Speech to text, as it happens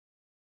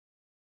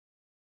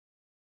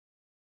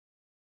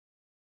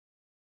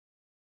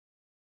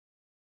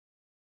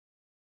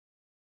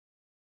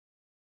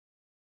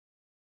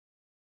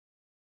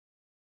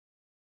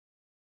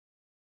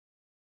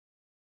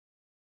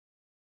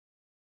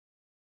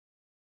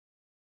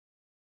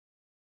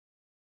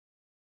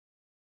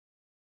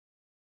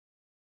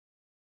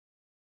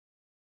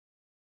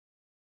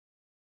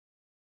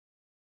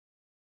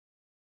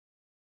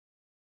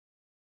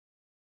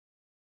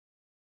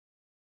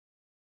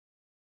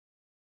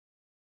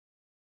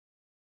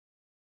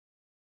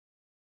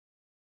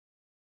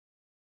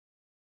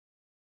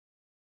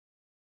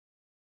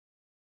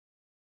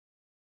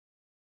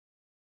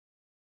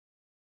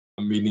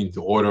a meeting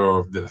to order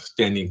of the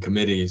standing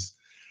committees.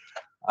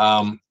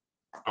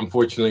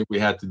 Unfortunately, we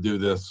had to do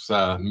this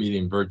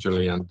meeting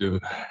virtually, and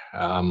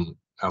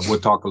we'll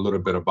talk a little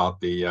bit about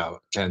the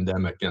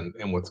pandemic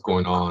and what's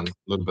going on a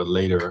little bit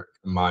later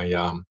in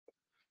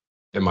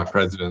my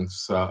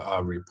president's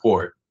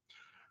report.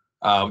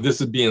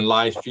 This is being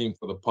live streamed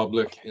for the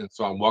public, and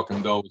so I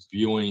welcome those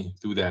viewing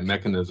through that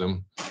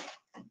mechanism.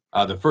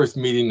 The first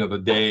meeting of the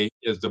day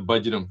is the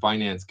Budget and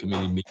Finance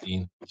Committee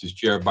meeting, which is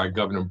chaired by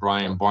Governor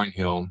Brian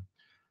Barnhill.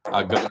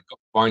 Governor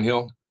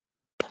Barnhill.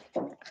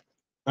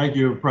 Thank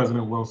you,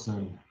 President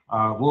Wilson.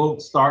 We'll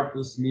start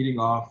this meeting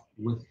off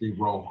with the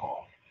roll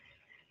call.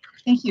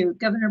 Thank you.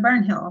 Governor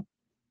Barnhill.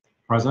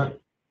 Present.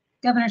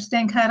 Governor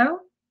Stancato.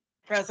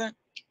 Present.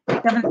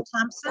 Governor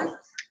Thompson.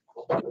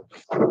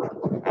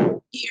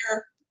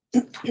 Here.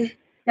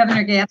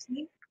 Governor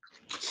Gaffney.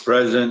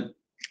 Present.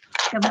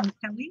 Governor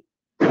Kelly.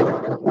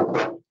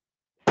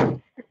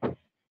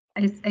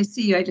 I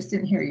see you. I just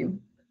didn't hear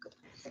you.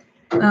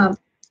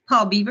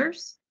 Paul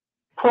Beavers.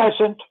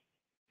 Present.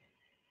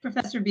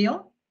 Professor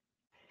Beal.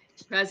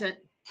 Present.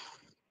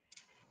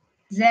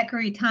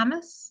 Zachary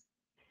Thomas.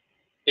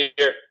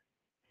 Here.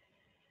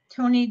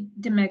 Tony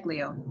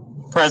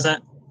DiMeglio.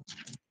 Present.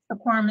 A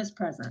quorum is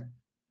present.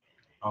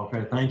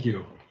 Okay, thank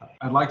you.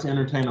 I'd like to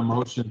entertain a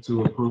motion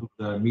to approve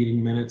the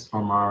meeting minutes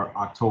from our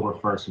October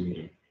 1st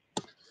meeting.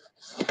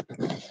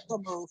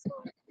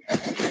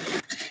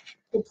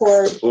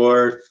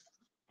 Support.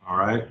 All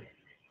right.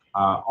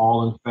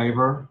 All in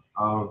favor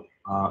of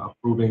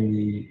approving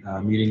the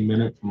meeting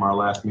minutes from our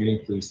last meeting,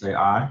 please say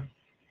aye.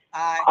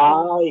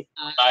 Aye.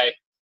 Aye.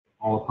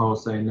 All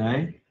opposed, say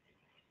nay.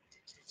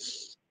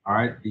 All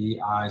right,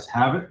 the ayes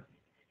have it.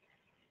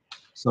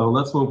 So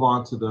let's move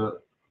on to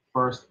the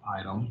first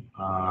item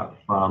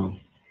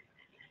from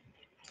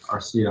our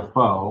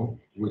CFO,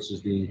 which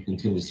is the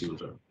contingency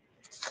reserve.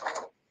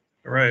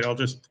 All right, I'll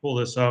just pull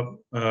this up.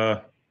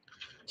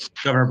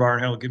 Governor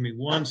Barnhill, give me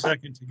 1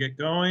 second to get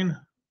going.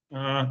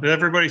 Did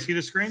everybody see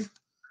the screen?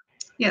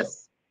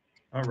 Yes.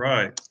 All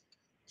right.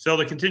 So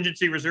the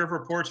contingency reserve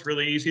report's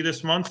really easy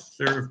this month.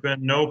 There are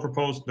no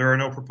proposed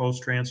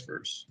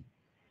transfers.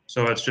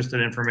 So it's just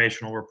an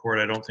informational report.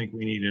 I don't think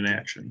we need an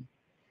action.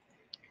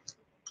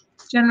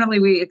 Generally,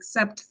 we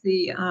accept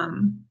the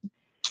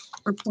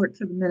report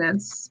for the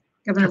minutes.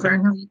 Governor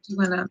Barnhill, do you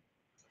want to?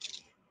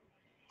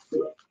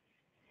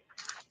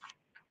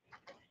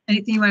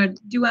 Anything you want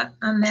to do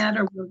on that,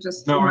 or we'll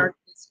just mark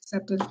this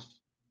accepted?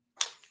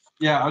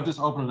 Yeah, I'll just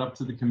open it up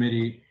to the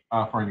committee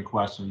for any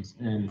questions.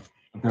 And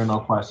if there are no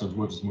questions,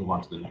 we'll just move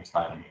on to the next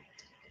item.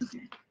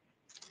 Okay.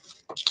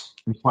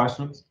 Any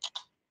questions?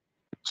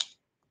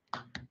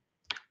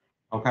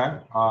 Okay,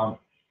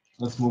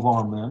 let's move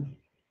on then.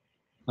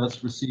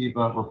 Let's receive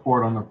a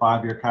report on the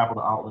 5-year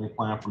capital outlay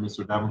plan from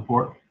Mr.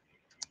 Davenport.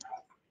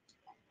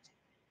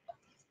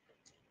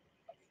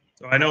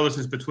 So I know this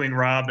is between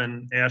Rob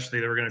and Ashley.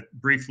 They were going to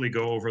briefly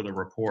go over the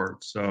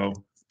report. So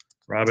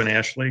Rob and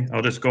Ashley,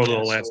 I'll just go to the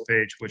last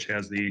page, which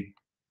has the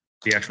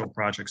actual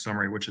project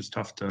summary, which is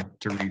tough to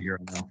read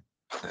here now.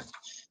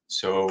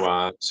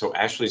 So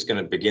Ashley's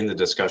going to begin the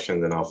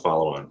discussion, then I'll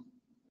follow on.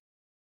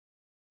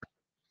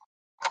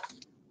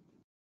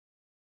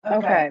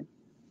 Okay,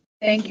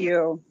 thank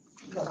you.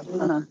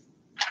 Okay.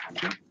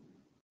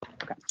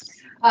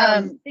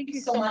 Thank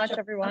you so much,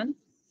 everyone.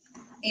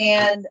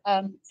 And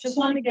just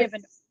want to give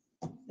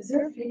is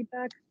there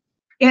feedback?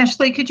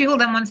 Ashley, could you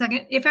hold on 1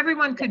 second? If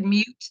everyone could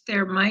mute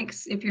their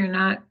mics if you're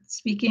not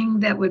speaking,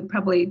 that would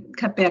probably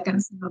cut back on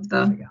some of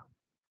the.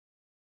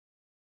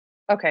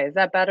 Okay, is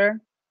that better?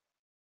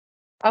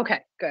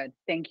 Okay, good.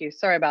 Thank you.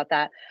 Sorry about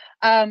that.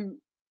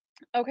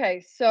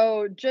 Okay,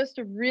 so just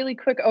a really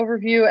quick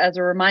overview as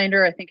a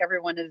reminder. I think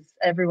everyone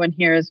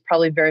here is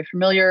probably very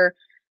familiar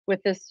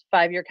with this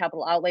 5-year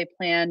capital outlay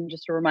plan.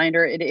 Just a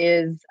reminder, it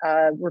is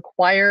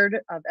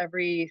required of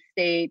every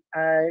state,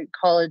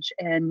 college,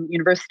 and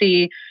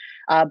university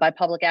by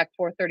Public Act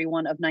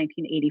 431 of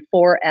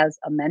 1984 as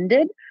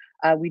amended.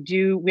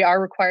 We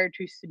are required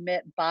to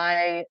submit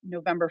by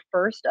November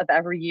 1st of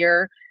every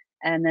year.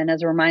 And then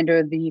as a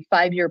reminder, the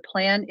 5-year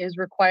plan is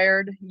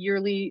required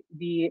yearly.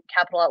 The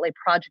capital outlay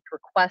project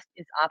request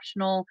is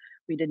optional.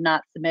 We did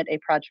not submit a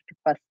project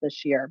request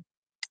this year.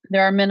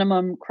 There are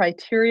minimum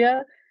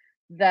criteria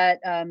that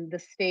the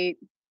state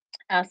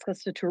asks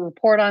us to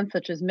report on,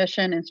 such as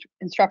mission,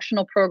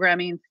 instructional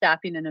programming,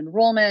 staffing and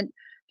enrollment,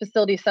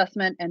 facility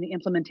assessment, and the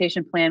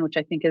implementation plan, which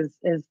I think is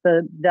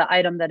the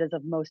item that is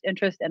of most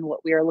interest and what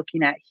we are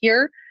looking at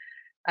here.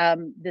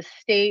 The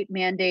state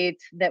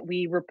mandates that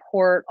we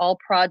report all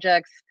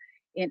projects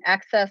in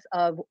excess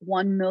of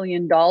 $1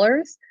 million.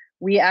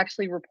 We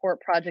actually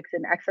report projects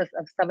in excess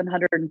of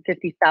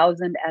 $750,000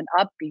 and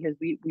up because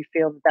we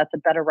feel that that's a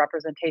better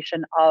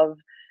representation of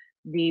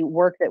the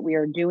work that we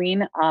are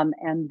doing.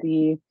 And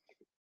the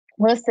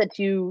list that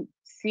you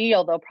see,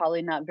 although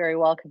probably not very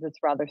well because it's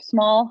rather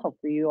small,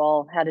 hopefully you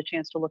all had a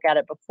chance to look at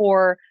it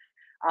before,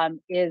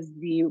 is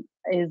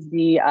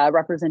the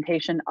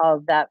representation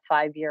of that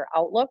 5-year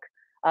outlook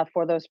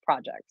for those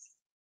projects.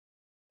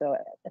 So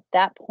at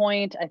that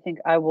point, I think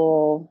I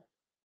will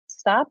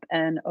stop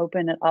and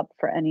open it up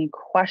for any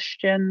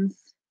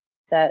questions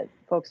that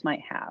folks might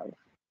have.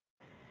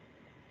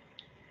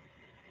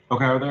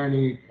 Okay, are there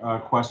any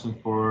questions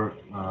for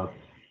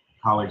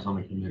colleagues on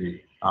the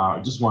committee? I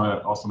just want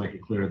to also make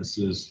it clear this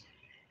is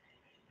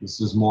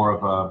more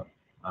of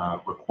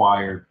a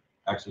required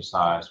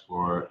exercise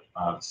for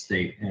the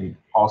state, and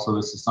also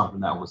this is something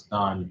that was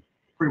done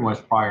pretty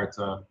much prior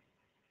to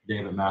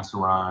David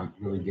Masseron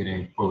really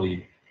getting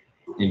fully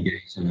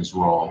engaged in his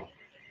role.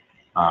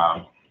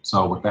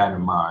 So with that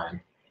in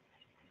mind,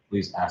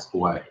 please ask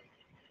away.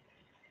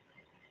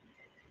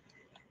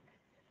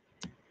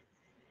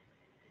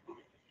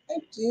 I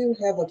do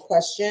have a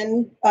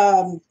question,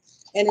 and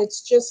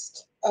it's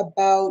just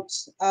about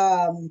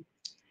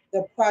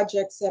the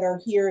projects that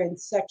are here in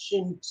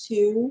section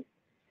 2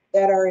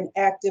 that are in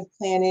active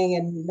planning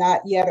and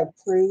not yet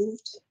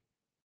approved.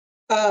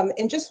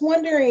 And just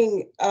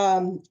wondering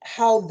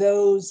how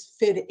those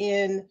fit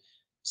in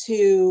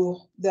to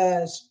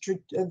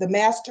the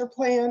master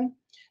plan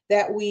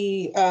that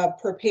we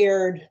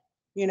prepared,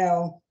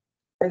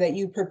 or that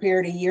you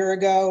prepared a year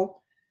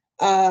ago.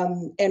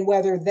 And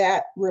whether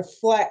that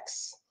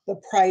reflects the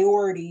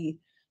priority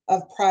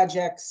of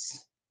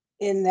projects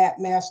in that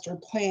master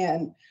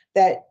plan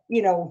that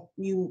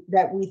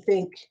that we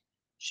think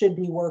should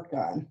be worked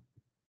on.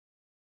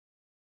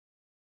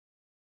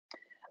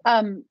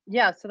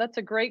 Yeah, so that's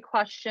a great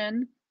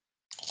question.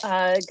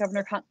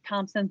 Governor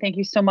Thompson, thank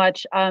you so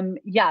much.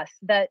 Yes,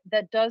 that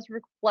does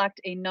reflect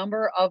a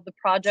number of the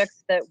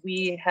projects that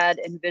we had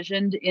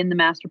envisioned in the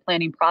master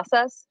planning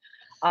process.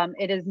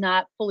 It is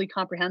not fully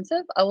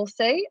comprehensive, I will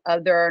say.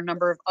 There are a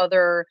number of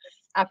other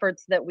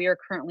efforts that we are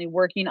currently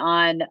working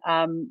on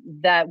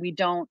that we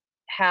don't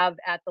have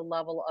at the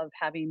level of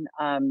having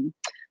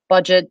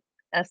budget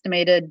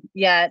estimated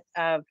yet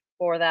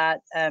for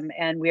that.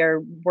 And we are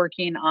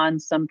working on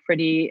some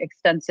pretty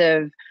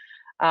extensive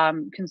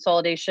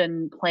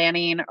consolidation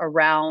planning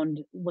around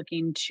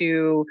looking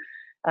to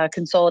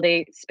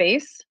consolidate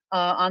space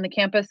on the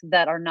campus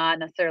that are not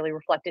necessarily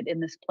reflected in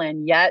this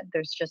plan yet.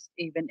 There's just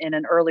even in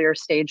an earlier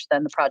stage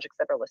than the projects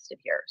that are listed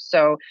here.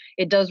 So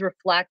it does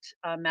reflect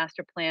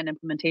master plan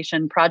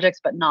implementation projects,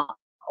 but not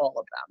all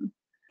of them.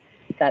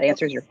 If that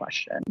answers your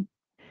question.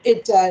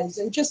 It does.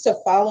 And just a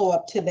follow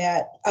up to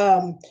that,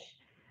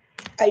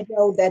 I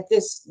know that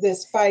this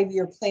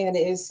 5-year plan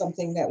is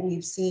something that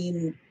we've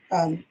seen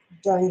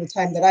during the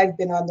time that I've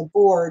been on the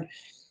board.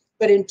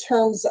 But in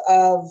terms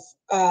of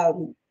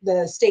the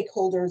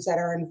stakeholders that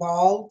are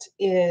involved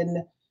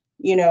in,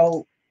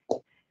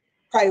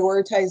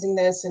 prioritizing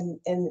this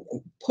and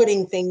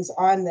putting things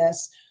on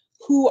this,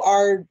 who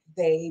are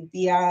they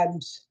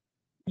beyond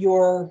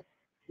your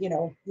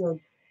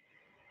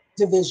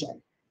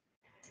division?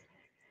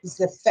 Is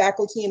the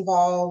faculty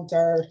involved?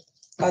 Are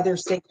other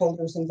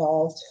stakeholders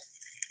involved?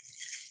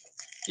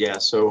 Yeah,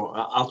 so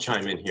I'll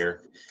chime in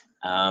here.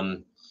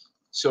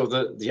 So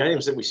the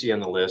items that we see on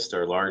the list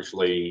are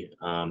largely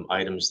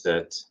items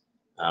that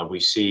we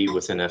see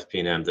within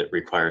FP&M that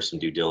require some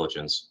due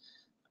diligence.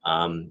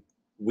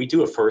 We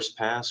do a first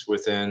pass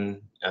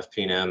within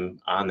FP&M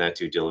on that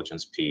due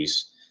diligence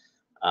piece,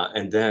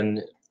 and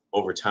then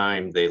over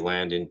time they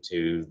land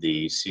into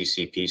the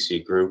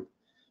CCPC group,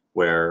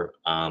 where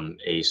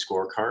a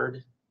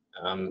scorecard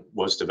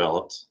was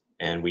developed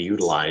and we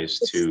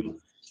utilized to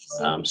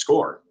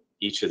score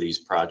each of these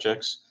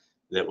projects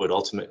that would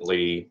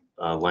ultimately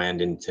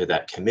land into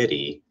that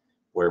committee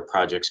where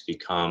projects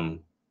become,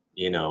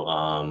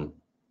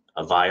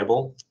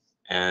 viable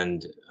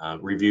and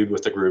reviewed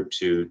with the group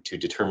to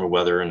determine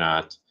whether or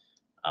not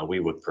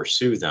we would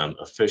pursue them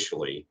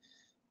officially.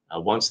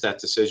 Once that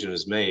decision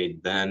is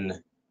made,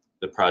 then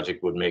the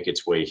project would make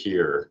its way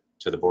here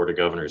to the Board of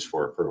Governors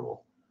for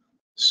approval.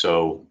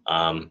 So,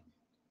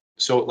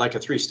 so like a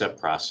 3-step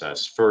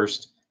process.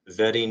 First,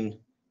 vetting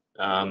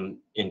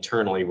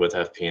internally with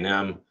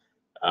FP&M,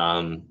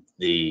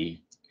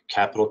 the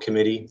capital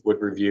committee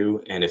would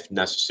review, and if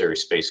necessary,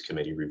 space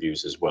committee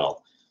reviews as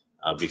well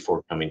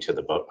before coming to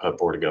the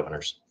Board of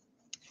Governors.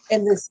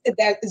 And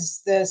that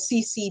is the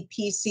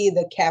CCPC,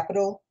 the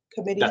capital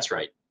committee? That's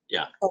right,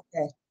 yeah.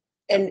 Okay.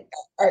 And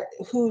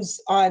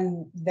who's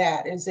on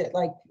that? Is it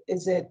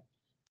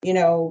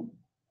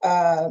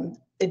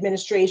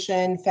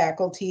administration,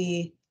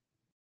 faculty?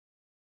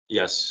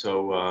 Yes,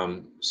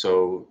 so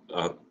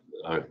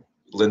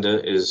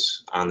Linda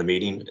is on the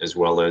meeting, as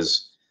well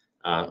as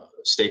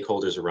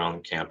stakeholders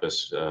around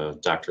campus.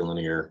 Dr.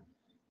 Lanier,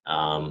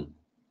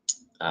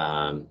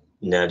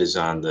 Ned is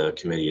on the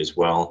committee as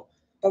well.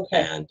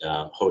 Okay. And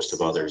a host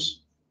of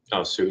others.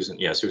 Oh, Susan,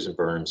 yeah, Susan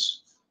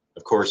Burns.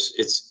 Of course,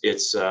 it's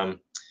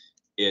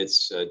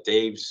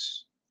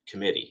Dave's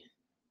committee,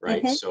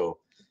 right?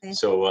 Mm-hmm.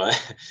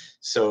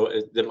 So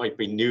that might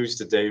be news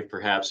to Dave,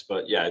 perhaps,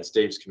 but yeah, it's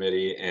Dave's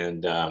committee,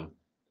 and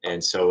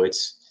so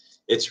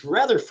it's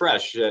rather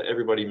fresh.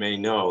 Everybody may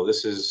know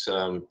this is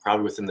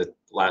probably within the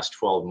last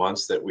 12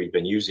 months that we've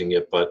been using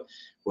it, but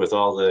with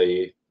all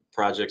the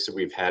projects that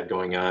we've had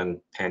going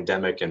on,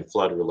 pandemic and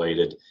flood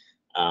related,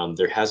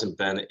 there hasn't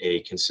been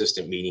a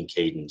consistent meeting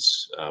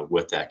cadence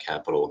with that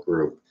capital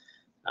group.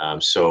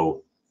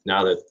 So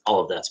now that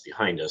all of that's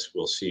behind us,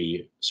 we'll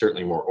see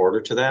certainly more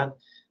order to that.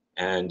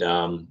 And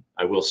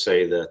I will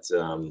say that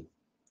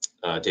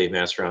Dave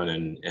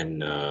Masseron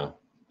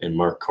and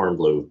Mark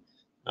Kornblue,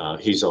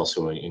 he's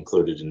also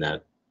included in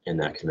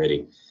that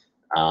committee.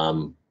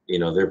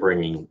 They're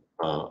bringing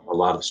a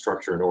lot of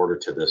structure and order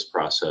to this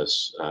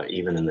process,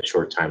 even in the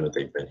short time that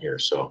they've been here.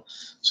 So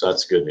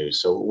that's good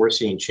news. So we're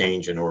seeing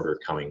change and order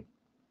coming.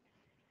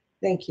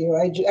 Thank you.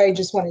 I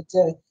just wanted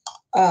to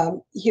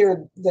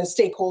hear the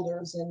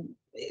stakeholders, and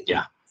it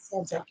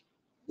sounds like,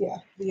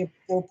 the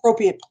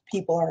appropriate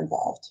people are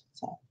involved.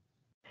 So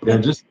yeah,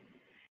 just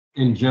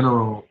in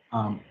general,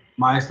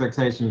 my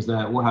expectation is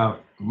that we'll have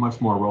a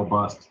much more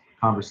robust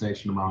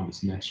conversation around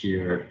this next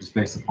year, just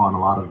based upon a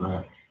lot of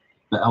the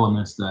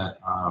elements that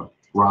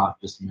Rob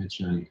just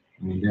mentioned.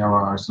 I mean, there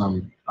are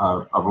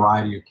a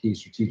variety of key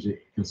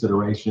strategic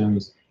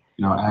considerations.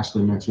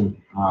 Ashley mentioned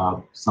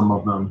some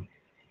of them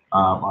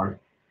are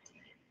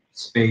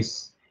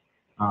space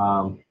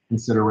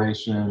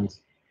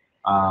considerations,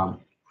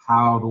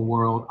 how the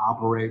world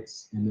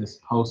operates in this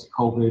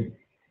post-COVID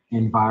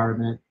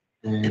environment,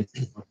 and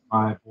with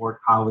my board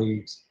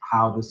colleagues,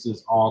 how this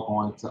is all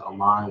going to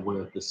align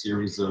with the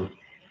series of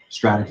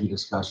strategy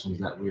discussions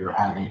that we are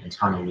having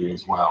internally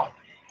as well.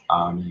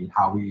 And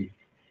how we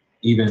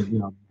even,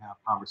 have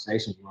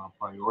conversations around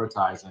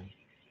prioritizing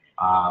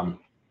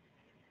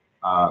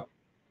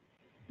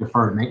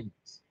deferred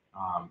maintenance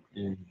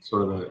and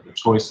sort of the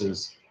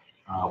choices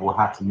we'll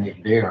have to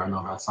make there. I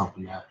know that's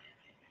something that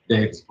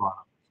Dave's brought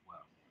up as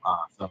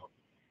well. So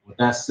with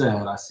that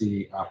said, I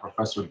see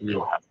Professor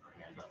Beal has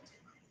her hand up.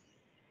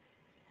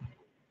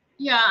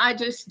 Yeah, I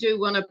just do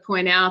want to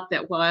point out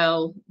that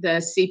while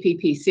the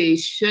CPPC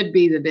should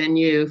be the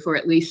venue for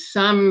at least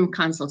some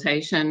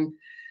consultation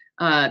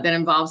that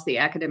involves the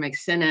Academic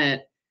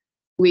Senate,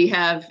 we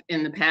have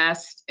in the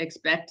past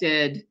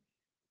expected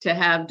to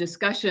have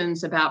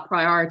discussions about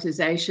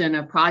prioritization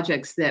of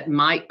projects that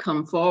might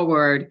come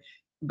forward,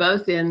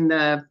 both in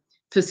the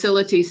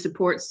Facility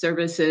Support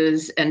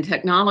Services and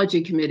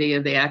Technology Committee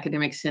of the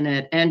Academic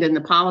Senate and in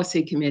the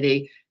Policy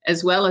Committee,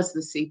 as well as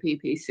the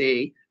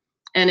CPPC.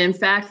 And in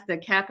fact, the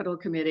Capital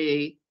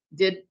Committee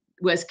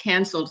was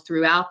canceled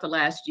throughout the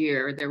last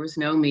year. There was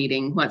no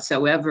meeting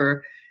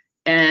whatsoever.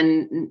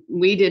 And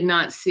we did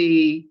not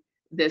see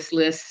this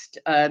list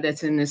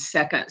that's in the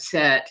second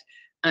set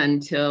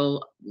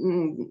until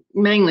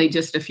mainly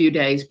just a few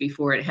days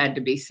before it had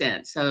to be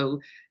sent. So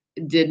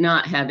did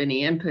not have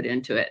any input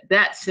into it.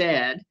 That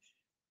said,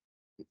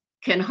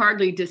 can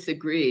hardly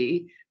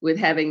disagree with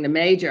having the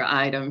major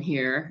item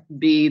here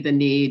be the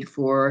need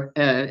for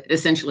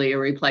essentially a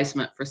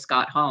replacement for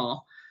Scott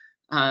Hall.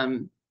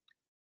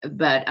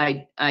 But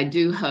I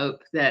do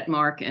hope that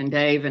Mark and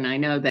Dave, and I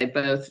know they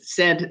both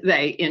said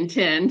they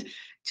intend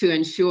to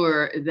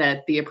ensure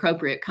that the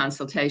appropriate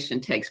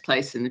consultation takes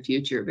place in the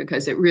future,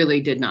 because it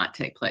really did not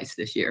take place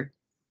this year.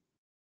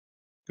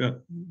 Good.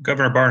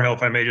 Governor Barnhill,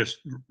 if I may just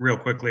real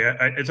quickly,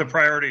 it's a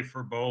priority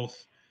for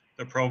both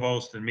the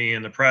provost and me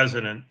and the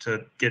president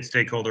to get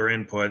stakeholder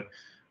input.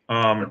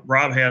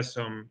 Rob has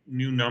some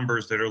new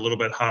numbers that are a little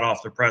bit hot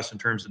off the press in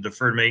terms of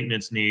deferred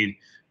maintenance need.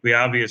 We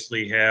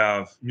obviously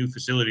have new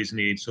facilities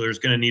needs, so there's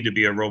going to need to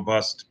be a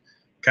robust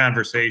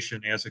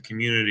conversation as a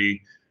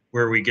community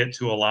where we get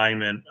to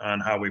alignment on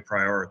how we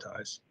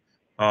prioritize.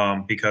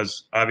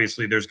 Because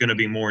obviously there's going to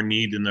be more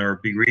need than there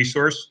be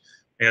resource,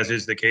 as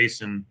is the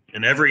case in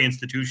every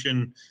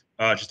institution,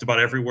 just about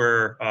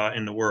everywhere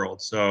in the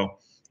world. So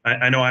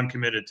I know I'm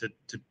committed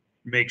to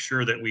make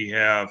sure that we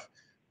have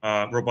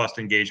robust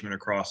engagement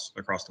across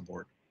the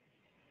board.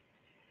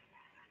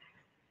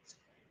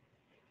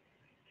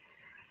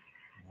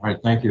 All right,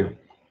 thank you.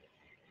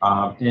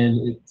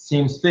 And it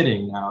seems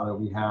fitting now that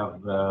we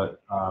have the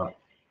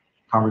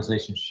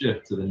conversation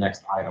shift to the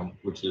next item,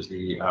 which is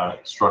the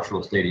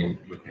structural stadium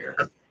repair.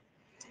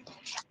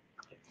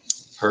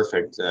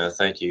 Perfect.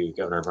 Thank you,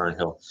 Governor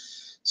Barnhill.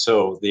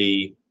 So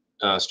the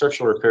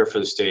structural repair for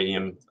the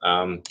stadium,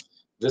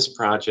 this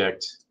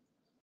project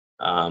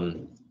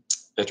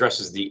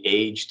addresses the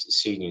aged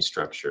seating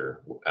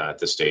structure at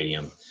the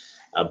stadium.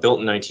 Built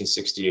in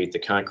 1968, the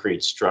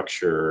concrete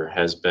structure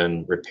has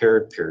been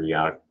repaired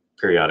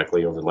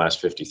periodically over the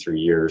last 53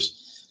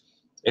 years.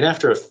 And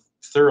after a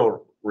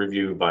thorough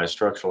review by a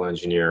structural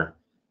engineer,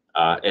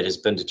 it has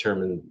been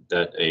determined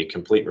that a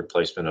complete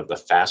replacement of the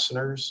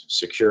fasteners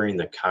securing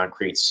the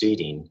concrete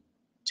seating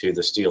to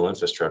the steel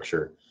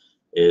infrastructure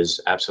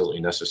is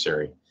absolutely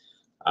necessary.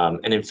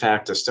 And in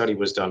fact, a study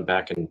was done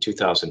back in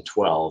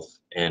 2012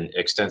 and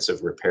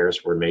extensive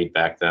repairs were made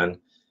back then.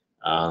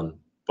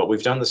 But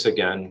we've done this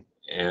again,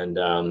 and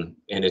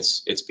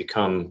it's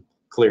become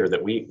clear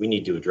that we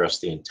need to address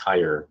the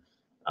entire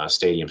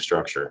stadium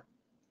structure.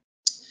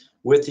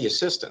 With the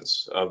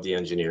assistance of the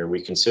engineer,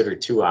 we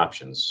considered two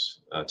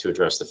options to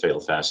address the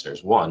failed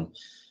fasteners. One,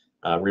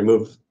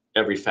 remove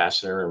every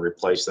fastener and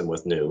replace them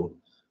with new.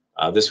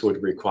 This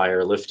would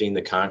require lifting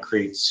the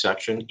concrete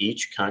section,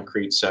 each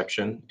concrete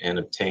section, and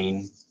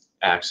obtain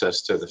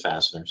access to the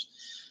fasteners.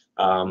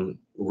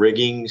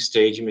 Rigging,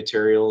 staging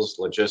materials,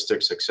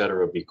 logistics, et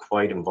cetera, would be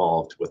quite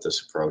involved with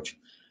this approach.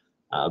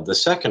 The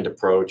second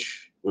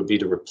approach would be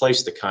to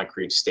replace the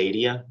concrete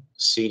stadia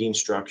seating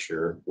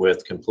structure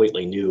with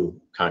completely new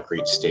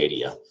concrete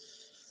stadia.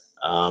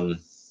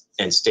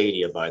 And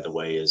stadia, by the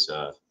way, is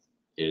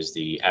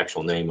the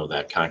actual name of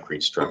that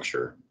concrete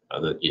structure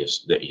that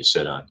you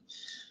sit on.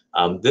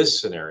 This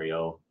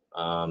scenario,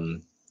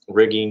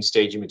 rigging,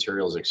 staging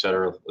materials, et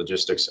cetera,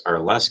 logistics are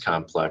less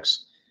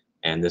complex,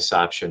 and this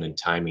option and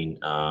timing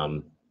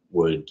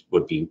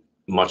would be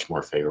much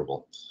more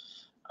favorable.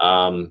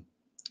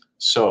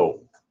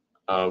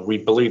 We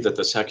believe that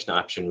the second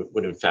option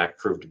would in fact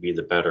prove to be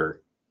the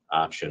better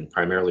option,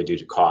 primarily due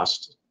to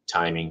cost,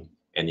 timing,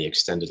 and the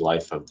extended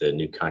life of the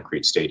new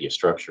concrete stadia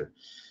structure.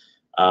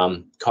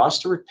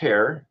 Cost to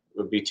repair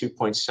would be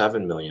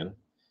 $2.7 million.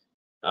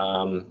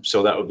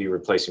 So that would be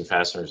replacing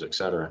fasteners, et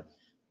cetera.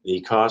 The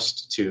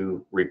cost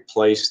to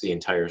replace the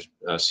entire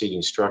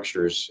seating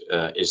structures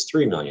is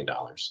 $3 million.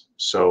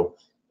 So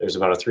there's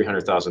about a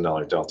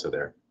 $300,000 delta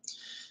there.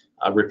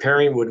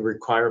 Repairing would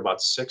require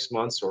about 6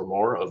 months or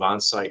more of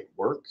on-site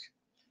work,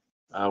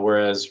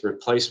 whereas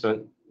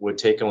replacement would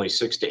take only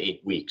 6 to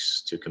 8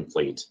 weeks to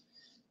complete.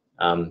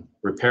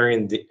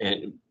 Repairing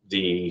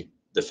the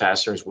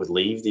fasteners would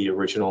leave the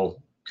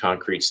original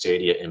concrete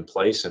stadia in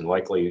place and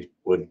likely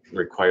would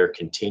require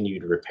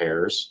continued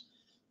repairs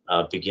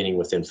beginning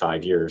within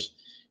 5 years,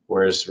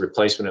 whereas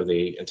replacement of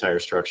the entire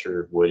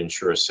structure would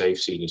ensure a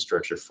safe seating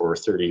structure for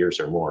 30 years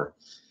or more.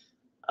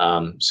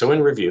 So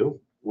in review,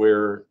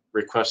 we're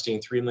requesting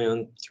 $3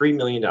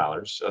 million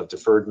of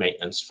deferred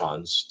maintenance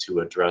funds to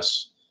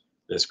address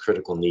this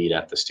critical need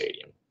at the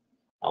stadium.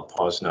 I'll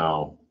pause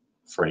now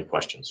for any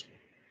questions.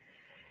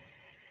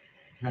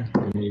 Okay,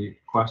 any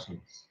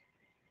questions?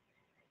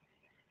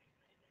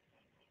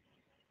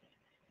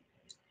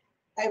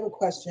 I have a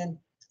question.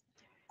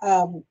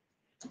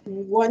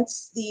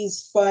 Once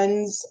these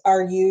funds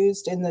are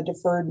used in the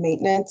deferred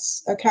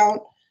maintenance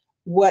account,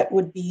 what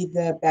would be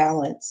the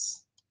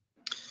balance?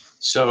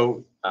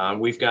 So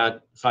we've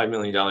got $5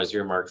 million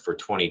earmarked for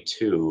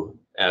 22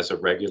 as a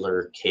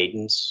regular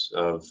cadence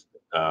of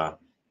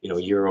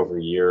year over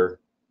year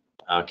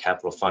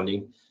capital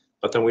funding.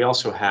 But then we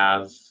also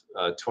have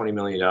 $20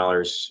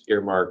 million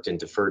earmarked in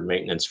deferred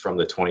maintenance from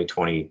the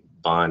 2020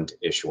 bond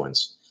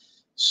issuance.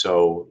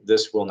 So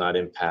this will not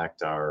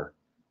impact our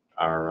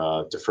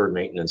deferred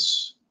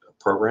maintenance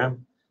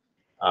program,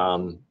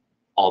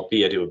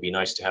 albeit it would be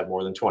nice to have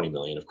more than 20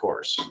 million, of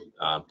course.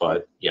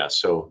 But yeah,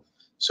 so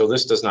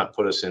this does not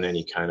put us in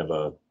any kind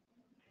of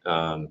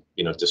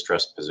a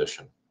distressed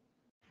position.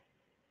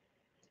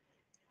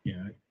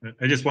 Yeah,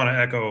 I just want to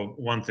echo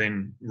one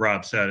thing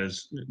Rob said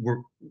is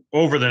we're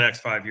over the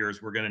next 5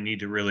 years, we're going to need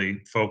to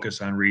really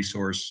focus on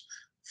resource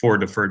for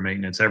deferred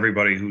maintenance.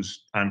 Everybody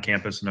who's on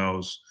campus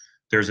knows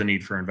there's a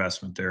need for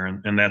investment there,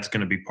 and that's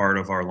going to be part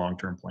of our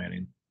long-term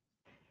planning.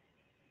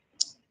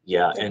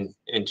 Yeah, and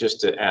just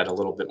to add a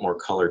little bit more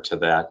color to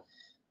that,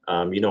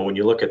 when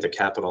you look at the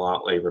capital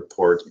outlay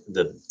report,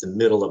 the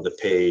middle of the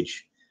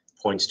page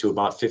points to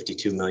about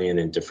 52 million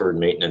in deferred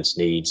maintenance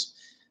needs.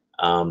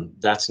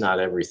 That's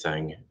not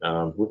everything.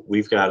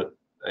 We've got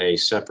a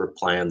separate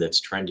plan that's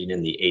trending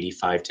in the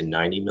 85 to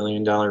 $90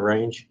 million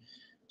range.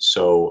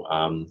 So,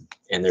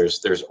 and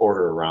there's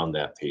order around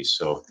that piece.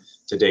 So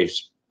to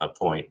Dave's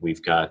point,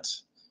 we've got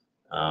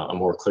a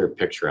more clear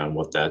picture on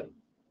what that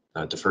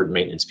deferred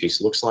maintenance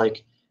piece looks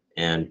like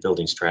and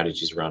building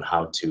strategies around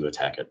how to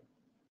attack it.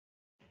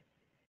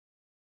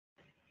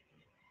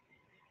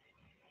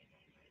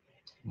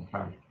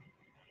 Okay.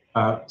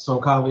 So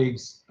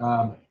colleagues,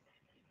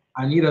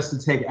 I need us to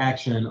take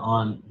action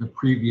on the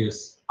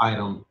previous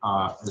item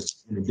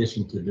in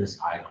addition to this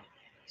item.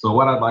 So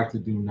what I'd like to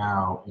do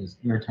now is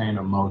entertain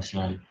a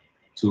motion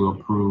to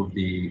approve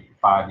the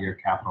 5-year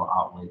capital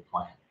outlay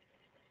plan.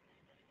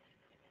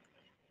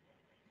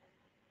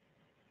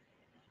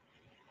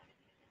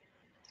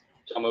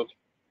 So moved.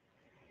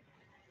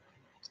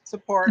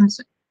 Support.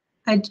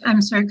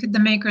 I'm sorry, could the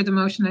maker of the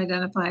motion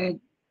identify?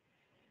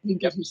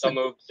 Yep, so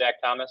moved,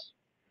 Zach Thomas.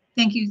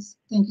 Thank you,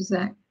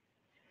 Zach.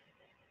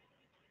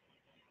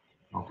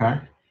 Okay.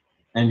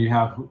 And you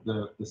have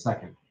the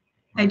second?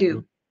 I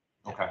do.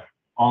 Okay.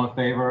 All in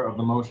favor of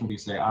the motion,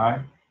 please say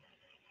aye.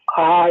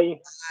 Aye.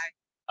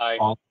 Aye.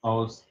 All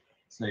opposed,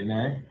 say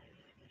nay.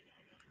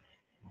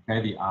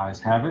 Okay, the ayes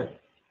have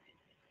it.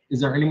 Is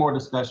there any more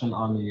discussion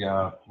on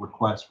the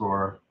request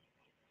for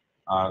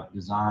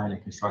design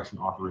and construction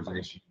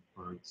authorization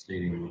for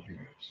stadium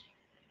repairs?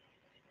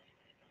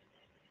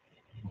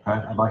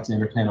 Okay, I'd like to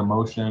entertain a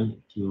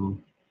motion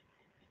to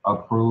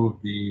approve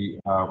the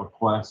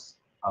request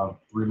of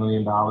 $3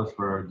 million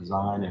for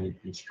design and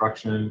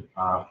construction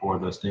for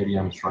the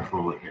stadium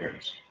structural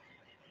repairs.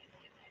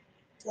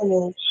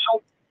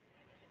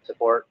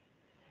 Support.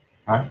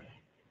 Okay.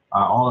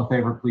 All in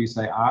favor, please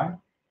say aye.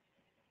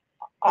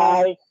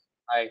 Aye.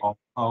 Aye. All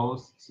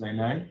opposed, say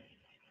nay.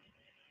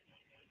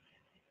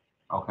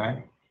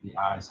 Okay, the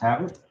ayes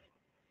have it.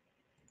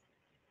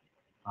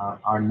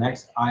 Our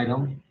next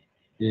item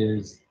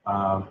is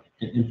an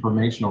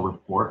informational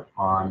report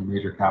on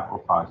major capital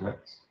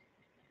projects.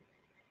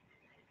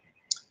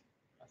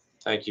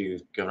 Thank you,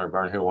 Governor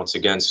Barnhill, once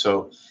again.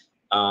 So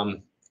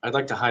I'd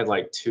like to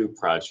highlight two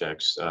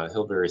projects,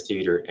 Hillberry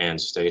Theater and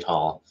State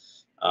Hall.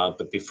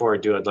 But before I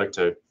do, I'd like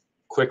to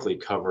quickly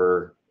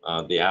cover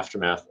the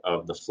aftermath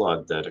of the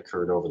flood that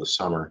occurred over the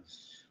summer.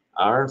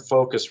 Our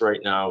focus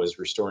right now is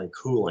restoring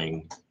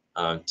cooling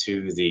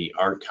to the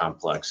art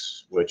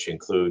complex, which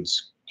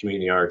includes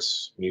community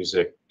arts,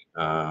 music,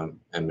 and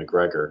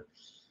McGregor.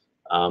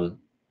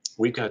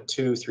 We've got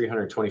two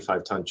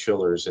 325-ton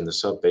chillers in the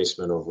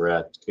sub-basement over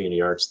at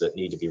Community Arts that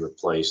need to be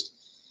replaced.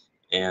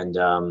 And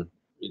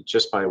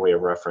just by way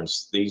of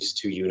reference, these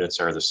two units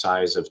are the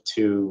size of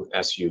two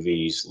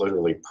SUVs,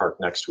 literally parked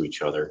next to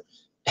each other,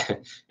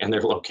 and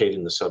they're located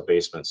in the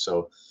sub-basement.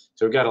 So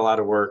we've got a lot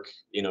of work,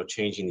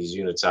 changing these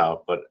units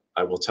out. But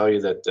I will tell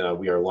you that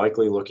we are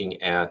likely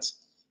looking at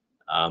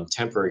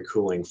temporary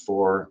cooling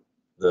for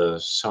the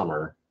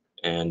summer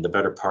and the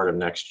better part of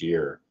next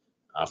year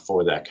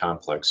for that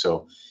complex.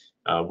 So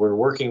we're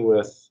working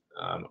with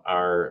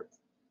our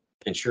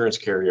insurance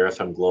carrier,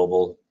 FM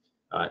Global,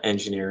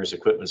 engineers,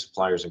 equipment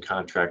suppliers, and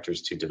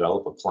contractors to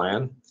develop a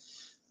plan.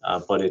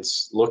 But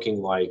it's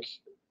looking like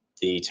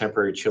the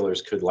temporary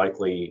chillers could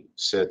likely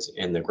sit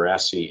in the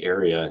grassy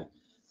area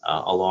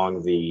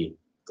along the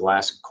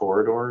glass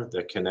corridor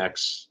that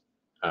connects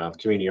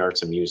community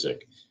arts and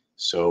music.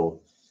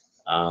 So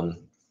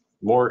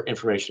more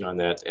information on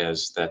that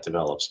as that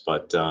develops,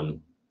 but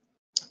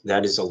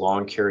that is a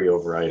long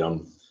carryover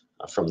item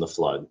from the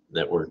flood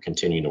that we're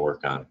continuing to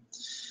work on.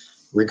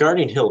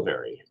 Regarding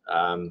Hillberry,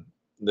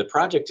 the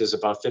project is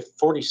about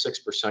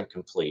 46%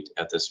 complete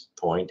at this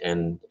point,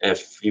 and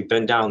if you've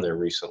been down there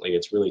recently,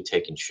 it's really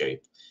taken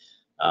shape.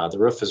 The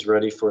roof is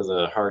ready for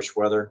the harsh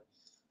weather.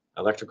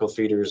 Electrical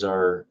feeders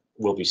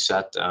will be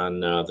set on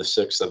the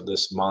 6th of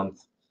this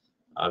month.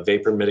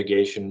 Vapor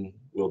mitigation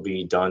will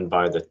be done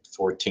by the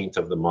 14th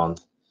of the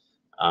month.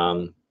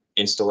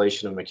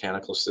 Installation of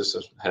mechanical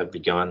systems have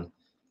begun,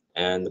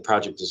 and the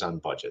project is on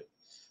budget.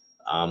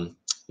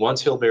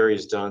 Once Hillberry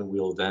is done,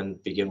 we'll then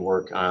begin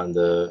work on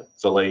the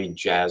Valet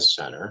Jazz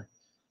Center.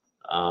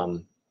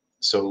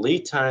 So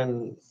lead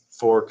time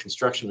for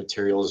construction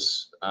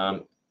materials,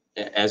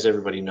 as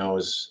everybody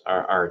knows,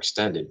 are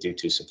extended due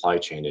to supply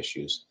chain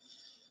issues.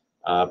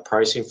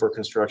 Pricing for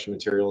construction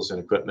materials and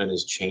equipment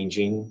is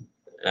changing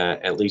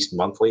at least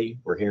monthly.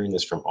 We're hearing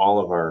this from all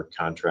of our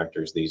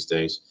contractors these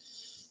days.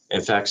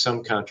 In fact,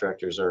 some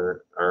contractors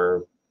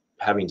are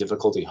having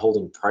difficulty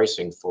holding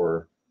pricing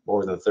for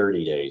more than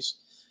 30 days.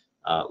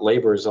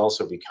 Labor is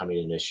also becoming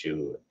an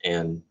issue.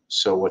 And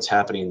so what's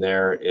happening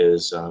there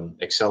is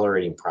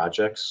accelerating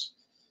projects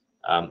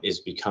is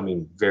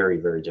becoming very,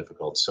 very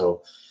difficult.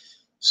 So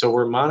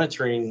we're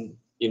monitoring,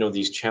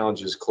 these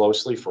challenges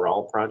closely for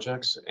all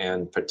projects,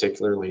 and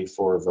particularly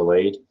for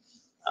Valade.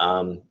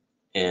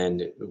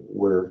 And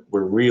we're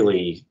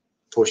really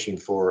pushing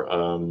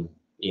for,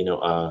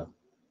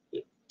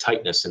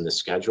 tightness in the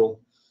schedule.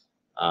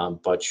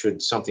 But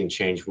should something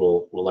change,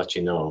 we'll let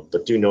you know.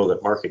 But do know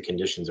that market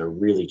conditions are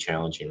really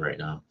challenging right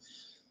now.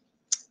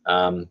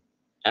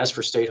 As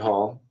for State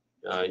Hall,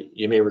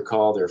 you may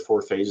recall there are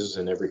 4 phases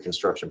in every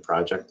construction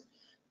project: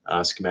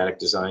 schematic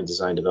design,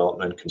 design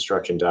development,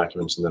 construction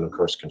documents, and then of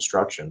course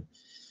construction.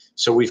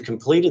 So we've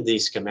completed the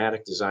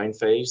schematic design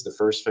phase, the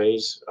first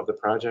phase of the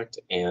project,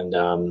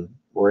 and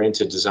we're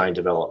into design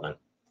development.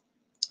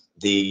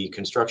 The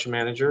construction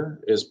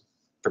manager is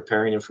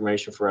preparing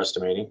information for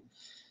estimating.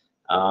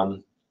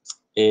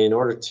 In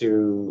order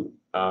to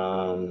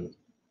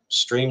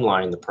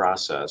streamline the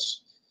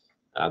process,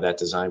 that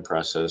design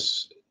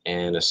process,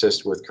 and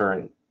assist with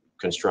current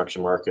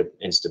construction market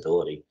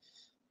instability,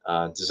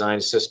 design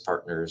assist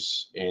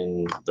partners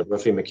in the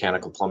roofing,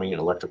 mechanical, plumbing, and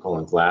electrical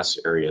and glass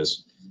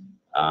areas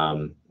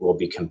will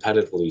be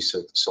competitively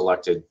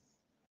selected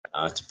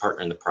to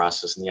partner in the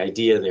process. And the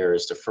idea there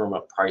is to firm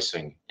up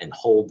pricing and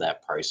hold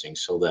that pricing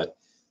so that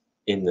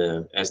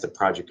as the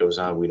project goes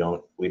on, we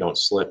don't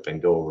slip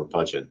and go over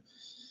budget.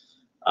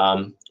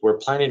 We're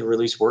planning to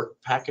release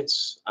work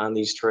packets on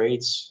these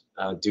trades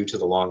due to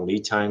the long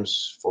lead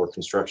times for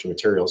construction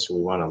materials, so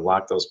we want to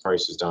lock those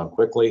prices down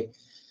quickly.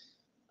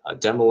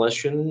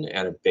 Demolition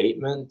and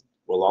abatement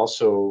will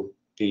also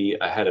be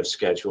ahead of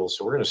schedule,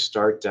 so we're going to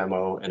start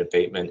demo and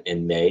abatement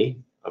in May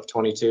of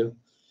 22.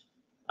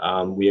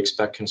 We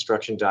expect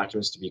construction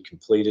documents to be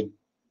completed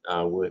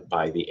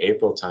by the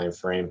April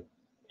timeframe,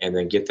 and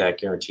then get that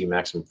guaranteed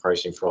maximum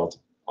pricing for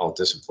all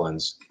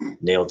disciplines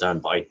nailed down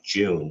by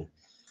June.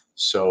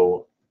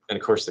 So, and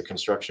of course, the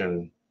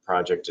construction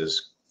project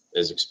is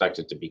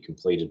expected to be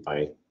completed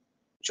by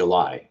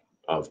July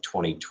of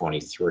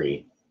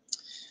 2023.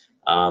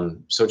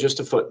 So just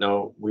a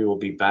footnote, we will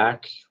be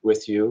back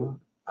with you,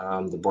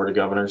 the Board of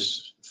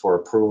Governors, for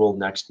approval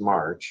next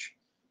March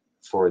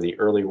for the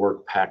early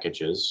work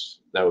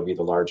packages. That would be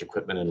the large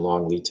equipment and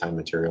long lead time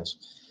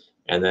materials.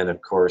 And then,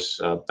 of course,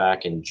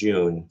 back in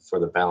June for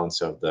the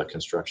balance of the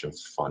construction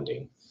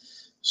funding.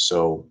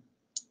 So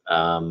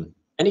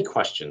any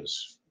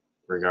questions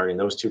regarding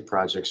those two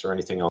projects or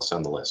anything else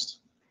on the list?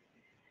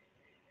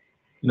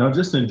 You know,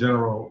 just in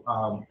general,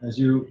 as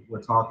you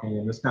were talking,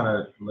 and this kind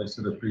of relates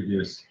to the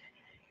previous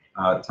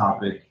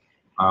topic,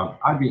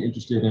 I'd be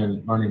interested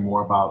in learning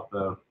more about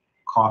the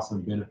costs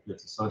and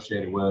benefits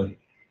associated with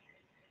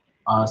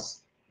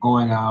us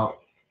going out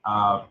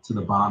to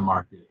the bond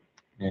market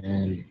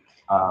and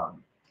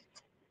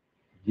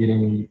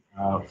getting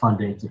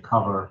funding to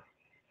cover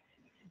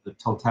the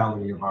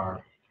totality of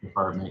our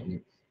deferred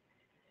maintenance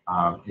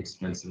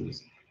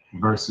expenses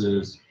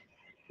versus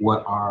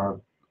what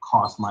our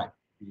costs might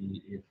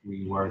be if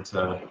we were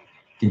to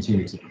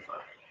continue to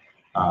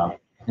defer.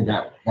 And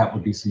that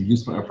would be some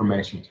useful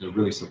information to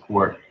really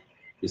support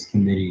this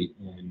committee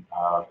in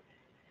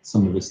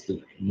some of this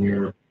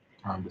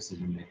near-term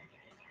decision making.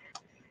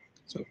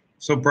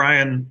 So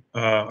Brian,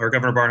 or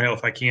Governor Barnhill,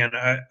 if I can,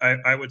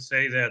 I would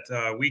say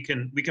that we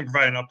can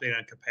provide an update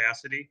on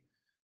capacity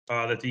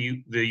that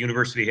the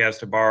university has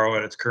to borrow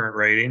at its current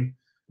rating.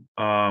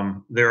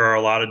 There are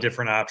a lot of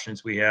different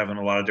options we have and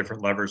a lot of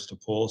different levers to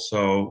pull.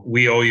 So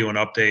we owe you an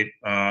update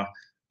on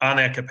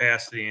that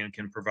capacity and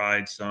can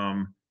provide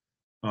some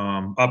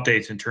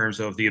updates in terms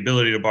of the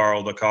ability to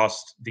borrow,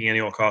 the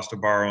annual cost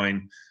of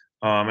borrowing.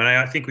 And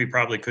I think we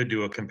probably could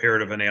do a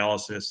comparative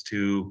analysis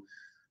to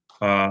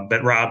that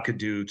Rob could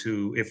do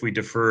to, if we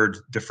deferred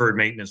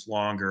maintenance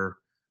longer,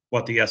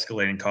 what the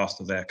escalating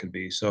cost of that could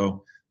be.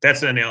 So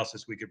that's an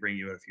analysis we could bring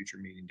you at a future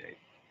meeting date.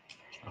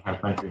 Okay,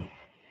 thank you.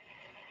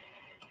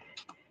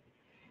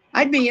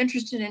 I'd be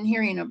interested in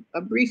hearing a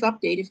brief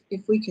update,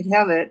 if we could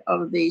have it,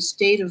 of the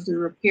state of the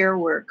repair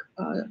work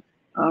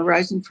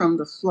arising from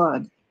the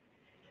flood.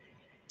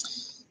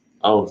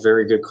 Oh,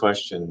 very good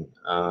question,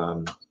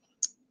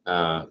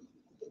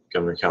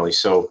 Governor Kelly.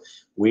 So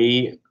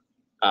we,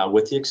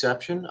 with the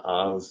exception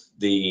of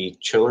the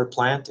chiller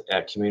plant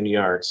at Community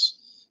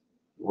Arts,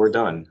 we're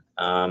done.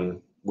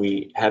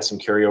 We had some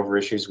carryover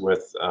issues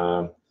with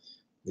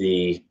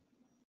the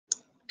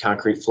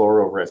concrete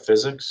floor over at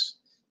Physics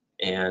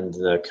and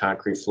the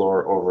concrete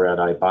floor over at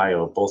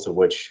iBio, both of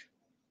which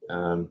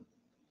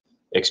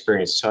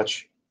experienced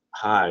such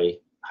high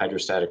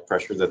hydrostatic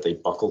pressure that they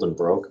buckled and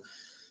broke.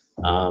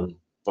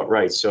 But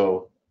right,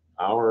 so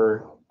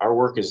our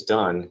work is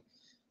done.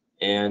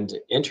 And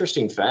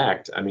interesting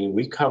fact, I mean,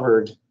 we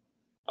covered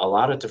a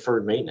lot of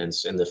deferred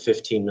maintenance in the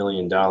 $15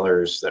 million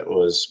that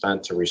was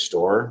spent to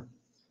restore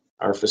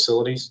our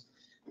facilities.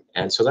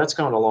 And so that's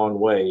gone a long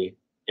way,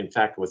 in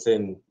fact,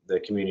 within the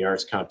community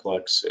arts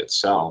complex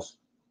itself,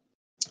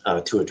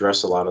 to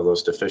address a lot of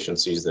those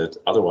deficiencies that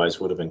otherwise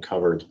would have been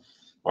covered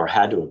or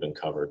had to have been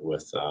covered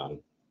with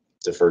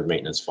deferred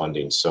maintenance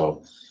funding.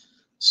 So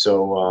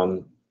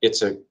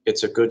it's a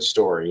good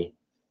story.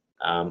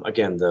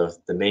 Again, the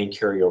main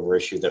carryover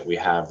issue that we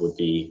have would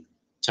be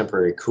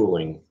temporary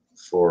cooling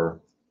for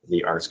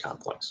the arts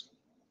complex.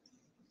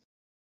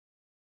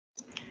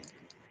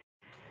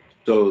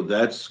 So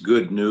that's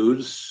good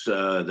news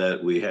that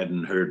we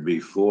hadn't heard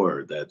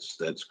before.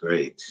 That's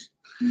great.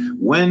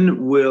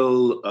 When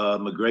will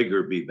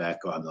McGregor be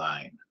back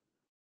online?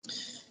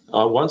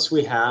 Once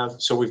we have,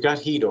 so we've got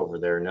heat over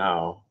there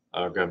now,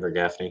 Governor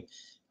Gaffney.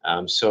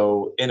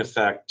 So in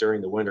effect,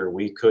 during the winter,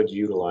 we could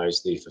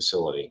utilize the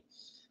facility.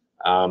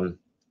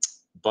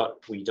 But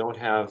we don't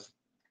have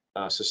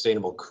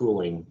sustainable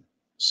cooling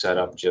set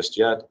up just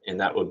yet. And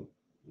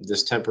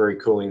this temporary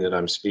cooling that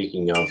I'm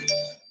speaking of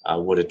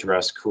would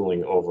address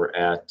cooling over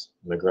at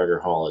McGregor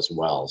Hall as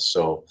well.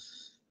 So,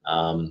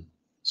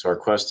 so our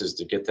quest is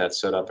to get that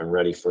set up and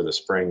ready for the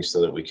spring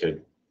so that we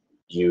could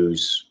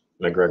use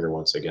McGregor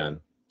once again.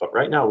 But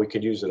right now we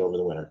could use it over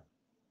the winter.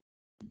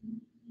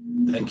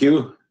 Thank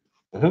you.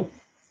 Thanks,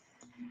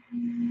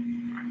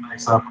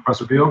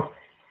 Professor Beal.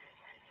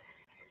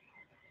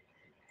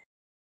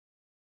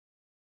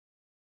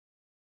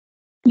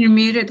 You're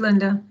muted,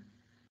 Linda.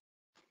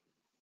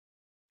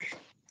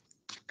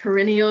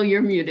 Perennial,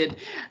 you're muted.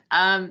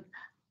 I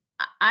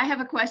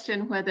have a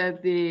question whether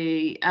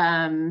the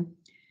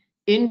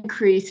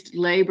increased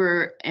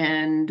labor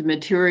and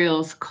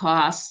materials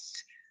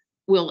costs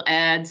will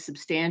add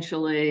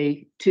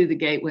substantially to the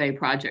Gateway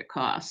project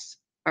costs,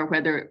 or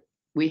whether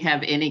we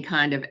have any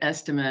kind of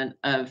estimate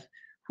of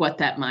what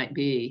that might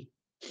be.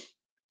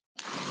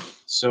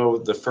 So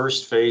the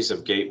first phase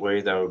of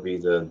Gateway, that would be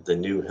the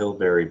new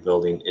Hillberry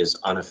building, is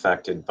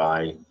unaffected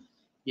by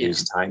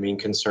these timing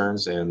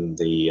concerns and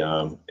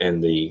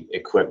the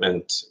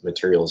equipment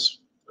materials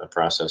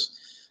process.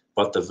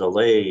 But the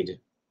Valade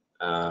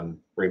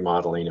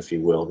remodeling, if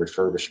you will,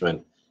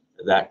 refurbishment,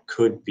 that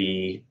could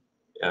be,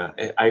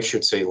 I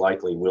should say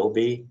likely will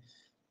be,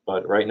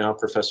 but right now,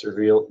 Professor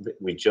Veal,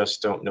 we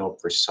just don't know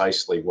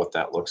precisely what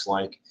that looks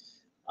like.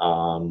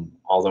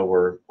 Although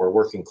we're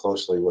working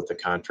closely with the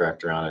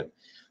contractor on it.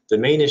 The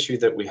main issue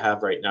that we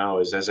have right now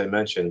is, as I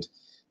mentioned,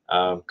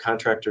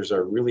 contractors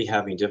are really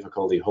having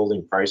difficulty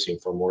holding pricing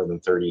for more than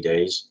 30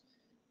 days.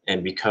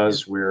 And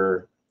because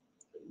we're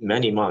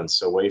many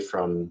months away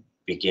from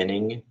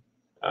beginning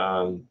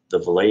the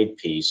Valade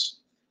piece,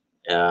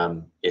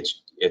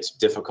 it's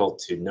difficult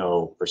to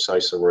know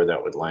precisely where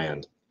that would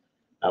land.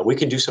 We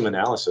can do some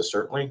analysis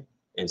certainly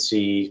and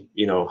see,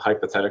 you know,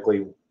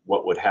 hypothetically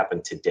what would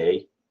happen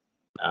today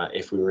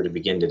if we were to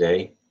begin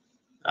today.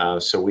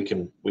 So we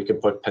can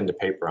put pen to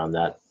paper on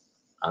that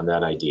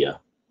idea.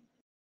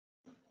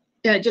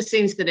 Yeah, it just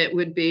seems that it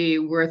would be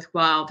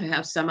worthwhile to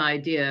have some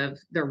idea of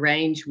the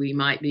range we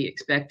might be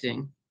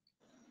expecting.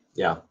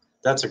 Yeah,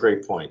 that's a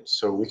great point.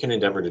 So we can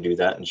endeavor to do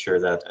that and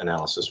share that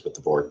analysis with the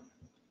board.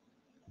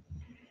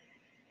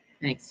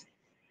 Thanks.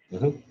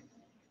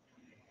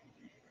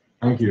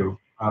 Thank you.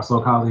 So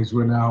colleagues,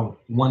 we're now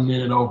 1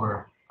 minute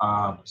over.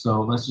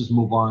 So let's just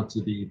move on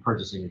to the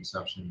purchasing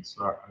exceptions.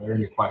 Are there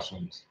any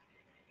questions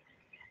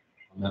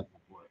on that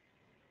report?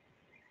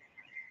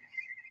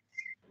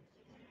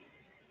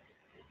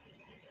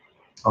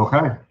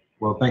 Okay,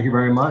 well, thank you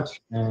very much.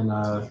 And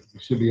we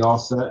should be all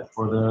set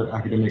for the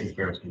Academic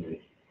Affairs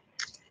Committee.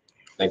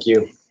 Thank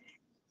you.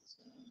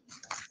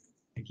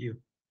 Thank you.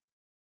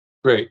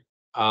 Great.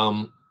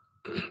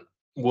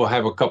 We'll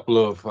have a couple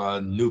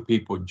of new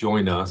people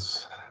join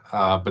us,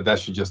 but that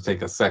should just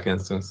take a second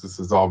since this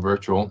is all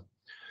virtual.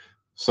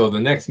 So the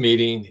next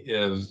meeting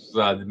is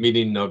the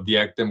meeting of the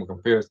Academic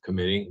Affairs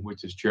Committee,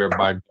 which is chaired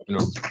by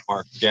Governor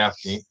Mark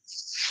Gaffney.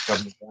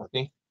 Governor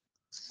Gaffney.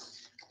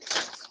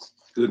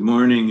 Good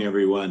morning,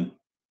 everyone.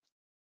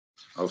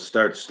 I'll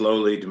start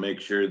slowly to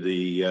make sure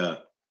the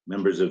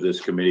members of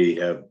this committee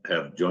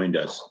have joined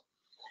us.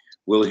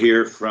 We'll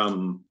hear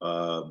from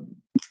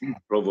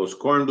Provost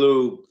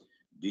Kornblue,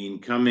 Dean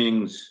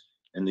Cummings,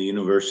 and the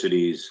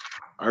university's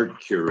art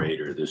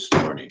curator this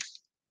morning.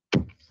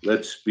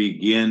 Let's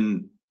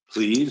begin,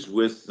 please,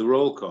 with the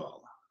roll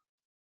call.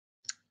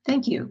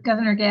 Thank you.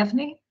 Governor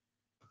Gaffney?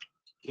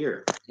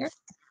 Here. Here.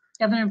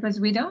 Governor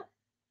Briswito?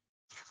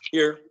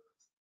 Here.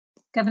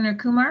 Governor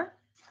Kumar?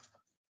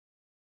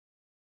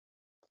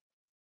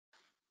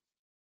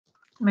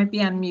 You might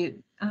be on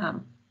mute,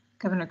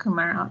 Governor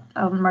Kumar.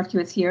 I'll mark you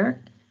as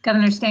here.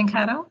 Governor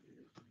Stancato?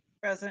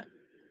 Present.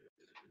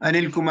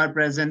 Anil Kumar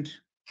present.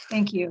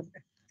 Thank you.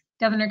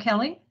 Governor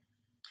Kelly?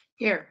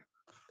 Here.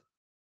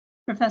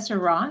 Professor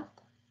Roth?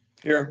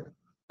 Here.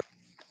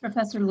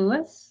 Professor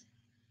Lewis?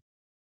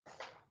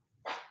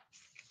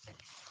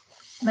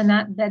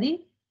 Manat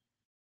Bedi?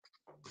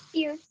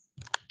 Here.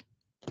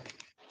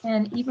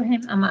 And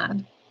Ibrahim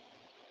Ahmad?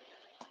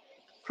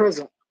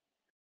 Present.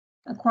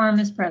 A quorum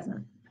is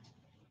present.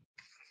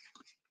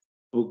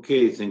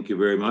 Okay, thank you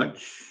very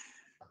much.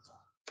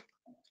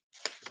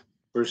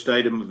 First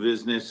item of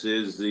business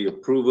is the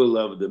approval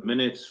of the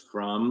minutes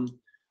from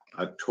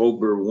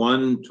October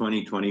 1,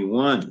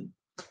 2021.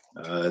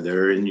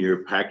 They're in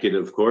your packet,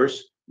 of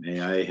course.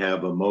 May I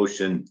have a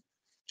motion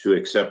to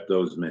accept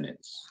those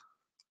minutes?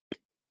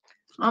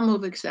 I'll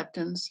move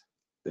acceptance.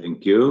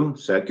 Thank you.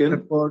 Second.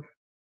 Support.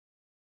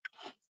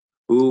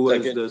 Who was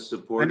Second. the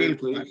supporter, Anil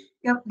Kumar.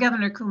 please?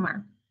 Governor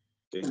Kumar?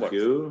 Thank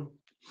you.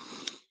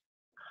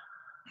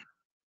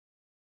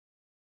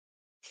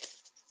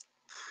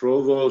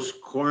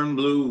 Provost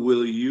Kornblue,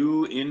 will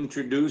you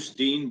introduce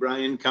Dean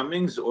Brian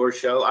Cummings, or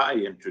shall I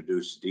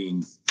introduce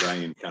Dean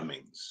Brian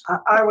Cummings?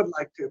 I would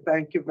like to.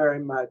 Thank you very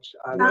much.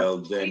 Well,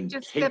 Can we then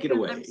just take step it in?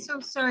 away. I'm so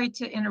sorry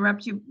to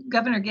interrupt you.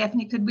 Governor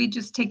Gaffney, could we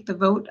just take the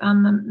vote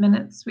on the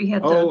minutes? We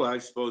had Oh, I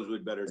suppose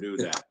we'd better do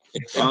that.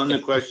 On the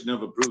question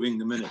of approving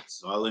the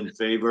minutes, all in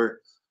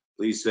favor,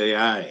 please say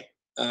aye.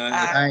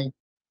 Aye.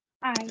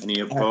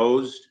 Any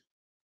opposed?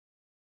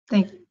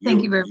 Thank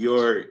you very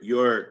much.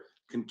 Your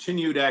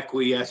continued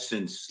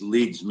acquiescence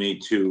leads me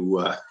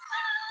to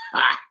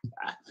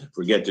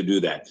forget to do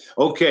that.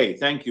 Okay,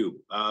 thank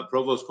you.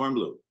 Provost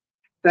Kornblue.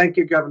 Thank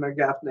you, Governor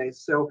Gaffney.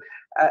 So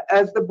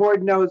as the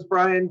board knows,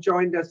 Brian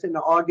joined us in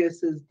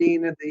August as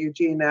Dean of the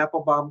Eugene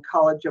Applebaum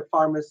College of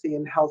Pharmacy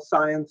and Health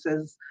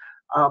Sciences.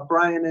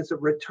 Brian is a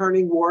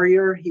returning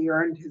warrior. He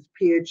earned his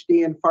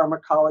PhD in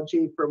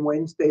pharmacology from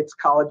Wayne State's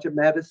College of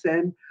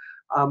Medicine.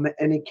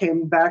 And he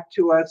came back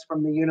to us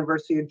from the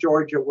University of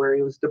Georgia, where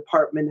he was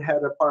department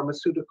head of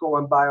pharmaceutical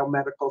and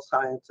biomedical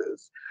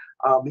sciences.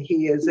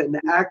 He is an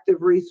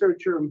active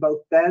researcher in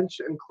both bench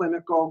and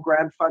clinical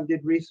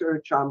grant-funded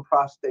research on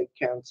prostate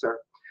cancer.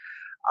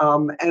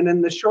 And in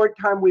the short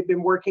time we've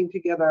been working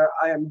together,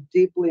 I am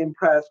deeply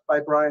impressed by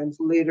Brian's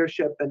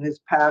leadership and his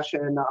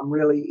passion. I'm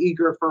really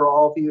eager for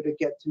all of you to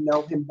get to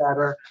know him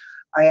better.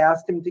 I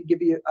asked him to give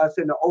us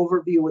an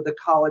overview of the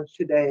college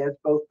today, as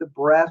both the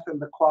breadth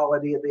and the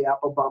quality of the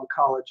Applebaum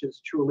College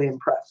is truly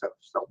impressive.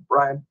 So,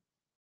 Brian.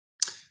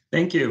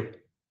 Thank you.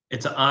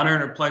 It's an honor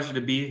and a pleasure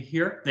to be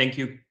here. Thank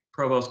you,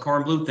 Provost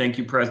Kornblue. Thank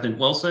you, President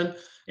Wilson.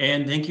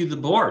 And thank you, the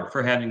board,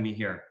 for having me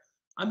here.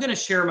 I'm going to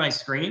share my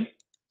screen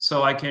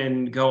so I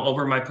can go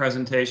over my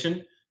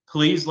presentation.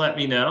 Please let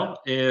me know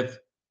if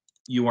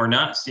you are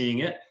not seeing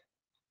it.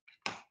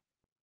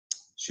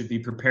 Should be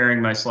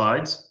preparing my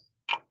slides.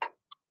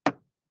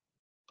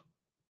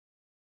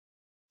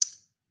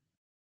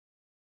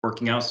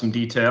 Working out some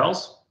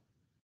details.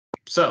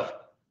 So,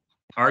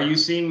 are you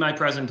seeing my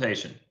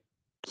presentation?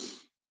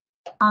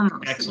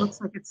 Almost. Excellent. It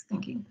looks like it's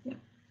thinking. Yeah.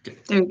 Good.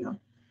 There you go.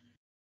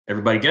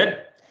 Everybody good?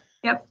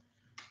 Yep.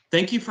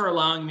 Thank you for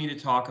allowing me to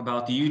talk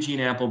about the Eugene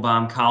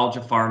Applebaum College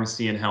of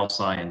Pharmacy and Health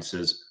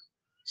Sciences.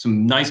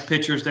 Some nice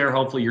pictures there.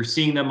 Hopefully you're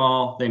seeing them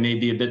all. They may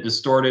be a bit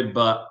distorted,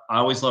 but I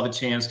always love a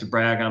chance to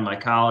brag on my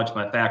college,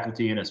 my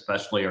faculty, and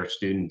especially our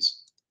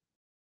students.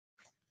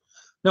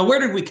 Now, where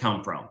did we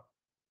come from?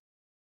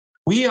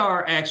 We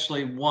are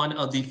actually one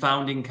of the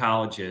founding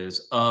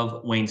colleges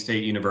of Wayne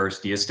State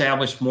University,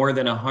 established more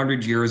than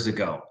 100 years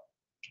ago.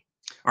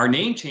 Our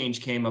name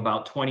change came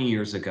about 20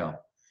 years ago.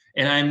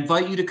 And I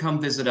invite you to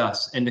come visit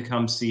us and to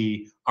come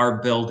see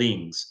our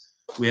buildings.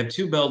 We have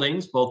two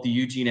buildings, both the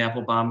Eugene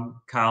Applebaum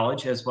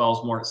College as well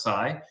as Mort Si.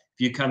 If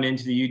you come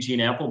into the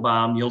Eugene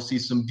Applebaum, you'll see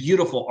some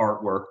beautiful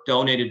artwork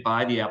donated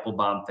by the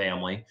Applebaum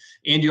family.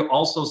 And you'll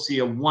also see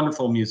a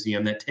wonderful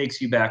museum that takes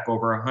you back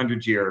over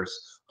 100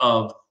 years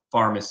of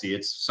pharmacy.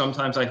 It's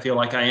sometimes I feel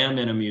like I am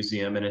in a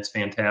museum, and it's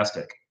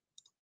fantastic.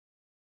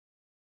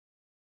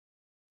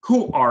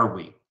 Who are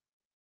we?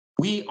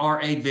 We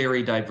are a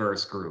very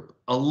diverse group,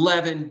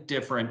 11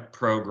 different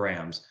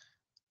programs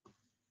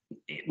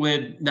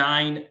with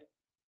 10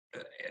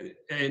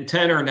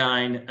 or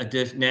 9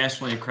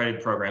 nationally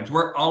accredited programs.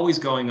 We're always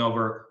going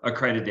over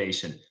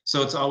accreditation,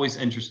 so it's always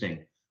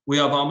interesting. We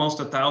have almost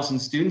 1,000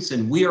 students,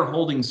 and we are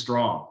holding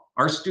strong.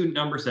 Our student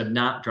numbers have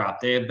not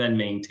dropped. They have been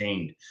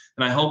maintained.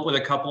 And I hope with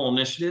a couple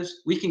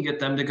initiatives, we can get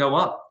them to go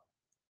up.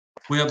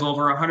 We have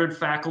over 100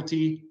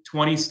 faculty,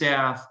 20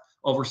 staff,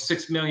 over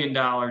 $6 million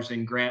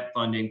in grant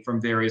funding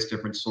from various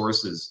different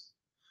sources.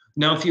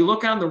 Now, if you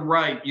look on the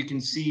right, you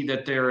can see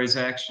that there is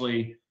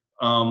actually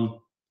our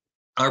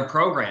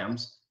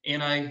programs,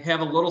 and I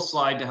have a little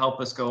slide to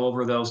help us go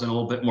over those in a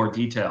little bit more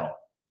detail.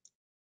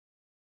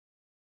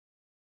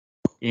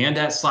 And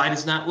that slide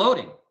is not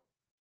loading.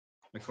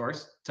 Of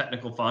course,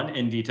 technical fun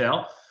in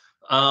detail,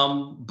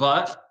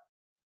 but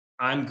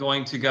I'm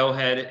going to go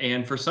ahead,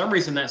 and for some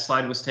reason that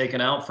slide was taken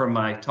out from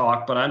my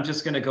talk, but I'm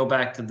just going to go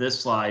back to this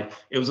slide.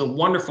 It was a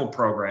wonderful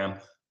program,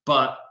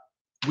 but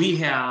we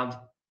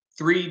have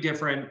 3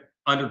 different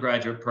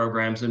undergraduate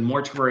programs in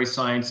mortuary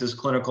sciences,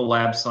 clinical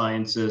lab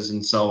sciences,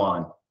 and so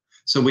on.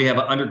 So we have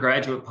an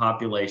undergraduate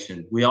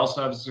population. We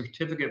also have a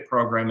certificate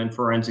program in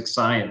forensic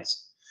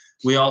science.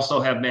 We also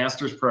have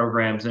master's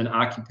programs in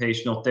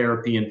occupational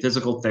therapy and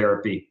physical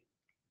therapy.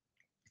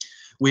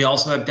 We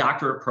also have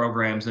doctorate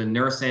programs in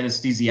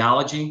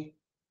neuroanesthesiology,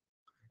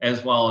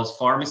 as well as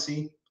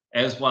pharmacy,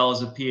 as well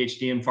as a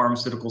PhD in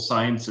pharmaceutical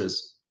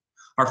sciences.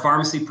 Our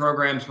pharmacy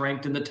programs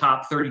ranked in the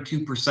top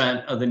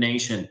 32% of the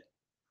nation.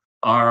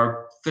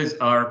 Our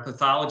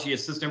pathology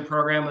assistant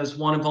program is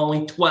one of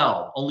only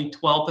 12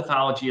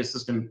 pathology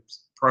assistant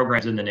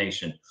programs in the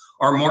nation.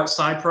 Our Mort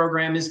Si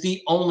program is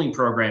the only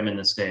program in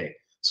the state.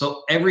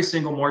 So every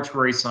single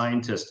mortuary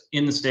scientist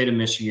in the state of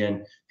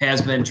Michigan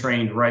has been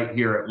trained right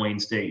here at Wayne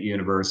State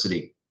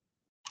University.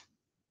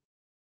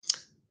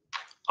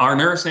 Our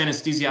nurse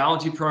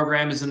anesthesiology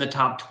program is in the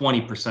top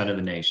 20% of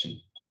the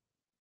nation.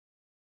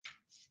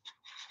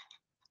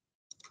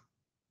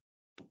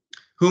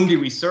 Whom do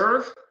we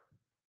serve?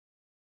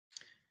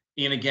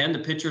 And again, the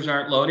pictures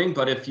aren't loading,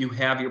 but if you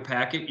have your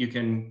packet, you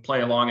can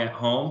play along at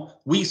home.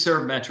 We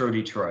serve Metro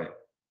Detroit.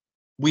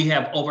 We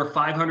have over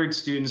 500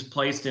 students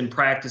placed in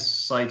practice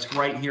sites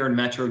right here in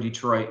Metro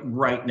Detroit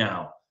right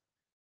now,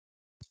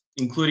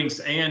 including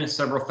and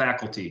several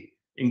faculty,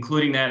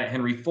 including that at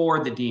Henry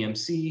Ford, the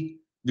DMC,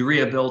 the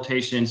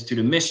Rehabilitation Institute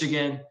of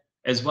Michigan,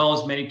 as well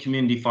as many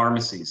community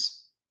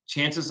pharmacies.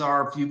 Chances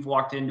are, if you've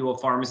walked into a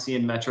pharmacy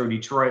in Metro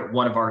Detroit,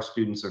 one of our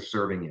students are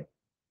serving you.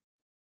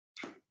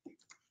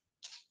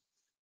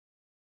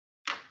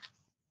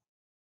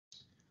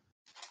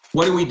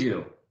 What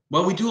do?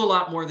 Well, we do a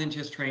lot more than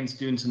just train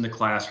students in the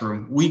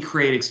classroom. We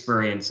create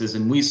experiences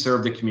and we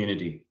serve the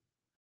community.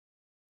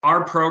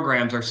 Our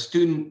programs, our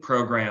student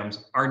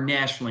programs, are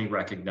nationally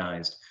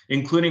recognized,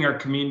 including our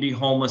Community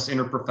Homeless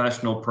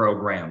Interprofessional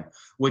Program,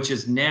 which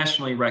is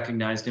nationally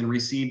recognized and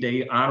received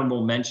an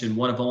honorable mention,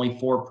 one of only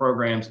 4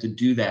 programs to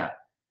do that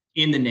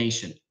in the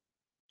nation.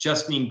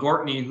 Justine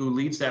Gortney, who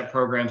leads that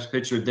program, is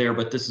pictured there,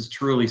 but this is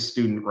truly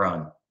student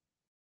run.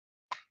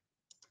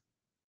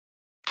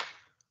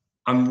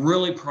 I'm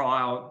really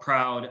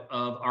proud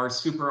of our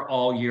super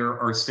all-year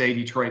or Stay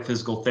Detroit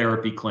Physical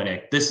Therapy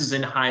Clinic. This is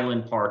in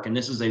Highland Park, and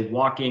this is a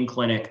walk-in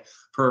clinic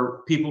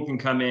for people can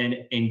come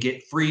in and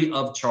get free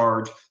of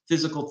charge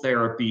physical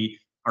therapy.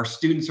 Our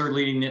students are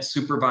leading it,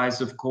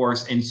 supervised, of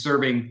course, and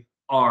serving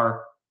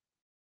our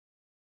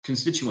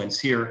constituents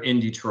here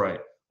in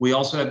Detroit. We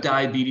also have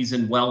diabetes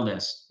and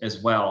wellness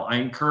as well. I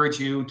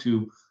encourage you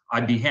to,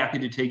 I'd be happy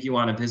to take you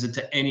on a visit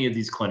to any of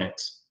these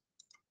clinics.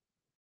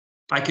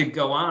 I could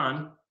go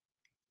on,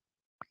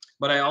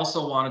 but I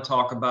also want to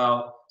talk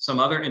about some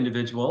other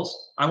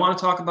individuals. I want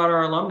to talk about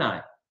our alumni.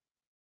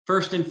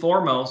 First and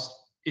foremost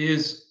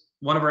is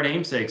one of our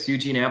namesakes,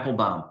 Eugene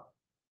Applebaum.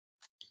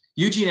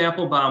 Eugene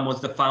Applebaum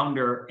was the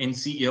founder and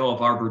CEO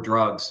of Arbor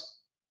Drugs,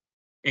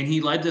 and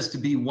he led this to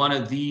be one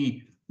of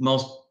the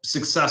most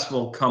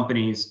successful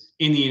companies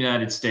in the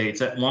United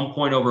States. At one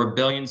point, over $1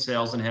 billion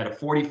sales and had a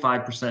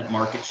 45%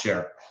 market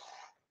share.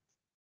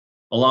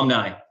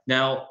 Alumni.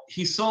 Now,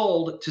 he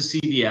sold to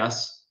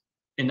CVS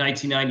in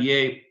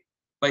 1998,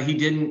 but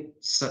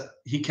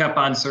he kept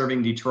on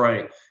serving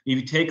Detroit. If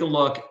you take a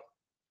look,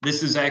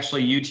 this is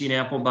actually Eugene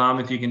Applebaum,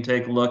 if you can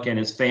take a look, and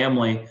his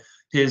family.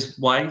 His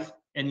wife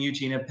and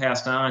Eugene have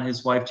passed on.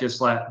 His wife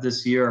just left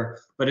this year,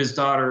 but his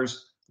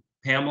daughters,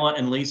 Pamela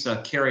and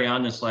Lisa, carry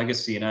on this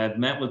legacy. And I have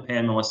met with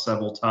Pamela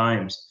several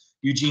times.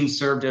 Eugene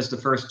served as the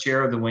first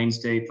chair of the Wayne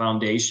State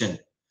Foundation.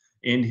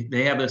 And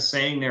they have a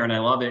saying there, and I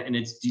love it, and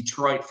it's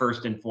Detroit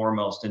first and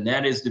foremost. And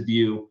that is the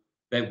view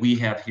that we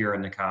have here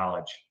in the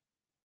college.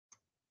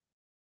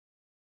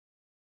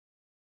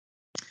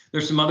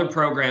 There's some other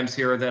programs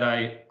here that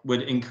I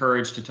would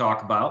encourage to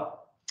talk about,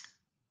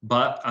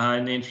 but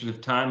in the interest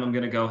of time, I'm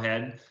going to go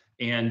ahead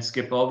and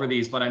skip over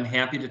these, but I'm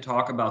happy to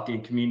talk about the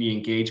community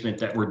engagement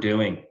that we're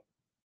doing.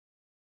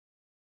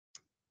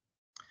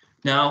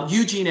 Now,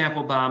 Eugene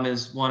Applebaum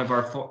is one of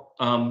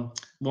our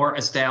more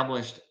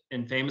established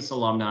and famous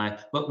alumni,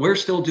 but we're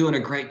still doing a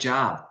great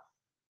job.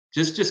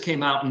 Just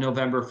came out in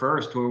November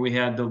 1st, where we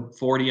had the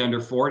 40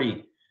 under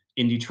 40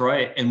 in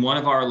Detroit, and one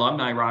of our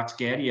alumni, Rox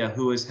Gadia,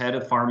 who is head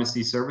of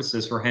pharmacy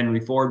services for Henry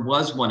Ford,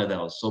 was one of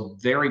those. So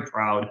very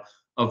proud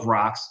of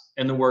Rox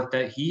and the work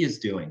that he is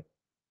doing.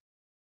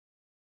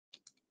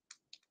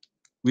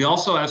 We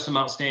also have some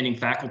outstanding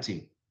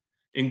faculty,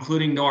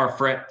 including Nora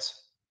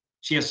Fritz.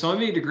 She has so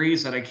many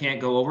degrees that I can't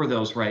go over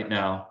those right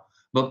now,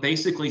 but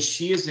basically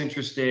she is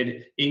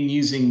interested in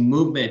using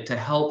movement to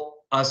help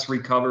us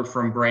recover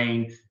from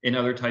brain and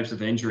other types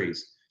of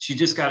injuries. She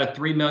just got a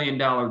 $3 million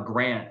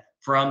grant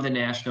from the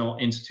National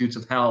Institutes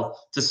of Health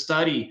to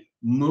study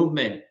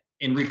movement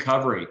in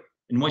recovery.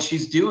 And what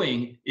she's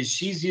doing is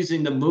she's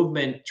using the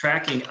movement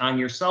tracking on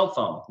your cell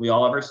phone. We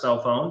all have our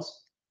cell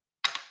phones.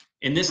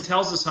 And this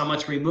tells us how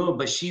much we move,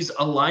 but she's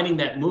aligning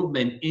that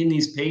movement in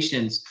these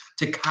patients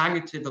to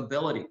cognitive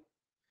ability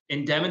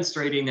and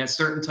demonstrating that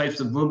certain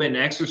types of movement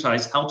and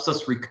exercise helps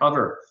us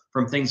recover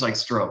from things like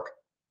stroke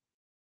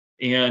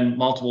and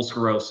multiple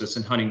sclerosis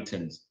and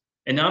Huntington's.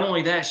 And not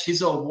only that,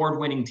 she's an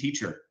award-winning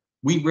teacher.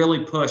 We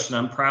really push, and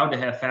I'm proud to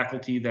have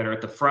faculty that are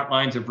at the front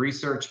lines of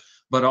research,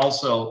 but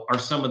also are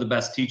some of the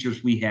best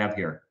teachers we have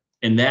here.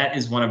 And that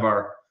is one of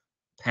our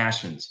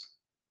passions.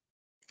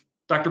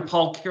 Dr.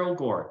 Paul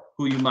Kilgore,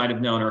 who you might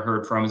have known or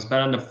heard from, has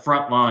been on the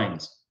front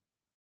lines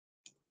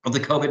of the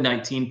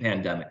COVID-19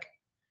 pandemic.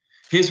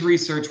 His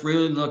research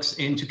really looks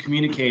into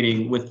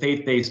communicating with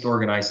faith-based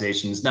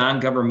organizations,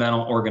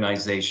 non-governmental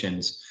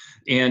organizations,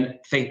 and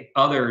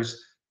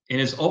others. And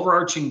his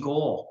overarching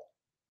goal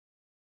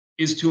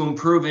is to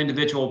improve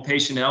individual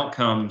patient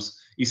outcomes,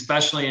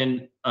 especially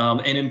in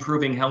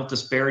improving health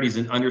disparities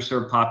in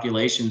underserved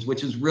populations,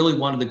 which is really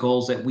one of the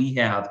goals that we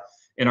have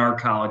in our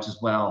college as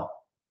well.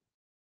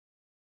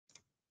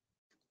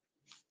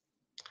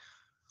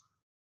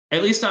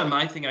 At least on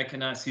my thing, I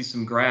cannot see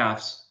some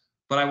graphs,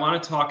 but I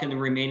want to talk in the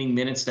remaining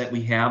minutes that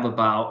we have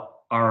about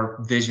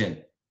our vision.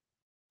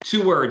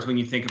 2 words when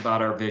you think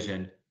about our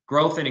vision: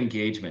 growth and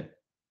engagement.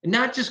 And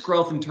not just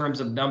growth in terms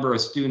of number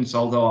of students,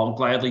 although I'll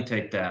gladly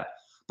take that,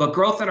 but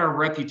growth in our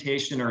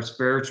reputation, our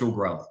spiritual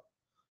growth,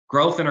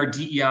 growth in our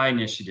DEI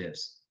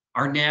initiatives,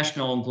 our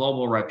national and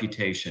global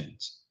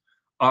reputations.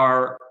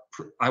 What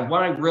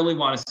I really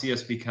want to see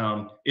us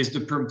become is the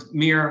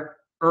premier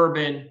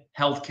urban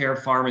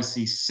healthcare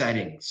pharmacy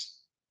settings,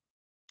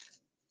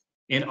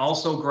 and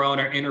also grow in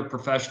our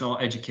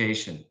interprofessional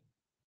education.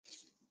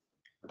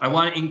 I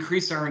want to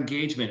increase our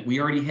engagement.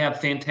 We already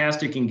have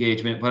fantastic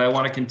engagement, but I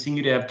want to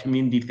continue to have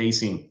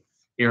community-facing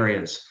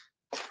areas.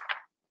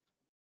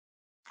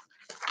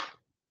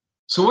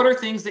 So what are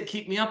things that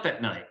keep me up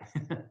at night?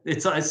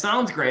 It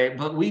sounds great,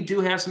 but we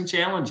do have some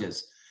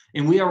challenges,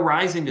 and we are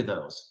rising to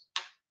those.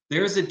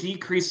 There's a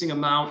decreasing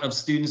amount of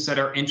students that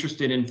are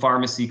interested in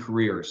pharmacy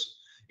careers,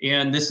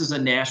 and this is a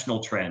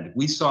national trend.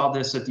 We saw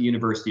this at the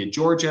University of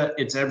Georgia.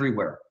 It's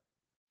everywhere.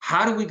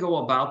 How do we go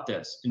about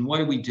this, and what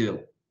do we do?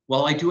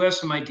 Well, I do have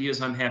some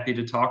ideas I'm happy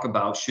to talk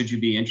about should you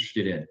be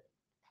interested in.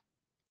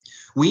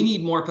 We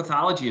need more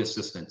pathology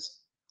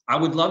assistants. I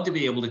would love to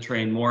be able to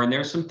train more, and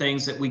there's some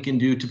things that we can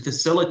do to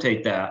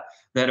facilitate that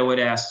I would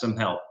ask some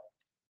help.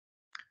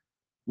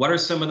 What are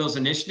some of those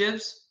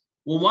initiatives?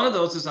 Well, one of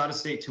those is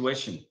out-of-state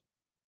tuition.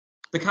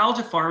 The College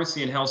of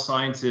Pharmacy and Health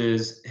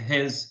Sciences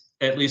has,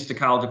 at least the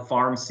College of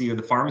Pharmacy or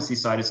the pharmacy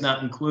side, is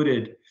not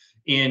included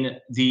in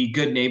the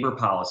Good Neighbor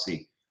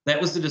policy. That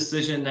was the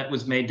decision that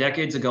was made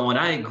decades ago, and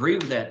I agree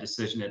with that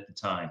decision at the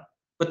time.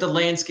 But the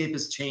landscape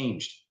has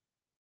changed.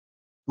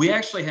 We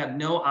actually have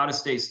no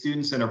out-of-state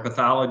students in our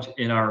pathology,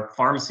 in our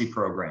pharmacy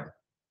program.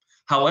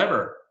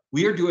 However,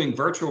 we are doing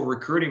virtual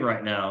recruiting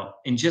right now,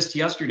 and just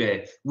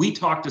yesterday, we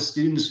talked to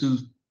students who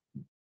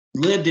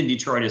lived in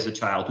Detroit as a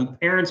child, whose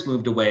parents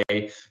moved away.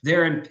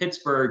 They're in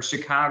Pittsburgh,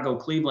 Chicago,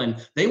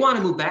 Cleveland. They want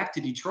to move back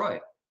to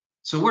Detroit.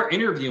 So we're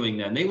interviewing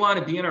them. They want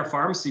to be in our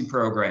pharmacy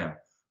program.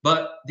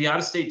 But the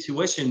out-of-state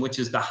tuition, which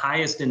is the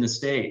highest in the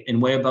state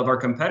and way above our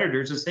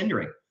competitors, is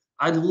hindering.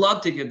 I'd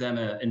love to give them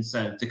an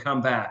incentive to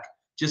come back,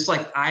 just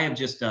like I have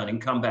just done,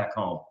 and come back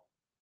home.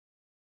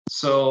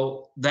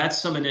 So that's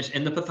some initiative.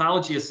 And the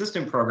pathology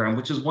assistant program,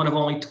 which is one of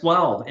only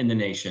 12 in the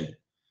nation.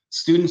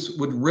 Students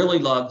would really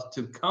love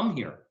to come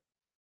here.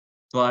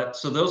 But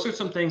so those are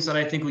some things that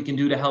I think we can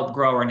do to help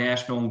grow our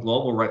national and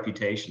global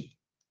reputation.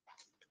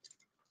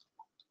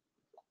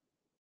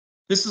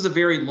 This is a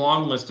very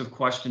long list of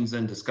questions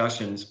and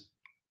discussions.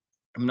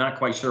 I'm not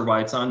quite sure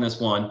why it's on this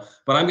one,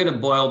 but I'm going to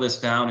boil this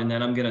down and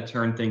then I'm going to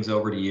turn things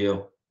over to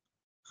you.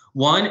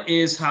 One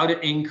is how to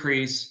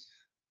increase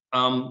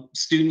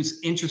students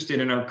interested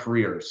in our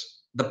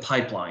careers, the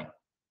pipeline.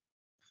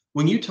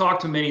 When you talk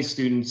to many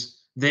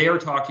students, they are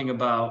talking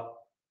about,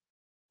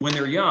 when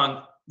they're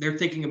young, they're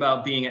thinking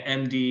about being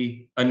an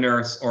MD, a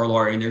nurse, or a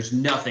lawyer, and there's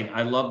nothing,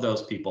 I love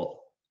those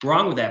people,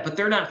 wrong with that, but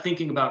they're not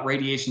thinking about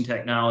radiation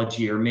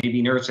technology or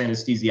maybe nurse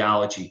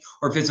anesthesiology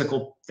or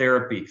physical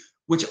therapy,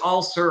 which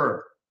all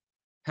serve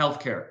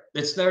healthcare.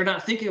 They're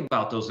not thinking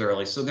about those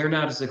early, so they're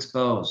not as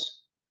exposed.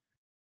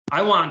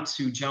 I want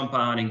to jump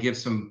on and give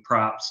some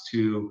props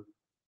to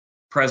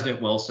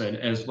President Wilson,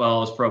 as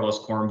well as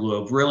Provost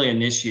Kornblue, have really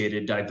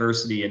initiated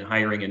diversity and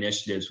hiring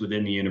initiatives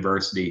within the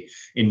university.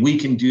 And we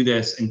can do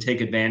this and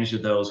take advantage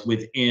of those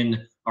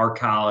within our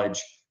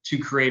college to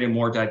create a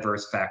more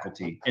diverse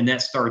faculty. And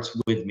that starts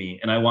with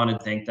me. And I want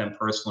to thank them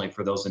personally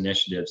for those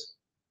initiatives.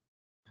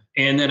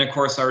 And then, of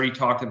course, I already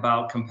talked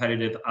about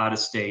competitive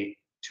out-of-state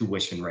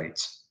tuition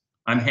rates.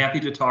 I'm happy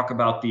to talk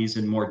about these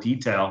in more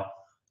detail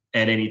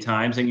at any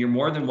times, and you're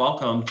more than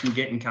welcome to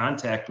get in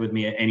contact with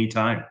me at any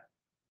time.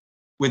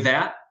 With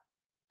that,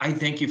 I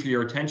thank you for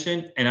your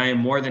attention, and I am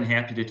more than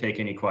happy to take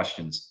any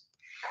questions.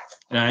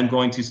 And I'm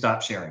going to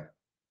stop sharing.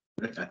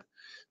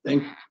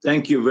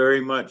 Thank you very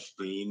much,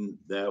 Dean.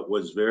 That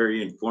was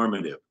very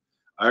informative.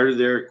 Are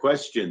there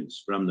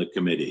questions from the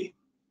committee?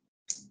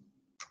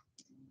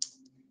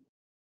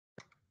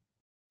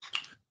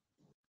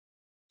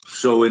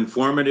 So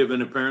informative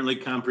and apparently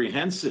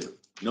comprehensive.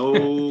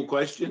 No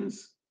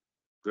questions?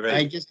 Great.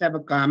 I just have a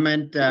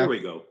comment. Here we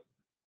go.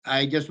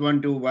 I just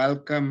want to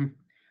welcome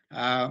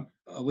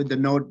with the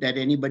note that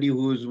anybody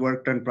who's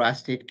worked on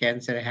prostate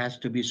cancer has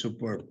to be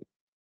superb.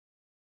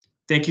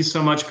 Thank you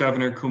so much,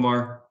 Governor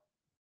Kumar.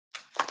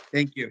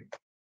 Thank you.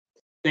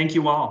 Thank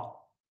you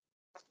all.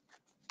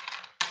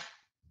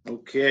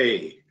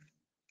 Okay.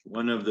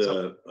 One of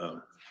the...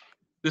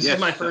 This yes,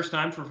 is my first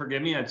time,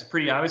 forgive me. It's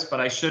pretty obvious,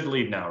 but I should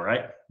leave now,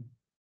 right?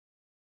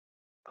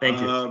 Thank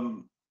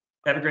you.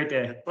 Have a great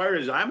day. As far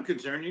as I'm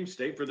concerned, you can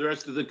stay for the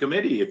rest of the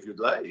committee if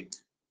you'd like.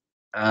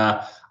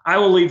 I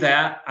will leave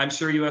that. I'm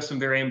sure you have some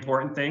very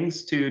important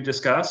things to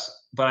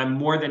discuss, but I'm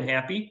more than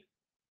happy,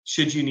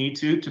 should you need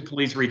to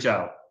please reach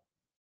out.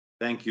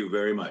 Thank you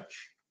very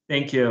much.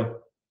 Thank you.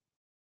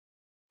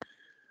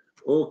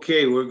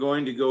 Okay, we're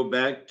going to go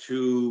back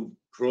to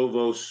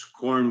Provost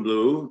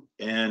Kornblue,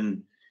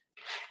 and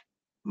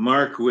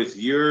Mark, with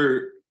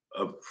your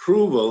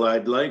approval,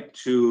 I'd like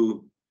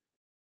to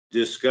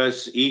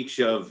discuss each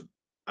of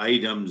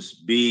items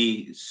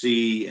B,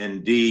 C,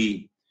 and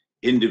D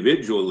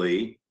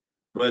individually,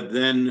 but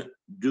then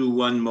do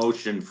one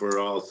motion for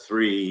all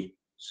three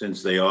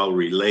since they all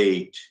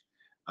relate,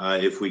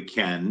 if we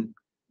can.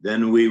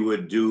 Then we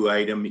would do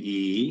item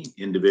E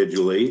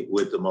individually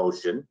with the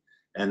motion,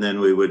 and then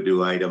we would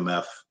do item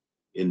F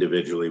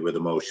individually with a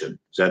motion.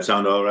 Does that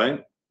sound all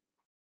right?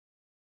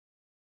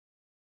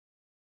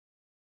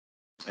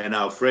 And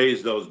I'll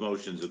phrase those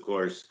motions, of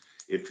course,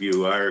 if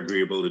you are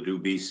agreeable to do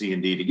B, C,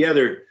 and D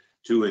together,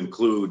 to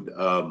include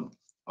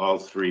all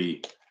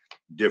three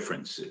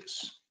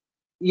differences.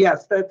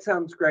 Yes, that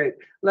sounds great.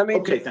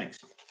 Okay, thanks.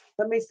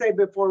 Let me say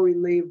before we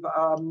leave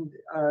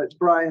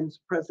Brian's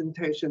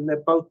presentation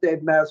that both Dave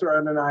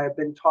Mazaron and I have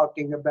been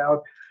talking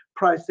about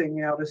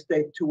pricing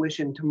out-of-state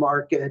tuition to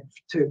market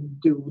to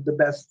do the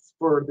best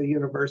for the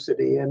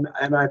university, and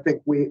I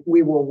think we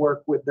will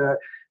work with that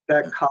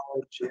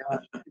college.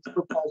 Its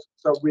proposals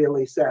are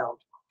really sound.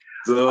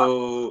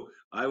 So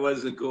I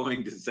wasn't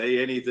going to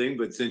say anything,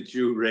 but since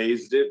you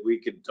raised it, we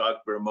could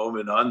talk for a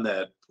moment on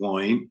that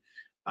point.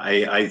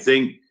 I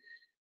think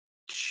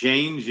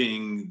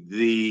changing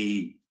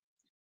the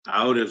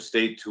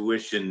out-of-state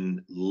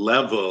tuition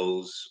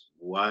levels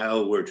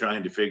while we're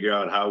trying to figure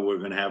out how we're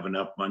going to have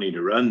enough money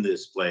to run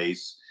this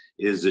place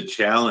is a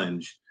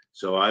challenge.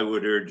 So I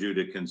would urge you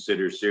to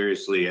consider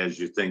seriously, as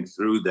you think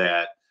through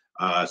that,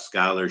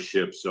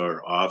 scholarships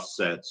or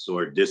offsets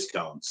or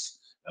discounts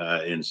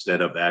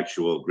instead of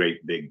actual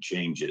great big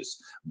changes.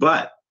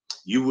 But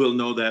you will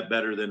know that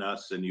better than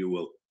us, and you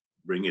will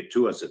bring it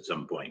to us at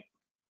some point.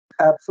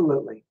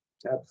 Absolutely.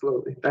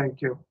 Absolutely.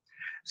 Thank you.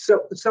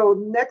 So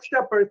next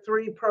up are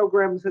three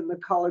programs in the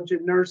College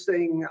of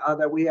Nursing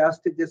that we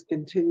asked to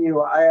discontinue.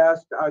 I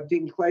asked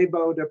Dean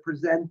Claybo to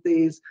present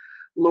these.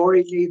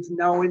 Lori needs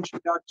no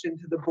introduction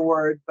to the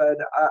board, but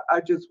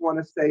I just want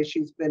to say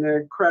she's been an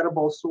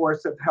incredible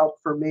source of help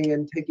for me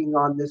in taking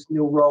on this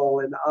new role,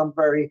 and I'm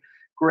very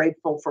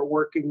grateful for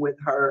working with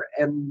her,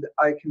 and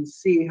I can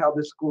see how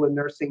the School of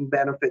Nursing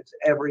benefits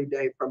every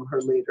day from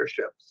her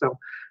leadership. So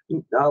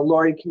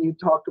Lori, can you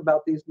talk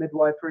about these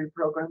midwifery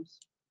programs?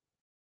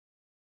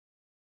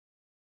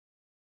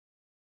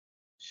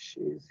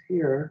 She's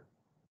here.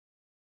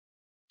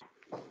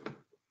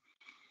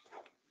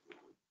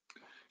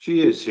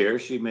 She is here.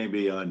 She may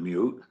be on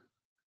mute.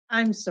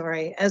 I'm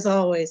sorry, as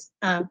always.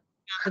 The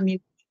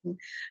mute.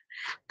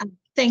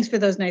 Thanks for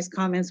those nice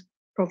comments,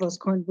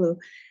 Provost Kornblue.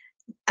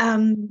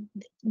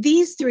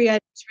 These three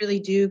items really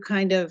do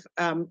kind of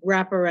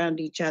wrap around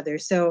each other.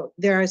 So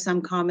there are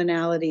some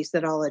commonalities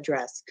that I'll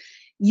address.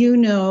 You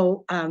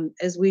know,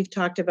 as we've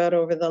talked about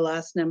over the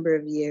last number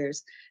of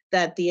years,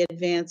 that the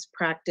advanced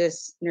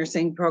practice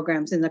nursing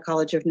programs in the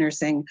College of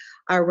Nursing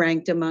are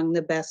ranked among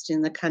the best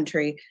in the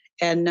country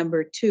and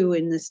number 2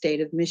 in the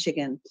state of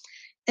Michigan.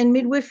 And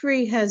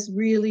midwifery has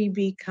really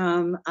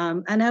become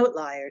an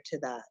outlier to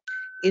that.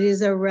 It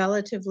is a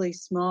relatively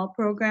small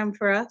program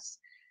for us,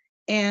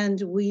 and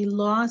we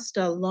lost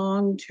a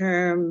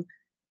long-term,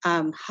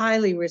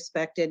 highly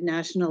respected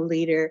national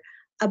leader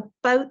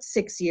about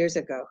 6 years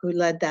ago who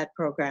led that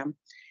program.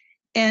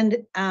 And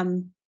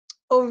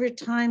over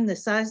time, the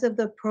size of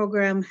the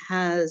program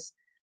has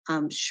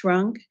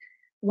shrunk.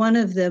 One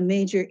of the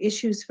major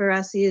issues for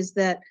us is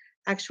that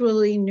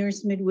actually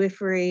nurse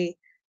midwifery,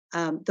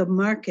 the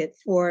market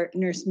for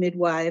nurse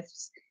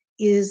midwives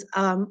is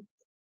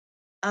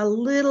a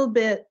little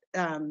bit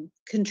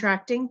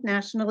contracting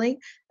nationally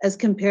as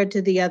compared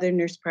to the other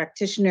nurse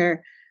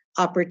practitioner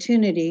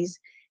opportunities.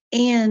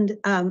 And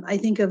I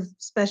think of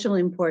special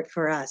import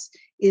for us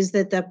is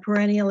that the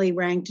perennially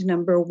ranked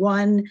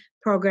 #1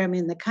 program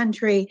in the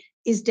country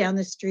is down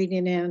the street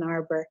in Ann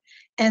Arbor.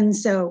 And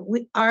so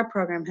our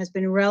program has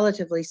been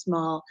relatively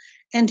small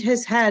and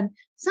has had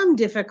some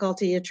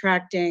difficulty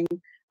attracting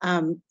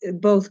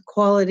both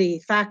quality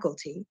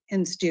faculty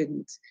and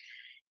students.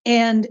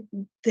 And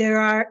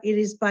it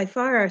is by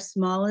far our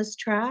smallest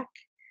track.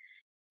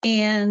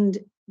 And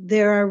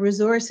there are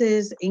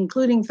resources,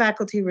 including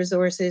faculty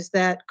resources,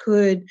 that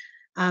could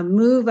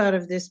move out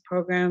of this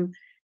program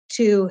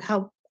to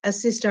help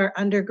assist our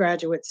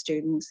undergraduate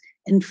students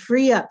and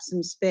free up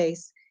some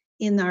space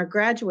in our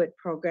graduate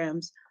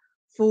programs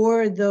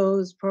for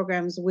those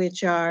programs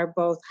which are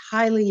both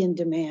highly in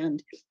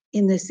demand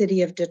in the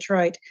city of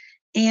Detroit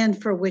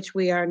and for which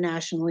we are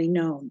nationally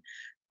known.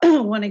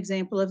 One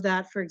example of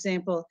that, for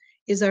example,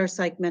 is our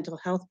psych mental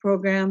health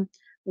program,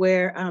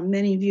 where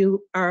many of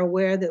you are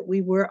aware that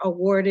we were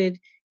awarded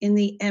in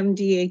the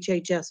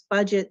MDHHS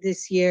budget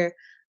this year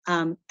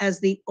as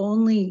the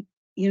only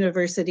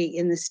university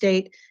in the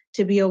state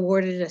to be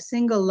awarded a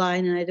single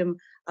line item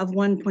of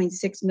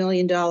 $1.6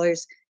 million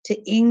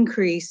to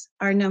increase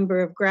our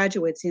number of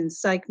graduates in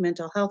psych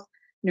mental health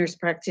nurse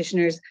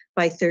practitioners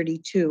by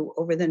 32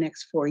 over the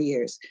next 4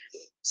 years.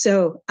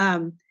 So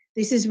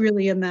this is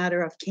really a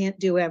matter of can't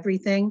do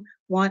everything,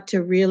 want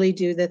to really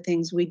do the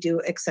things we do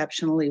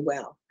exceptionally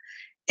well.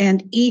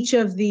 And each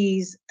of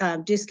these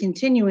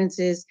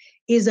discontinuances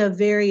is a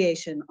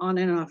variation on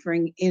an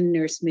offering in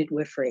nurse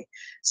midwifery.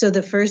 So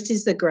the first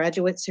is the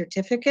graduate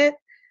certificate,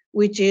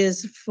 which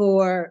is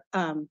for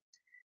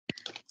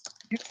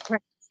nurse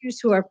practitioners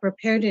who are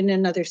prepared in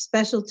another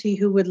specialty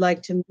who would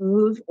like to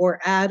move or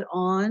add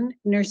on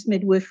nurse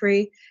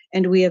midwifery,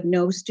 and we have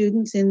no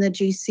students in the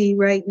GC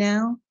right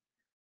now.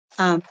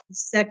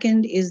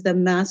 Second is the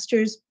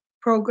master's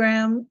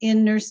program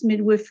in nurse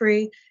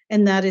midwifery,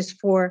 and that is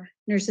for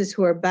nurses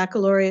who are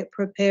baccalaureate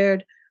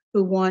prepared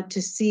who want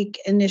to seek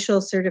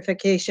initial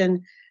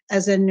certification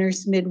as a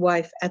nurse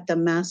midwife at the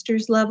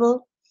master's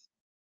level.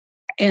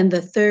 And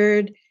the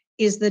third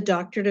is the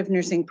doctorate of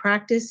nursing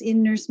practice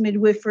in nurse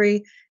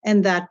midwifery,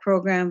 and that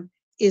program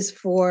is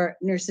for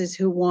nurses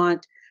who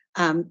want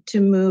to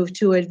move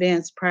to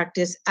advanced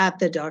practice at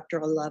the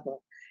doctoral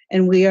level.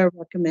 And we are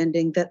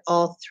recommending that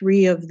all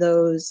 3 of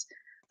those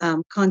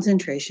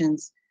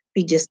concentrations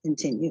be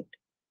discontinued.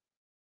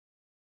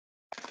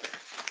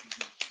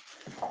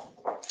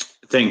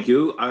 Thank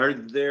you. Are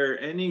there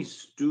any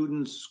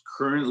students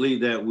currently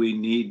that we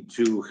need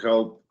to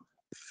help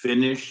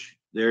finish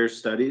their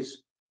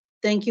studies?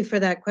 Thank you for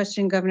that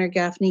question, Governor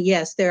Gaffney.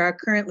 Yes, there are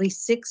currently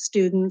 6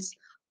 students,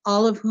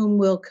 all of whom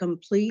will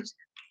complete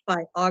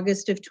by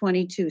August of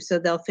 22. So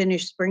they'll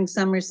finish spring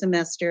summer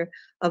semester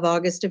of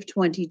August of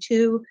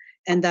 22.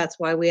 And that's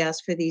why we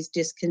ask for these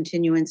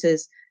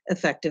discontinuances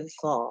effective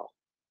fall.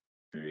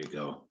 There you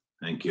go.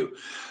 Thank you.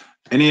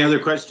 Any other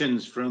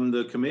questions from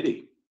the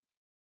committee?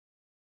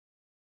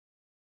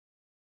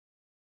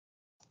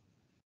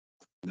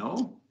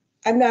 No?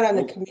 I'm not on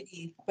the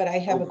committee, but I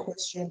have a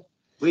question.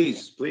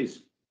 Please,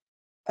 please.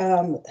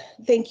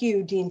 Thank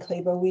you, Dean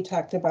Klebo. We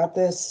talked about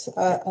this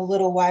a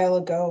little while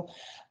ago.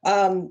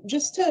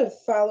 Just to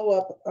follow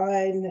up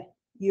on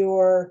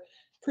your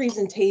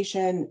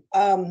presentation,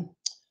 I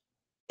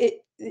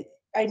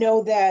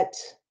know that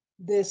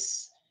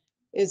this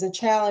is a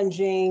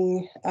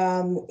challenging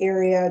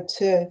area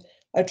to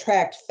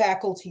attract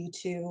faculty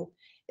to.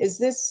 Is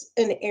this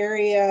an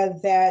area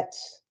that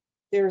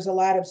there's a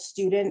lot of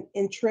student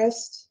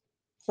interest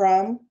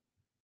from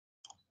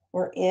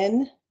or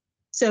in?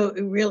 So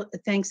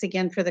thanks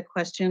again for the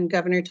question,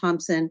 Governor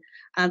Thompson.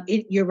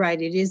 You're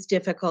right, it is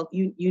difficult.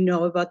 You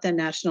know about the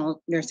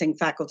national nursing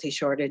faculty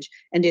shortage,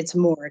 and it's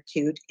more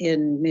acute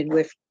in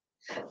midwifery.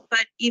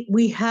 But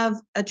we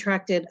have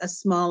attracted a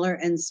smaller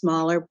and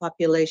smaller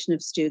population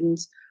of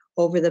students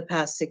over the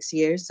past 6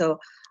 years. So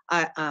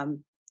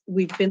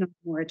we've been on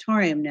a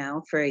moratorium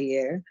now for a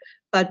year,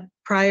 but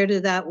prior to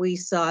that, we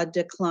saw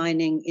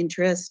declining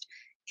interest.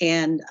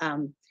 And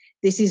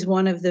this is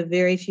one of the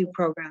very few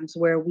programs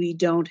where we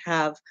don't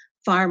have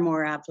far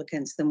more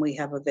applicants than we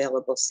have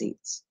available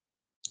seats.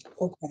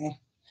 Okay.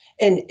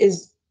 And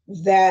is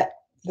that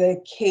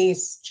the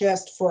case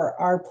just for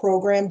our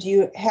program? Do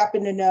you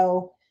happen to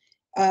know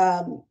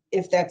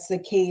if that's the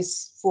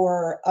case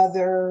for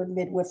other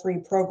midwifery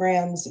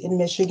programs in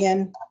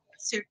Michigan?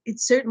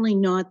 It's certainly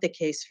not the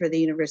case for the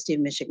University of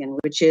Michigan,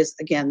 which is,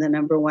 again, the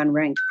 #1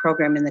 ranked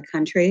program in the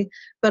country.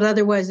 But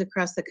otherwise,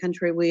 across the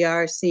country, we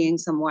are seeing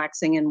some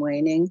waxing and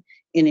waning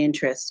in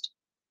interest.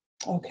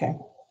 Okay.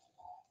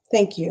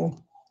 Thank you.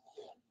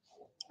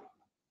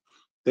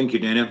 Thank you,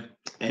 Dana.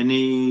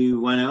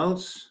 Anyone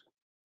else?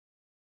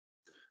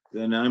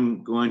 Then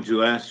I'm going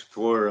to ask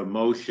for a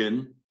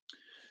motion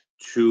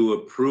to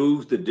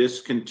approve the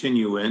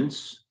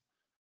discontinuance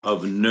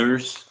of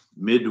nurse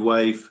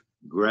midwife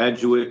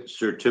graduate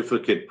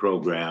certificate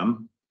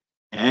program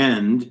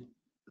and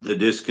the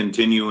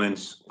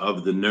discontinuance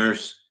of the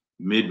nurse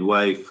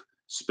midwife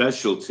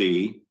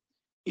specialty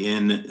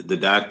in the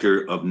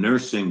Doctor of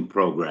Nursing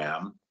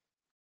program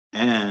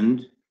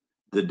and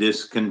the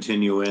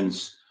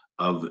discontinuance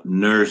of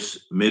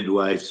nurse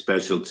midwife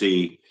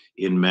specialty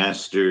in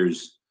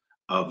Masters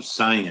of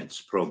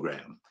Science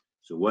program.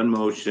 So one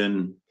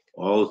motion,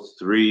 all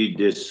three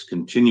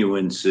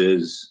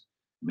discontinuances.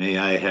 May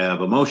I have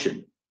a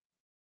motion?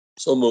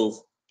 So move.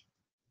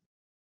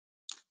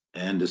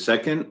 And a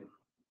second?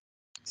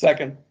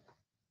 Second.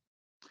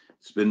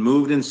 It's been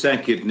moved and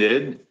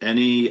seconded.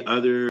 Any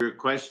other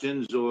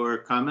questions or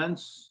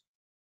comments?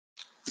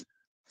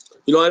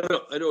 You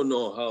know, I don't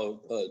know how,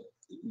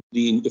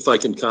 Dean, if I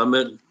can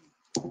comment,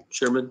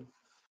 Chairman?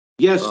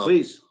 Yes,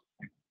 please.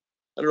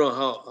 I don't know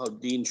how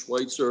Dean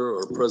Schweitzer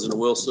or President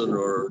Wilson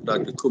or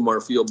Dr.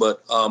 Kumar feel,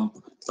 but I'm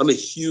a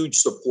huge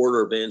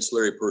supporter of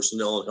ancillary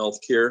personnel in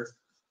healthcare.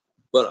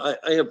 But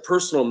I have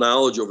personal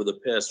knowledge over the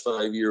past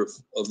 5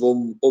 years of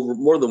over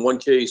more than one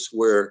case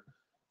where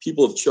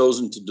people have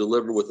chosen to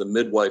deliver with a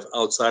midwife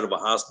outside of a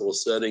hospital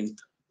setting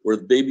where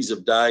the babies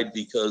have died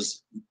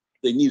because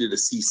they needed a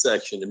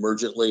C-section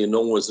emergently and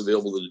no one was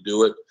available to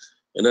do it.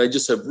 And I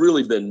just have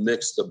really been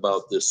mixed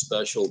about this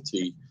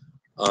specialty.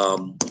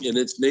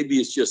 And maybe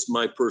it's just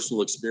my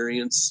personal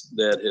experience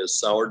that has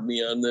soured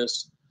me on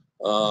this.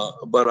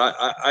 But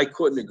I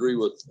couldn't agree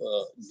with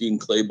Dean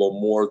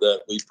Claybo more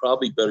that we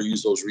probably better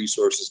use those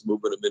resources,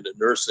 moving them into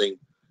nursing,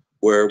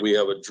 where we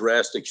have a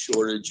drastic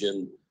shortage.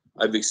 And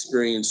I've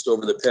experienced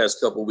over the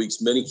past couple of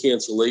weeks many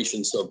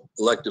cancellations of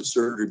elective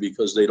surgery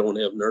because they don't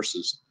have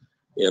nurses.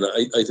 And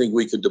I think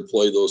we could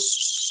deploy those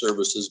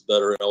services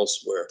better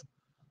elsewhere.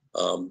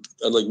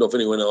 I'd like to know if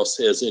anyone else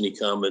has any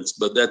comments,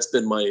 but that's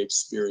been my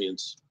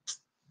experience.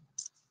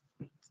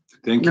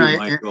 Thank you,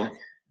 Michael.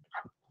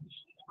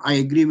 I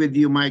agree with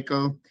you,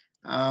 Michael.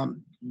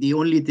 The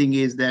only thing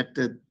is that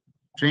the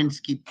trends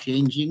keep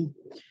changing.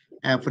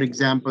 For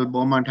example,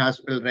 Beaumont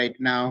Hospital right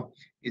now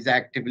is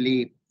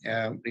actively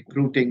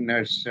recruiting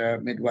nurse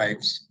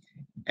midwives,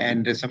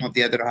 and some of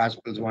the other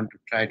hospitals want to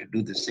try to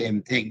do the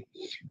same thing.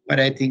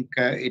 But I think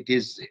it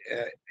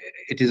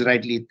is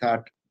rightly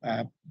thought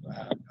by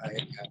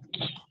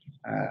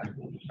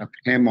Dr.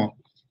 Claymo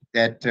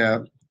that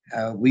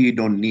we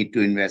don't need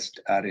to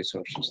invest our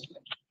resources.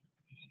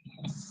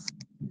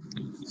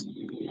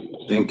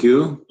 Thank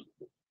you.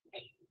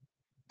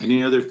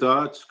 Any other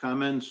thoughts,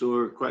 comments,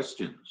 or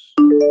questions?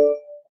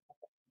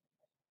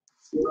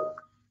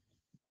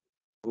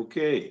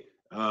 Okay,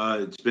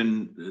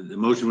 the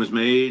motion was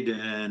made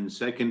and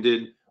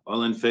seconded.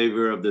 All in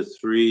favor of the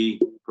three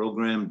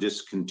program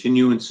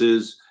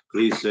discontinuances,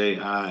 please say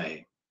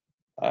aye.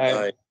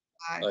 Aye.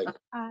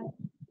 Aye.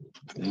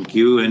 Thank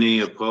you. Any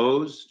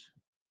opposed?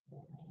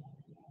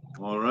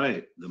 All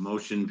right, the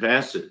motion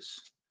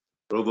passes.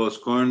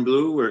 Provost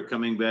Kornblue, we're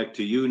coming back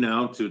to you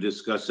now to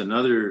discuss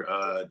another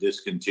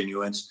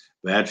discontinuance,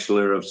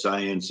 Bachelor of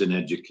Science in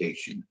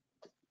Education.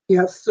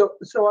 Yes,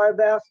 so I've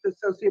asked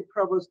Associate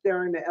Provost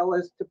Darren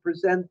Ellis to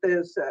present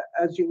this.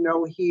 As you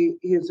know, he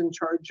is in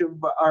charge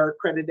of our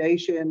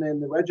accreditation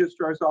and the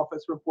registrar's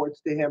office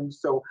reports to him.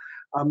 So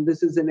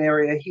this is an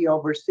area he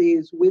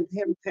oversees. With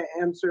him to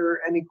answer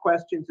any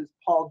questions is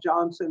Paul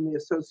Johnson, the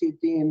Associate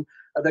Dean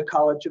of the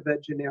College of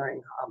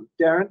Engineering.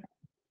 Darren?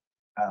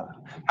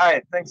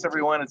 Hi, thanks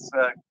everyone. It's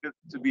good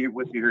to be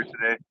with you here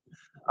today.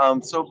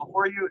 So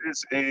before you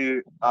is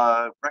a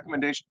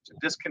recommendation to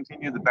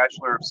discontinue the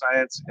Bachelor of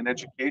Science in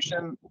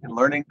Education in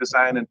Learning,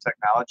 Design, and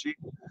Technology.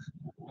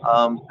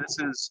 This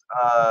is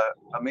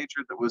a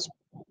major that was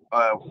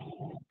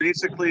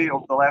basically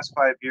over the last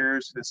 5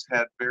 years has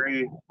had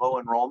very low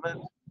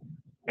enrollment.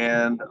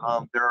 And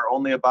there are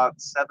only about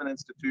 7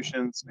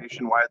 institutions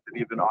nationwide that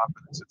even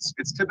offer this.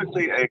 It's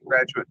typically a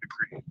graduate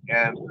degree,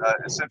 and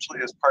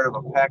essentially as part of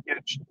a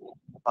package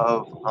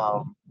of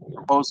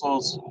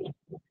proposals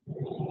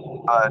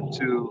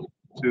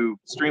to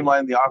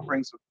streamline the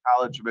offerings of the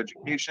College of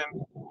Education.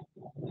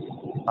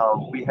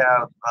 We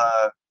have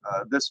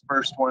this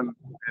first one,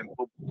 and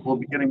we'll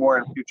be getting more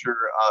in future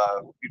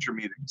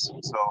meetings.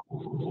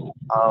 So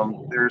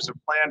there's a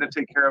plan to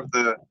take care of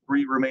the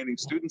 3 remaining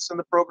students in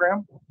the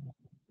program,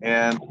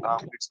 and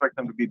we expect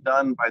them to be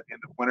done by the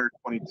end of winter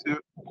 22.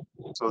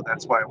 So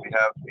that's why we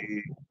have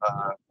the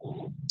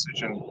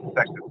decision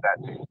effective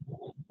that day.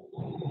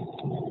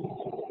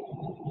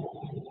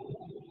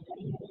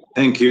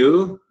 Thank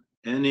you.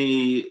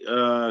 Any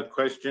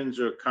questions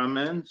or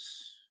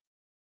comments?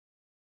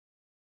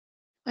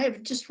 I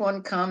have just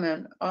one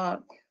comment.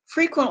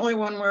 Frequently,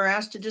 when we're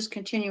asked to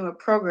discontinue a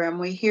program,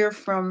 we hear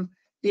from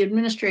the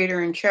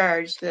administrator in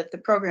charge that the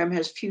program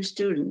has few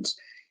students.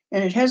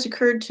 And it has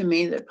occurred to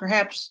me that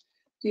perhaps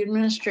the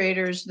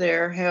administrators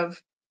there have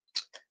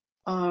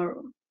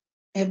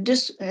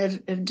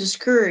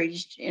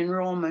discouraged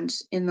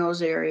enrollments in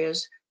those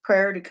areas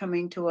prior to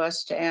coming to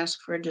us to ask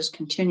for a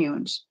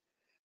discontinuance.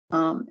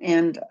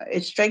 And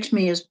it strikes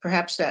me as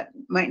perhaps that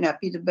might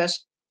not be the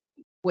best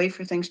way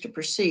for things to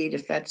proceed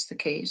if that's the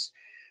case.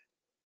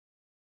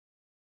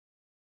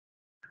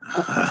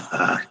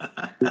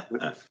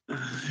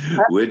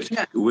 Which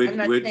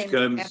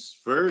comes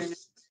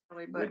first?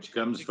 Which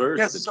comes first,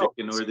 Yes, the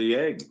chicken or the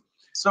egg?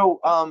 So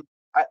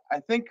I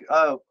think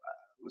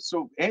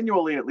so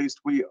annually at least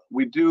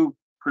we do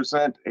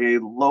present a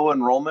low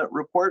enrollment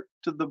report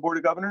to the Board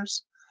of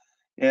Governors,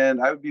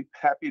 and I would be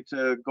happy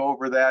to go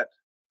over that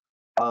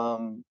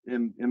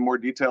in more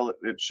detail.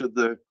 It should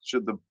the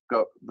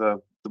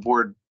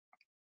board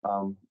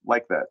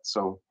like that.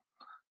 So,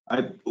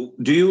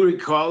 do you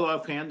recall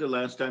offhand the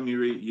last time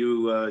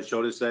you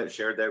showed us that,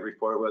 shared that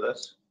report with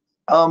us?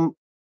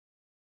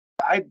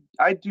 I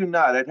do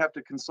not. I'd have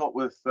to consult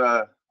with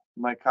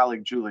my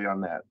colleague Julie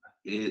on that.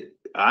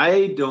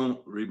 I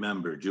don't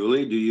remember.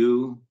 Julie, do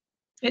you?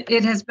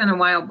 It has been a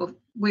while.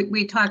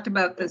 We talked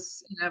about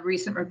this in a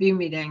recent review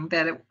meeting,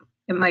 that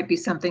it might be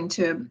something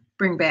to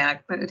bring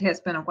back, but it has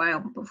been a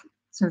while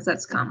since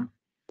that's come.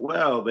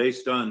 Well,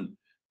 based on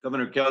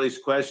Governor Kelly's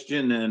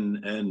question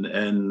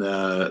and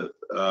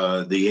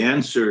the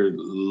answer,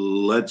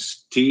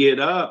 let's tee it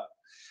up.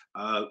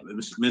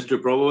 Mr.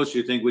 Provost,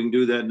 you think we can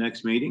do that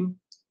next meeting?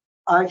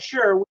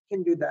 Sure, we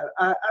can do that.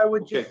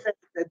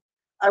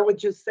 I would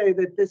just say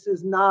that this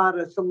is not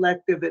a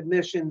selective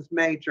admissions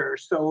major,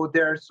 so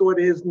there sort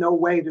of is no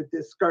way to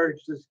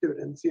discourage the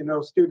students. You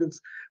know, students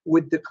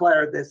would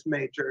declare this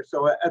major.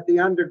 So at the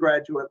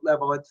undergraduate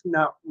level, there's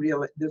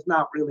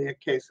not really a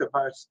case of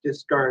us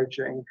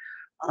discouraging.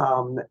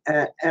 And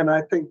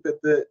I think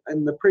that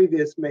in the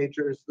previous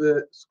majors,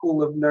 the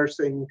School of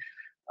Nursing,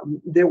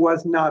 there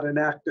was not an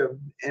active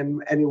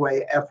in any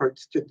way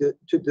efforts to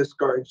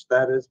discourage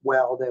that as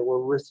well. They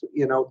were,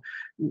 you know,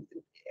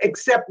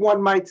 except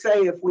one might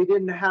say if we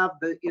didn't have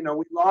we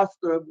lost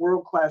the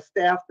world-class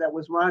staff that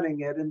was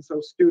running it, and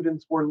so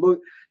students were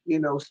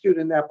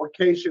student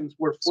applications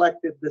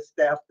reflected the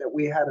staff that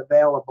we had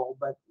available,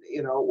 but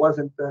it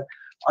wasn't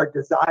our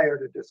desire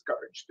to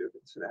discourage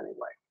students in any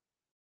way.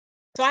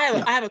 So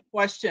I have a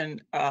question.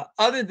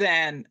 Other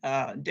than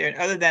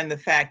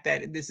the fact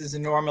that this is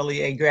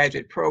normally a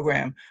graduate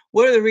program,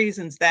 what are the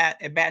reasons that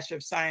a Bachelor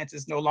of Science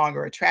is no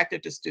longer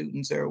attractive to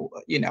students, or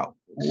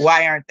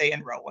why aren't they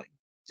enrolling?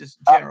 Just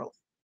general.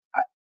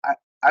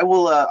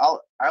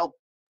 I'll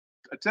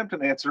attempt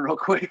an answer real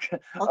quick,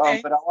 okay.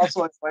 But I'll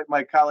also invite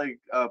my colleague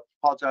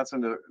Paul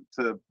Johnson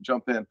to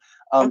jump in.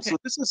 Okay. So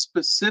this is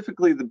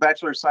specifically the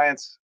Bachelor of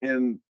Science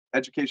in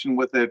Education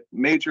with a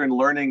major in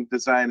Learning,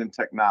 Design, and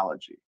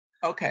Technology.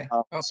 Okay.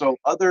 So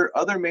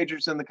other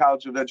majors in the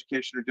College of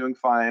Education are doing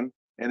fine,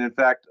 and in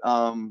fact,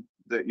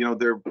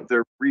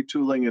 they're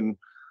retooling and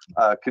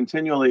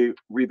continually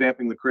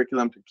revamping the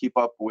curriculum to keep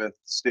up with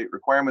state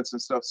requirements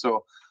and stuff.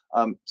 So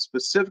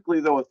specifically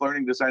though, with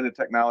Learning, Design, and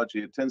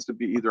Technology, it tends to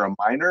be either a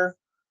minor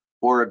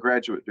or a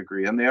graduate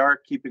degree, and they are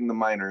keeping the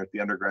minor at the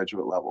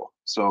undergraduate level.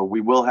 So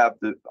we will have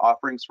the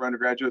offerings for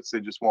undergraduates.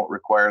 They just won't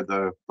require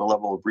the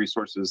level of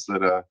resources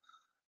that a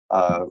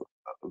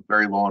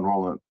very low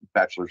enrollment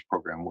bachelor's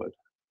program would.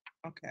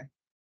 Okay.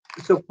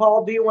 So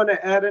Paul, do you want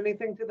to add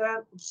anything to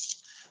that?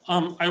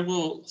 I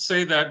will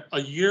say that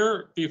a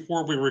year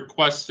before we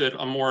requested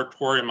a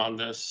moratorium on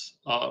this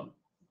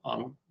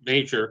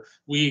major,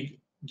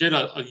 we did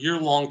a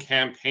year-long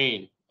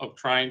campaign of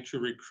trying to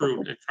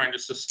recruit and trying to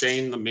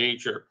sustain the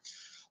major.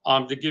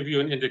 To give you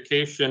an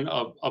indication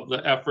of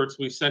the efforts,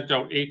 we sent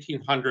out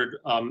 1,800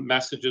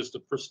 messages to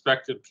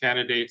prospective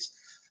candidates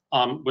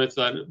with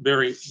a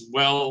very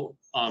well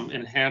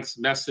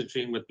enhanced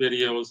messaging with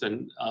videos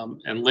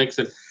and links,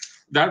 and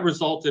that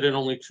resulted in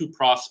only 2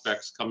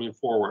 prospects coming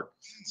forward.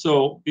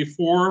 So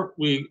before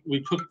we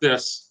took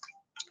this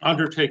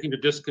undertaking to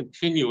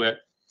discontinue it,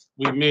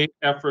 we made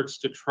efforts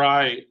to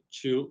try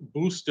to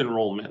boost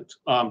enrollment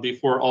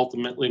before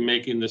ultimately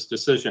making this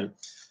decision.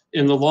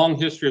 In the long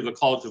history of the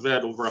College of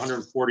Ed, over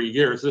 140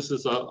 years, this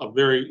is a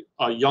very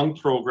young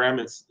program.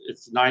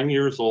 It's 9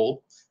 years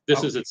old.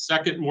 This is its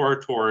 2nd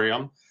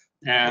moratorium.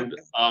 And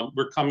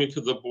we're coming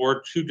to the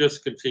board to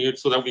discontinue it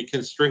so that we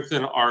can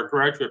strengthen our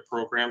graduate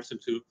programs. And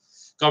to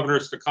Governor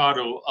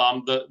Staccato,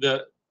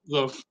 the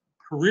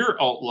career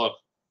outlook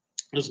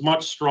is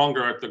much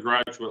stronger at the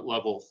graduate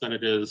level than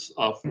it is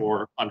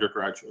for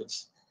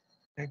undergraduates.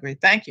 I agree.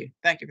 Thank you.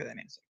 Thank you for that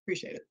answer.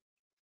 Appreciate it.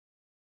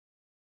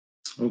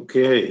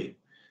 Okay.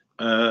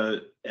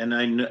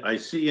 And I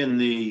see in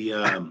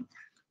the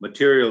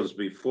materials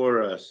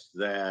before us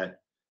that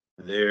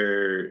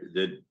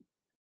the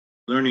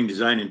Learning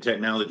Design and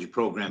Technology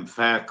Program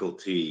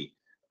faculty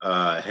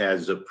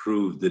has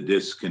approved the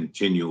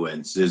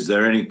discontinuance. Is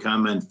there any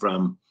comment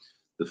from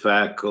the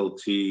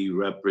faculty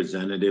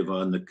representative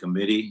on the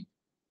committee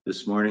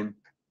this morning?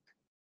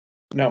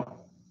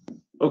 No.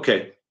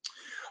 Okay.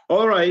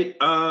 All right.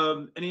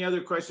 Any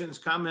other questions,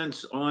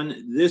 comments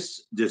on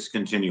this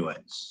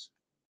discontinuance?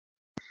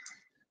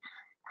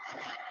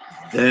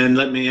 Then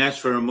let me ask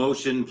for a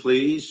motion,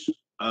 please,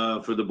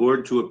 for the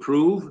board to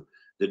approve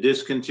the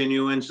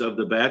discontinuance of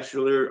the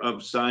Bachelor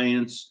of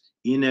Science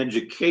in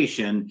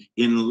Education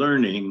in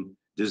Learning,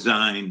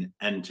 Design,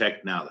 and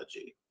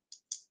Technology.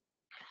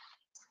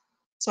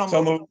 So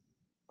moved.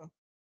 Did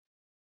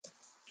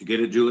you get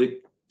it, Julie?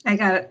 I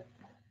got it.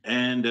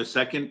 And a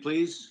second,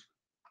 please.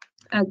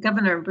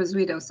 Governor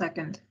Bozzuito,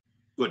 second.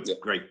 Good,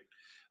 great.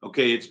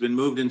 Okay, it's been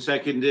moved and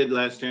seconded.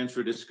 Last chance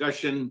for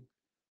discussion.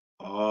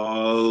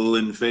 All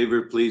in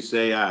favor, please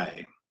say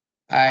aye.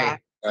 Aye.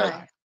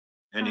 Aye.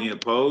 Any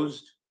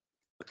opposed?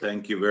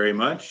 Thank you very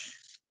much.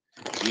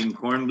 Dean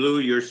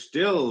Kornblue, you're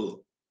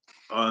still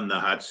on the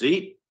hot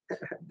seat,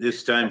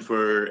 this time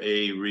for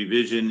a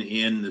revision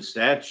in the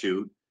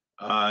statute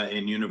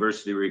in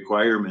university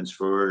requirements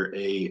for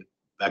a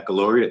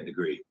baccalaureate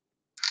degree.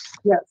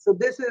 Yeah, so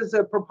this is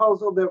a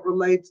proposal that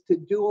relates to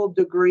dual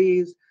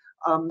degrees.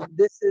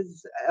 This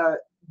is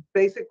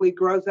basically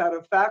grows out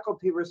of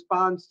faculty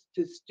response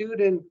to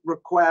student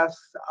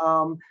requests.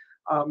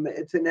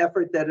 It's an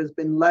effort that has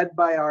been led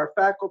by our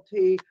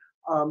faculty.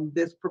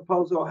 This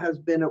proposal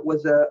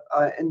was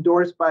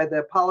endorsed by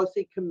the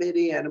policy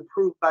committee and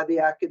approved by the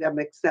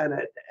academic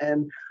senate.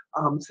 And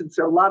since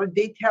there are a lot of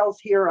details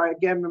here, I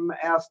again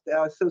asked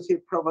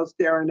Associate Provost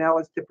Darren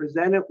Ellis to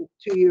present it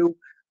to you.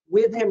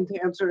 With him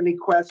to answer any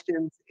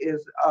questions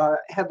is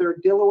Heather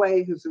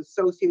Dillaway, who's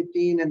Associate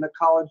Dean in the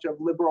College of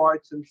Liberal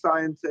Arts and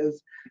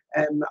Sciences.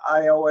 And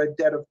I owe a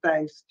debt of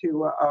thanks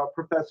to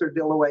Professor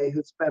Dillaway,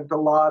 who spent a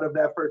lot of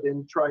effort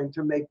in trying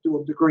to make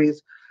dual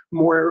degrees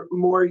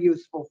more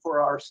useful for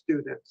our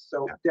students.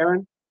 So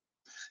Darren?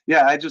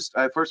 Yeah,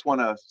 I first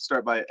want to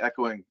start by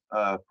echoing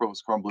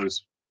Provost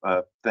Kornblue's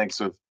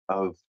thanks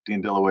of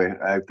Dean Dillaway.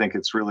 I think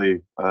it's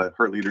really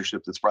her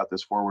leadership that's brought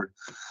this forward.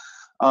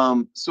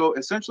 So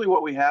essentially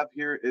what we have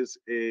here is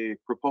a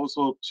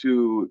proposal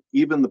to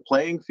even the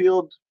playing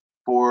field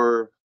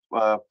for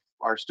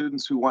our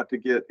students who want to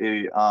get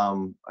a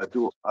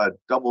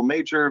double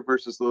major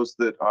versus those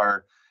that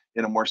are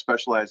in a more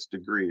specialized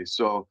degree.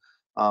 So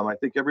I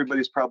think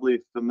everybody's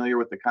probably familiar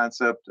with the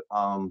concept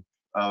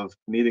of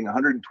needing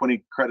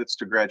 120 credits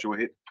to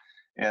graduate,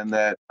 and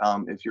that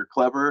if you're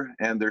clever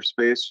and there's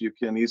space, you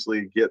can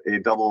easily get a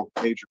double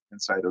major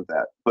inside of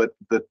that. But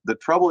the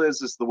trouble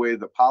is the way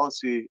the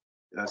policy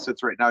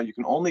sits right now, you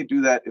can only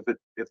do that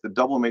if the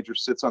double major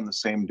sits on the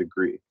same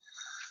degree.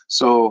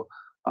 So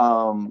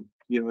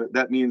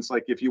that means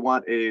like if you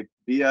want a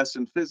BS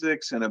in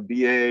physics and a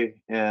BA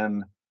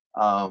in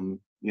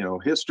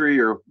history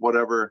or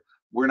whatever,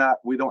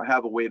 we don't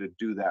have a way to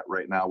do that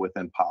right now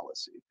within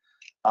policy.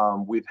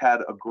 We've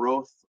had a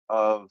growth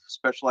of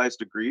specialized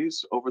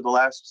degrees over the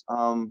last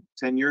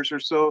 10 years or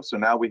so. So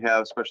now we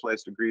have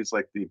specialized degrees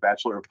like the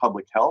Bachelor of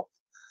Public Health.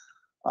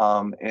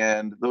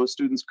 And those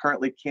students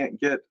currently can't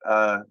get,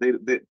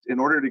 in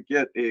order to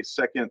get a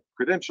second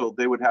credential,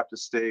 they would have to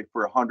stay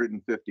for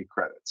 150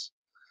 credits.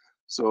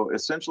 So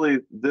essentially,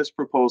 this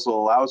proposal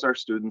allows our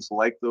students,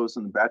 like those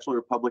in the Bachelor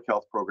of Public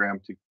Health program,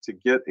 to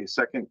get a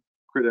second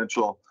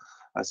credential,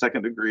 a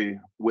second degree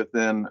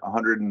within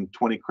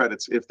 120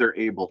 credits if they're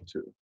able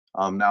to.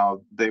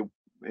 Now, due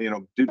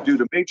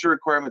to major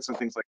requirements and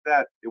things like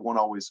that, it won't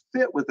always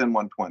fit within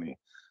 120,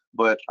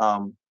 but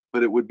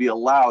it would be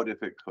allowed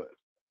if it could.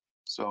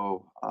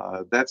 So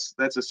that's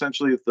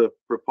essentially the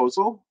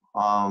proposal,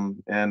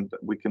 and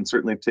we can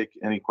certainly take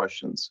any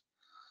questions.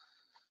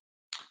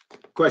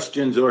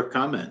 Questions or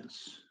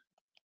comments?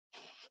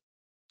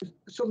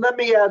 So let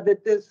me add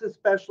that this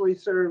especially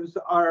serves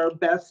our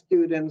best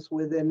students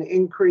with an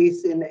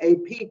increase in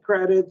AP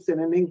credits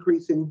and an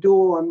increase in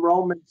dual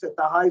enrollments at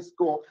the high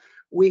school.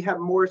 We have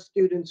more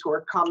students who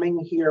are coming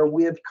here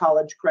with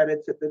college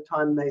credits at the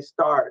time they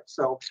start.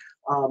 So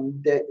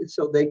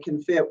they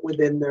can fit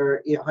within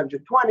their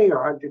 120 or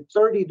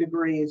 130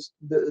 degrees,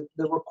 the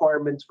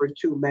requirements for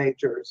two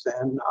majors.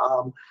 And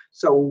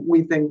so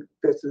we think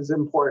this is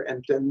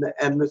important,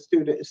 and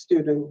the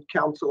student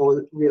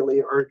council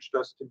really urged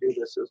us to do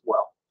this as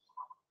well.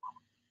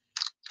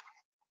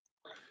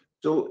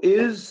 So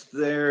is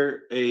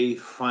there a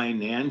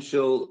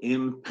financial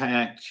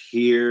impact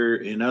here?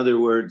 In other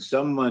words,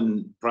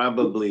 someone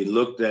probably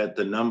looked at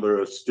the number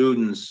of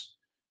students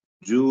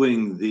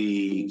doing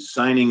the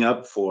signing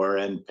up for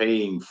and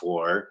paying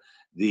for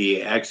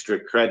the extra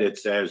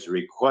credits as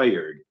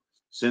required.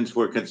 Since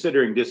we're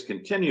considering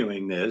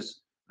discontinuing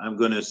this, I'm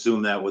going to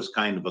assume that was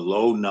kind of a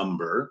low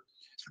number.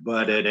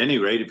 But at any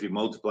rate, if you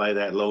multiply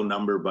that low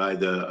number by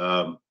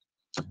the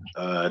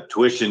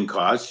tuition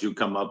costs, you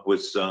come up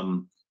with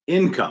some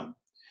income.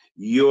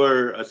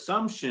 Your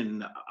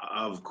assumption,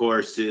 of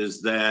course,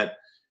 is that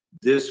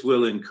this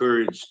will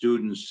encourage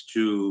students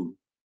to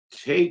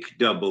take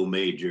double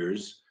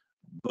majors,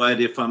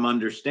 but if I'm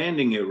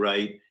understanding it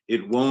right,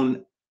 it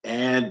won't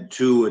add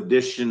to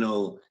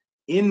additional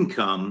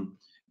income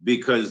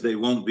because they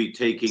won't be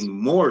taking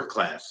more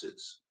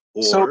classes,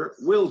 or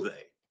will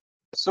they?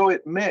 So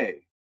it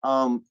may.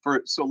 While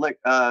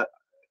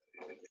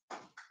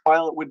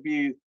it would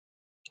be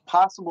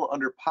possible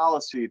under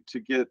policy to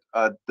get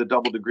the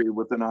double degree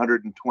within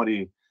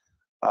 120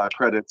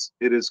 credits,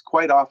 it is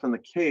quite often the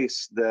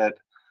case that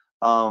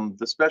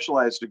the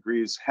specialized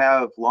degrees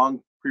have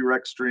long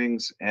prereq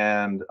strings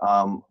and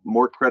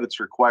more credits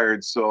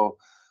required. So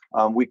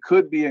we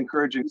could be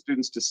encouraging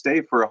students to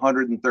stay for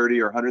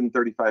 130 or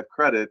 135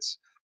 credits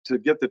to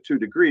get the 2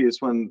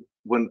 degrees when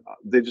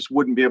they just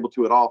wouldn't be able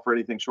to at all for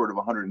anything short of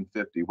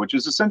 150, which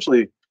is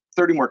essentially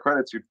 30 more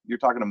credits. You're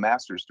talking a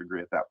master's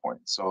degree at that point.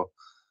 So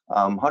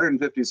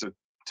 150 is a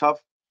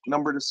tough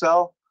number to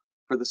sell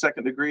for the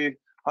second degree.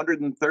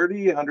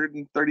 130,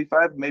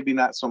 135, maybe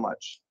not so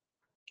much.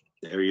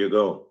 There you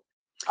go.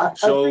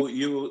 So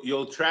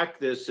you'll track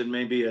this, and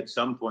maybe at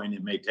some point,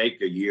 it may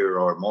take a year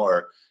or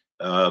more.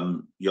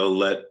 You'll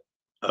let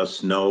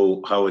us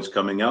know how it's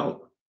coming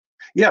out.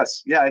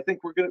 Yes, yeah, I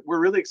think we're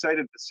really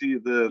excited to see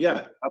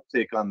the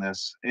uptake on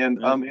this.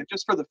 And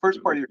just for the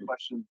first part of your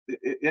question,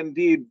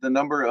 indeed, the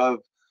number of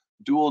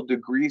dual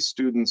degree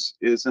students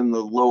is in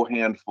the low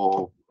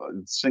handful,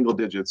 single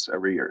digits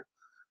every year.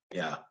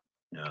 Yeah,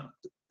 yeah.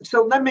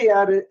 So let me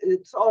add it.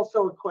 It's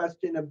also a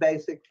question of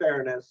basic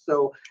fairness.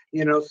 So,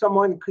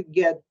 someone could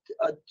get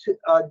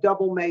a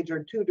double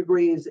major, 2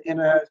 degrees in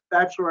a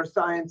Bachelor of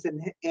Science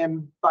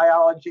in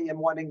biology and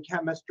 1 in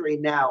chemistry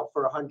now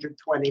for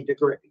 120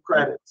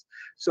 credits.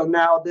 So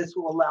now this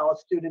will allow a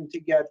student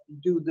to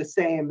do the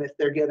same if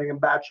they're getting a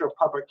Bachelor of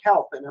Public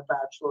Health and a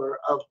Bachelor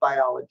of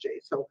Biology.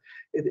 So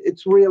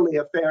it's really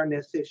a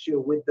fairness issue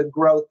with the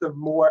growth of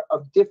more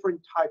of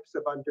different types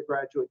of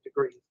undergraduate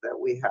degrees that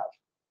we have.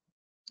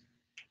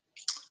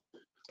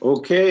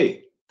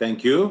 Okay,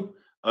 thank you.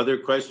 Other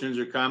questions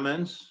or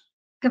comments?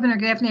 Governor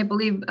Gaffney, I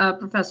believe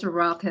Professor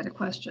Roth had a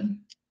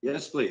question.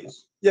 Yes,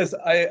 please. Yes,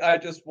 I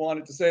just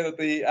wanted to say that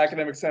the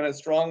Academic Senate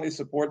strongly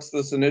supports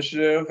this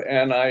initiative,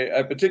 and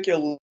I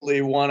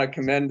particularly want to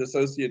commend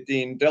Associate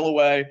Dean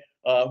Dillaway,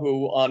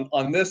 who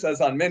on this,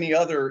 as on many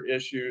other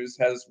issues,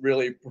 has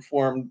really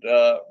performed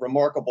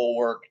remarkable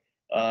work,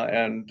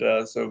 and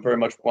so very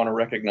much want to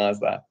recognize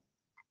that.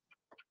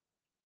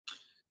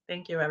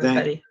 Thank you,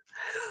 everybody.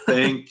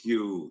 Thank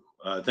you.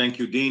 Thank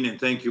you, Dean, and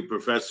thank you,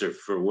 Professor,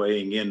 for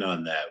weighing in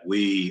on that.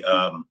 We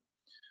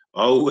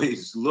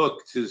always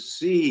look to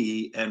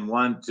see and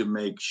want to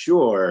make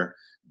sure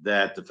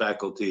that the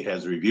faculty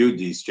has reviewed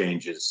these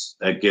changes.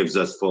 That gives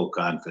us full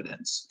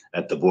confidence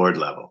at the board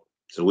level.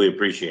 So we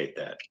appreciate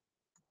that.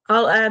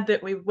 I'll add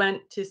that we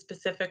went to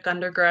specific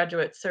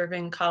undergraduate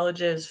serving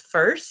colleges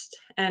first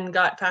and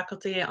got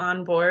faculty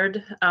on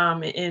board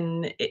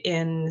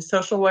in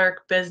social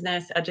work,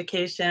 business,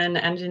 education,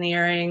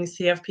 engineering,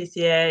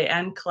 CFPCA,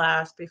 and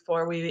class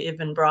before we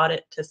even brought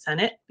it to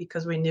Senate,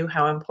 because we knew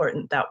how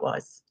important that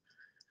was.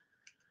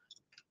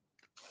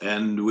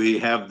 And we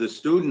have the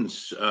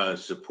students'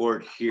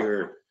 support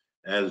here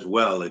as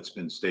well, it's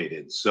been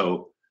stated.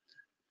 So,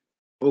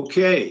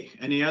 okay,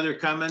 any other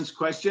comments,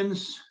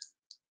 questions?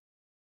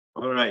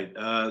 All right,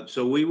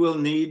 so we will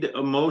need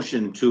a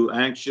motion to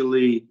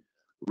actually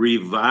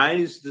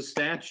revise the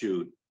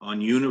statute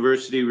on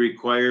university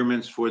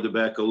requirements for the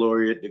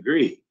baccalaureate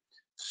degree,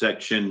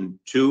 section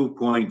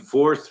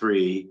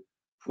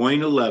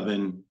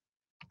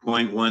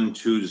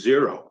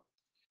 2.43.11.120.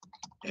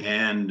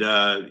 And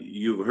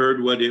you've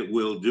heard what it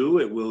will do.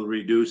 It will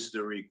reduce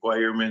the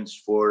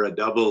requirements for a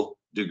double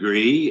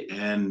degree,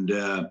 and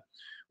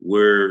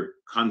we're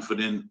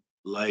confident,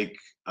 like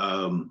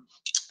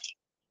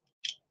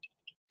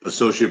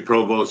Associate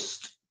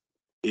Provost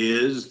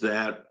is,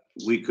 that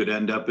we could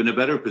end up in a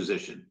better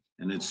position,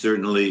 and it's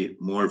certainly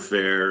more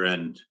fair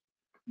and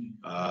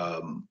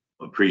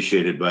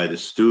appreciated by the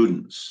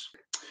students.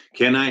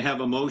 Can I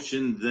have a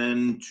motion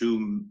then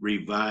to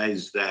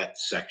revise that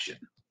section?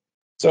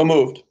 So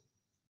moved.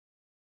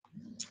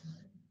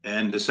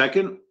 And a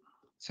second?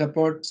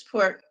 Support.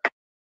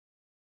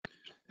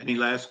 Any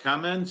last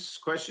comments,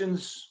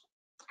 questions?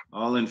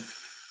 All in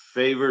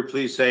favor,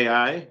 please say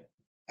aye.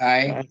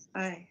 Aye.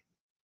 Aye.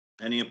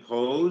 Any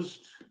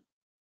opposed?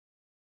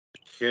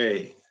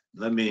 Okay,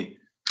 let me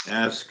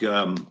ask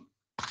the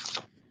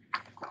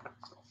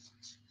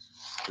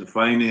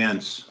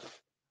Finance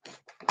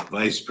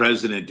Vice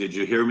President, did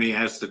you hear me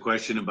ask the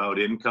question about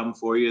income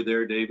for you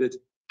there, David?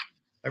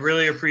 I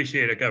really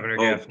appreciate it, Governor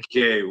Gaffney.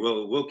 Okay,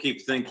 well, we'll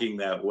keep thinking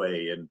that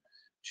way. And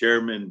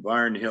Chairman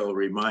Barnhill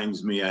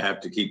reminds me I have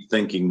to keep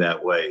thinking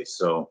that way.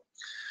 So,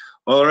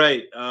 all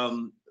right,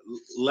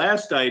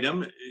 last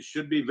item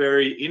should be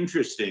very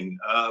interesting.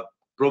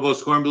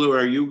 Provost Kornblue,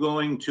 are you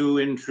going to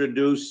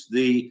introduce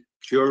the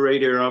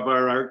curator of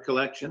our art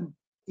collection?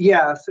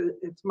 Yes,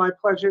 it's my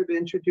pleasure to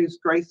introduce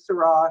Grace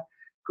Sarah.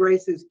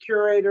 Grace is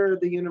curator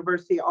of the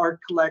University Art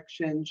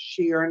Collection.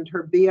 She earned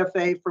her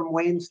BFA from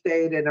Wayne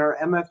State and her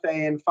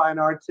MFA in Fine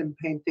Arts and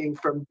Painting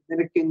from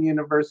Dominican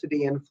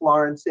University in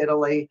Florence,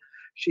 Italy.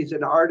 She's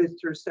an artist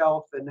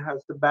herself and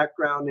has the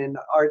background in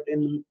art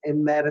in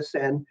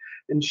medicine.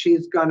 And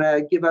she's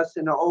gonna give us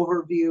an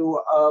overview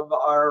of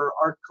our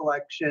art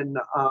collection.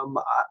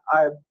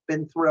 I've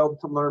been thrilled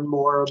to learn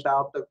more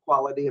about the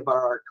quality of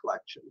our art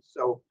collection.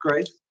 So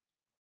Grace.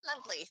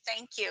 Lovely.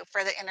 Thank you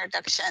for the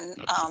introduction,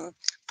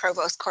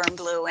 Provost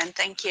Kornblue, and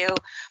thank you,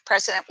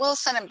 President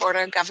Wilson and Board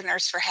of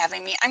Governors for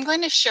having me. I'm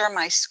going to share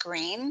my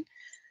screen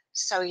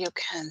so you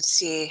can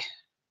see.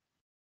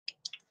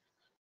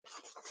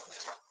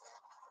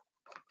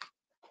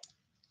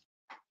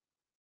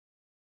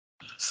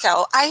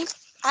 So I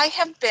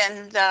have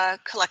been the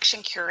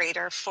collection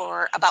curator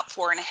for about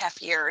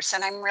 4.5 years,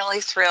 and I'm really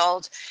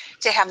thrilled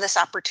to have this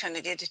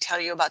opportunity to tell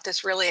you about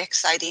this really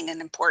exciting and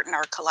important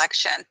art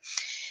collection.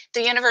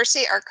 The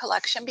University Art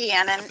Collection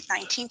began in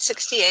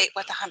 1968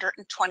 with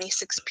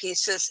 126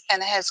 pieces,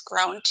 and it has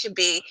grown to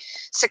be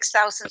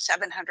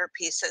 6,700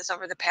 pieces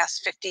over the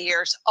past 50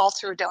 years, all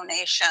through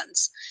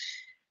donations.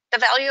 The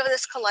value of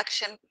this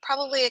collection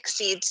probably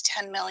exceeds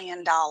 $10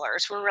 million.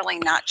 We're really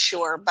not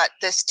sure, but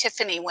this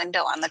Tiffany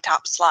window on the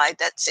top slide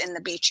that's in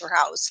the Beecher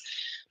House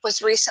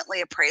was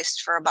recently appraised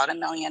for about $1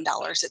 million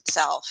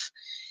itself.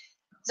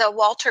 The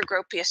Walter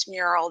Gropius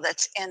mural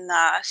that's in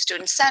the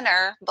Student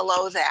Center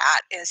below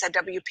that is a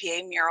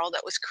WPA mural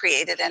that was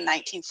created in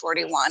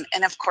 1941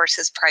 and of course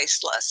is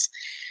priceless.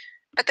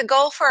 But the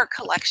goal for our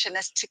collection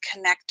is to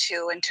connect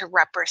to and to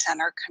represent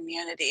our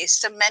communities.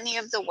 So many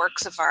of the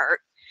works of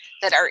art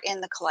that are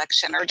in the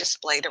collection are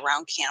displayed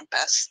around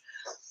campus.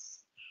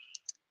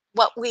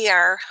 What we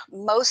are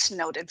most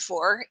noted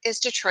for is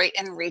Detroit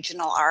and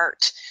regional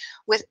art.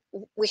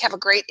 We have a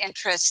great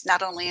interest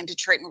not only in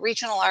Detroit and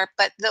regional art,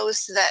 but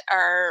those that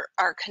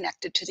are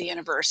connected to the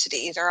university,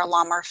 either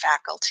alum or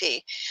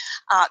faculty.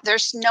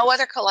 There's no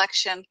other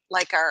collection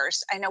like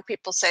ours. I know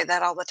people say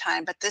that all the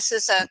time, but this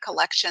is a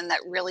collection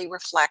that really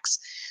reflects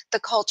the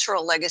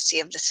cultural legacy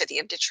of the city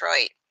of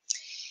Detroit.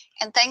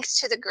 And thanks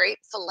to the great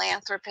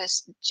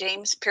philanthropist,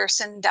 James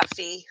Pearson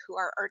Duffy, who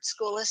our art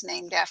school is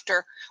named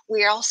after,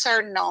 we also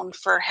are known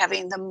for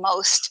having the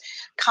most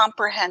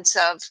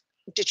comprehensive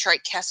Detroit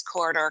Cast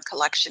Corridor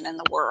collection in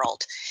the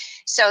world.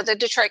 So the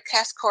Detroit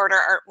Cast Corridor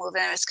art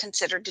movement is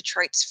considered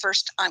Detroit's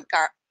first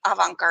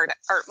avant-garde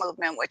art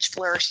movement, which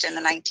flourished in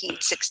the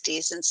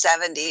 1960s and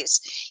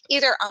 70s,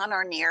 either on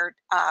or near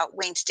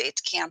Wayne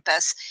State's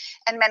campus.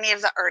 And many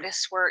of the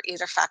artists were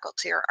either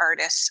faculty or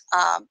artists,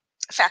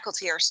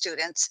 faculty or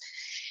students.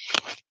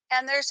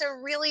 And there's a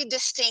really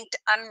distinct,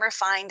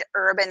 unrefined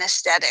urban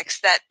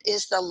aesthetics that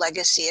is the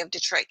legacy of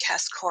Detroit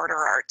Cast Corridor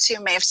art. So you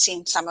may have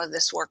seen some of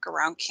this work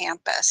around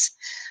campus.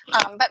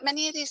 But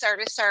many of these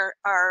artists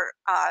are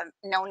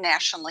known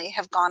nationally,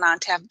 have gone on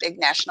to have big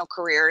national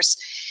careers,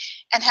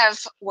 and have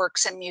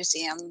works in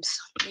museums,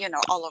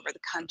 all over the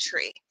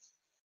country.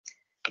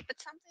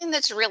 But something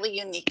that's really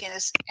unique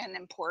and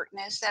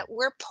important is that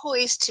we're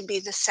poised to be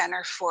the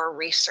center for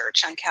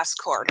research on Cast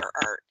Corridor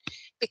art.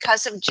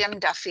 Because of Jim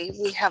Duffy,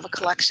 we have a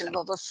collection of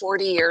over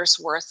 40 years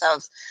worth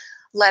of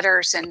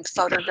letters and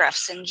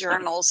photographs and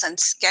journals and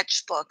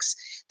sketchbooks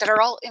that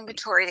are all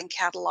inventoried in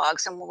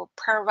catalogs and will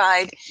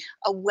provide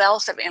a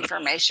wealth of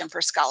information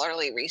for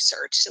scholarly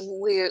research. So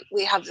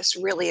we have this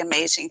really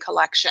amazing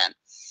collection.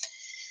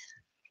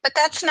 But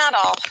that's not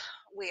all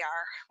we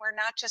are. We're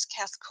not just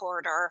Cast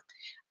Corridor.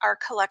 Our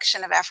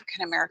collection of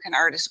African-American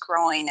art is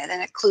growing, and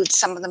it includes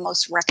some of the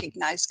most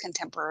recognized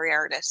contemporary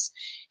artists: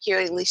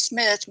 Huey Lee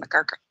Smith,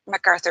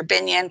 MacArthur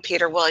Binion,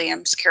 Peter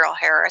Williams, Carol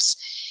Harris,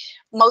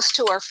 most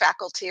who are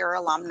faculty or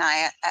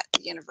alumni at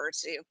the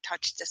university who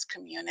touched this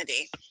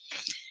community.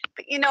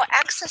 But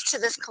access to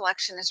this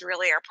collection is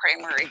really our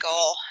primary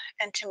goal.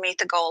 And to meet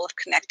the goal of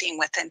connecting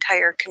with the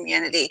entire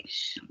community,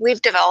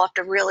 we've developed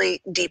a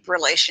really deep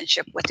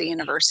relationship with the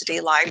university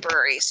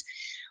libraries.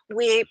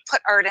 We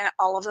put art in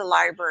all of the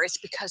libraries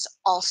because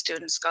all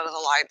students go to the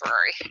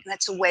library, and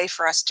it's a way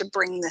for us to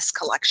bring this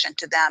collection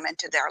to them and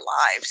to their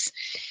lives.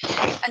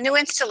 A new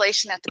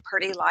installation at the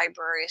Purdy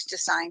Library is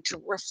designed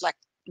to reflect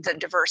the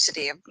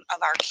diversity of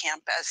our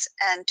campus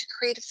and to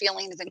create a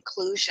feeling of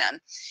inclusion.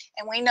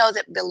 And we know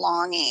that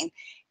belonging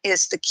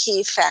is the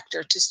key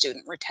factor to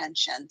student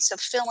retention. So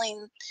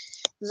filling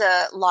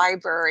the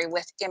library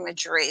with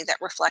imagery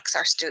that reflects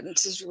our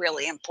students is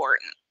really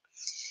important.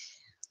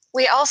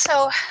 We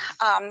also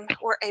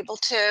were able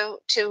to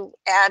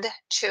add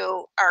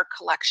to our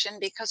collection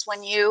because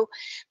when you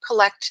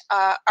collect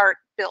art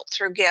built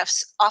through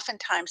gifts,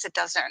 oftentimes it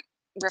doesn't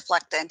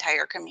reflect the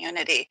entire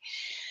community.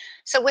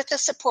 So with the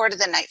support of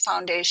the Knight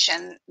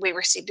Foundation, we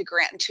received a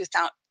grant in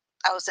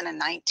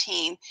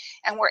 2019,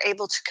 and we're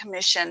able to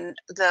commission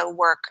the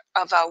work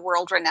of a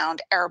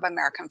world-renowned Arab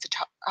American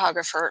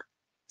photographer,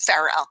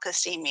 Farah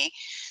Al-Qasimi,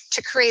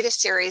 to create a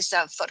series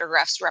of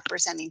photographs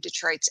representing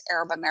Detroit's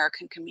Arab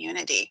American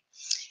community.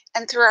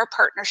 And through our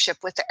partnership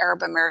with the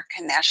Arab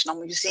American National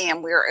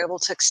Museum, we were able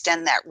to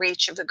extend that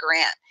reach of the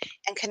grant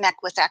and connect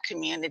with that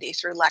community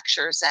through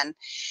lectures and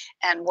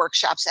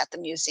workshops at the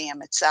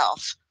museum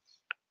itself.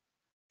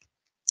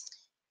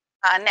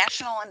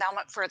 National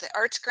Endowment for the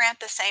Arts grant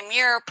the same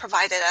year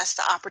provided us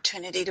the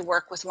opportunity to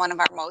work with one of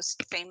our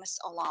most famous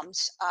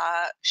alums,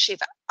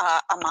 Shiva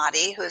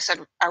Ahmadi, who is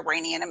an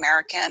Iranian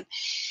American.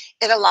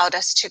 It allowed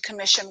us to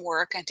commission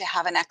work and to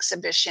have an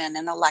exhibition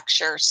and a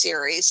lecture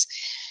series.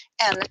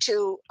 And the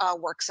two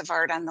works of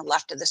art on the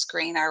left of the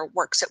screen are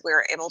works that we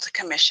were able to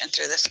commission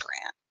through this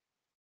grant.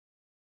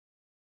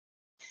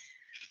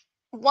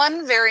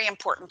 One very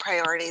important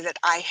priority that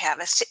I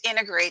have is to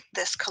integrate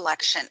this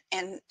collection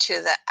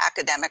into the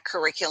academic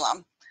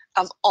curriculum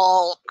of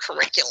all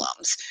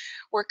curriculums.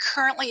 We're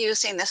currently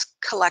using this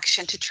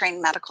collection to train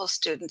medical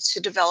students to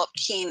develop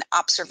keen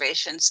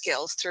observation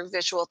skills through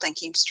visual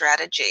thinking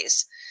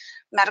strategies.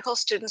 Medical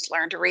students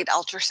learn to read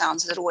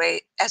ultrasounds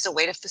as a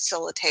way to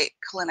facilitate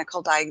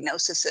clinical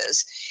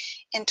diagnoses.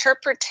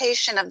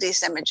 Interpretation of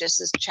these images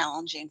is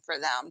challenging for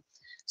them.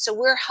 So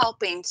we're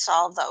helping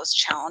solve those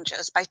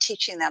challenges by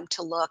teaching them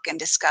to look and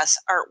discuss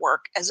artwork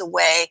as a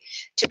way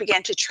to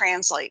begin to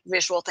translate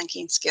visual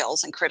thinking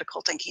skills and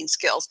critical thinking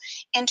skills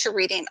into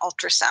reading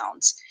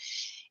ultrasounds.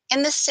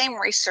 In this same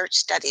research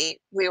study,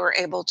 we were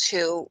able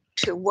to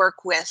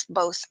work with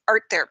both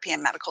art therapy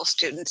and medical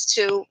students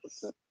to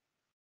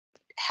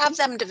have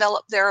them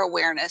develop their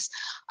awareness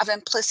of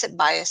implicit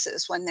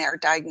biases when they're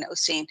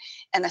diagnosing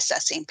and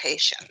assessing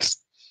patients.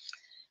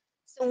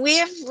 We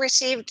have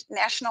received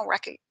national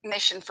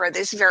recognition for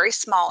these very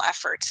small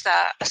efforts.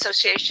 The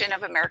Association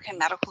of American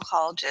Medical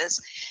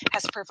Colleges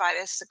has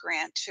provided us a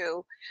grant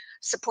to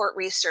support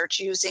research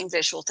using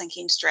visual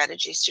thinking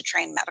strategies to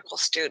train medical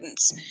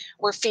students.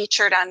 We're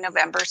featured on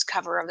November's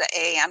cover of the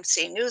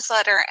AAMC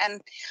newsletter, and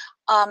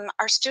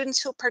our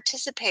students who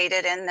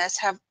participated in this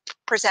have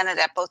presented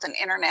at both an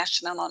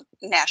international and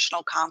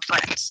national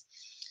conference.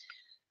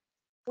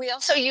 We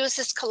also use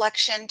this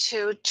collection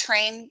to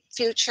train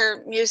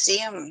future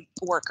museum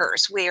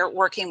workers. We are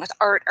working with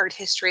art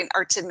history, and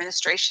arts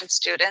administration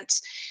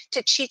students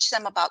to teach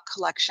them about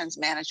collections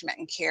management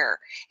and care.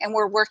 And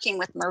we're working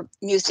with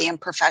museum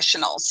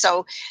professionals.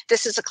 So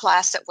this is a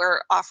class that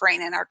we're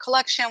offering in our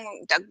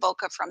collection. Doug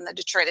Boca from the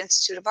Detroit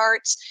Institute of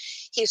Arts,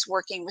 he's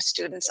working with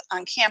students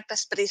on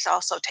campus, but he's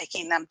also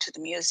taking them to the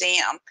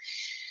museum.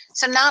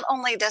 So not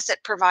only does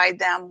it provide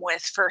them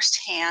with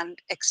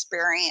firsthand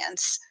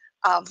experience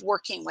of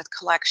working with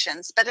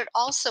collections, but it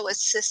also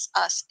assists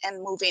us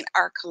in moving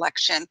our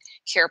collection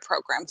care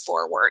program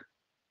forward.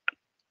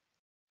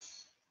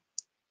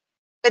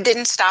 It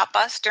didn't stop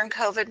us. During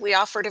COVID, we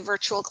offered a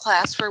virtual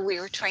class where we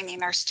were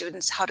training our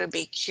students how to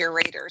be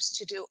curators,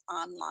 to do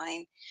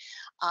online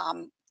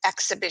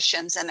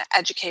exhibitions and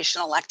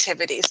educational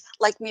activities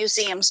like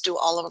museums do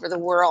all over the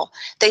world.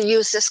 They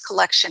use this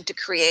collection to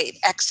create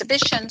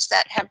exhibitions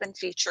that have been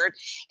featured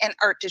in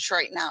Art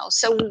Detroit Now.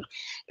 So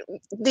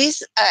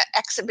these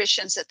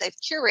exhibitions that they've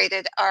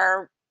curated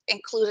are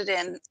included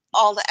in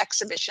all the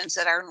exhibitions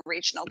that are in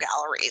regional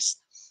galleries.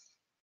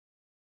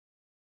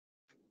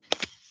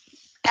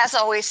 As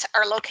always,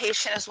 our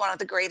location is one of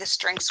the greatest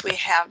strengths we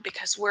have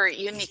because we're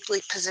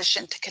uniquely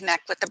positioned to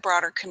connect with the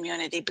broader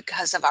community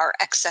because of our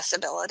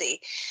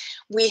accessibility.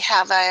 We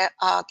have a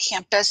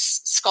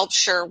campus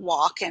sculpture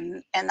walk,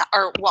 and the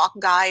art walk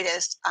guide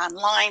is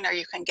online, or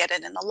you can get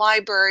it in the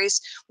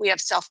libraries. We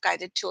have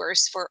self-guided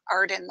tours for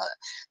art in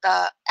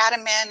the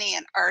Adamany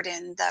and art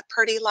in the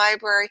Purdy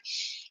Library.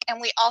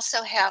 And we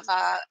also have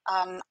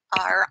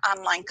our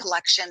online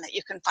collection that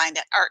you can find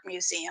at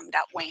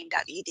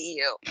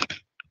artmuseum.wayne.edu.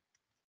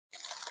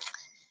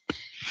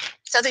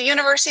 So the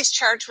university is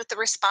charged with the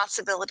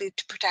responsibility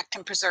to protect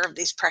and preserve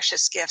these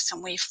precious gifts,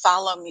 and we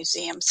follow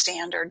museum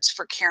standards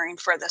for caring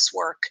for this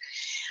work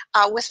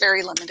with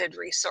very limited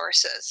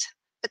resources.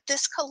 But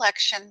this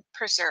collection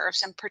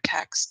preserves and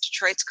protects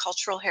Detroit's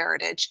cultural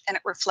heritage, and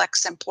it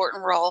reflects the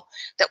important role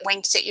that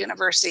Wayne State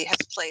University has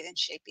played in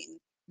shaping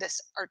this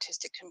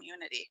artistic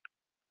community.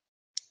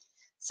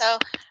 So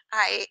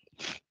I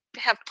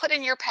have put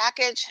in your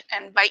package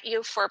and invite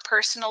you for a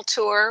personal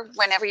tour.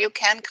 Whenever you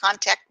can,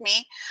 contact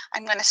me.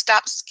 I'm going to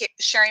stop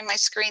sharing my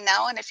screen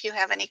now, and if you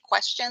have any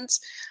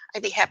questions,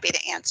 I'd be happy to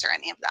answer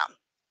any of them.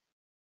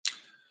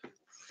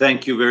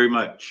 Thank you very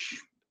much.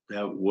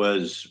 That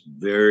was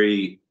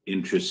very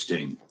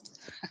interesting.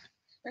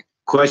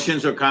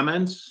 Questions or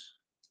comments?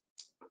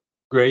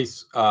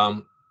 Grace,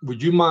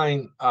 would you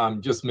mind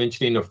just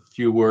mentioning a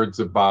few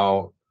words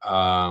about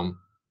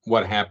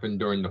what happened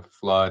during the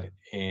flood,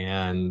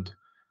 and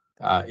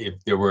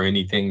if there were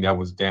anything that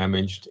was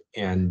damaged,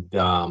 and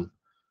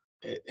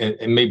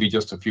maybe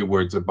just a few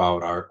words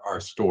about our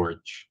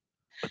storage?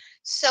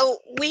 So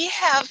we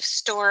have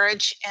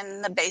storage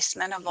in the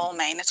basement of Old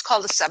Main. It's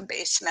called a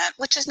sub-basement,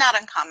 which is not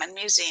uncommon.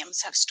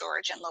 Museums have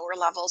storage in lower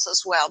levels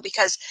as well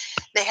because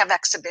they have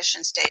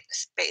exhibition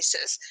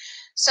spaces.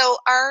 So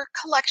our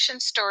collection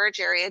storage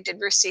area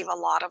did receive a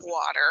lot of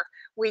water.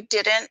 We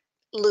didn't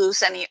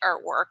lose any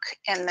artwork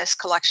in this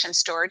collection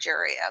storage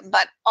area,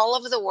 but all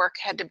of the work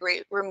had to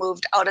be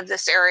removed out of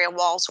this area.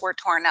 Walls were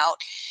torn out.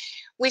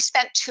 We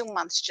spent 2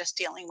 months just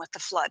dealing with the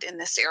flood in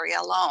this area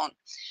alone.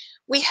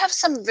 We have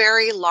some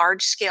very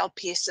large scale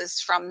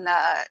pieces from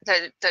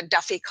the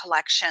Duffy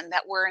collection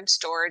that were in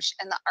storage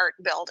in the art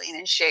building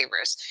in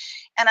Shavers.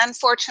 And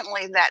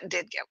unfortunately that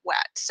did get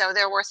wet. So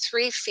there were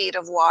 3 feet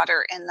of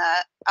water in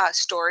the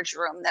storage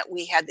room that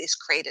we had these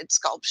crated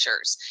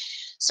sculptures.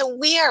 So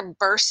we are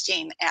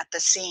bursting at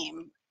the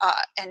seam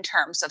in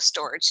terms of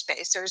storage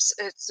space.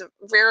 It's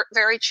very,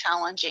 very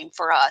challenging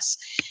for us.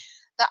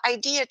 The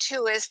idea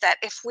too is that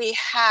if we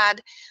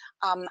had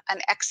an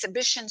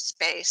exhibition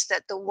space,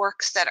 that the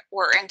works that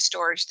were in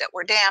storage that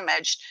were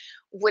damaged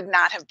would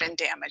not have been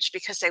damaged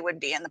because they would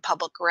be in the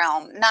public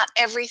realm. Not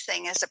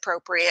everything is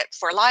appropriate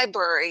for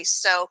libraries,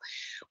 so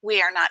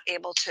we are not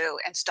able to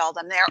install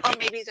them there, or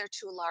maybe they're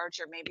too large,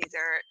 or maybe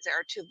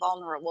they're too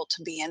vulnerable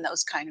to be in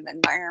those kind of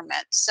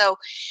environments. So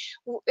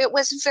it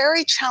was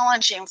very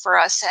challenging for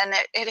us, and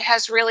it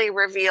has really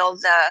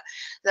revealed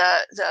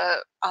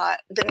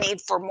the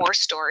need for more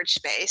storage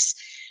space,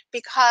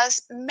 because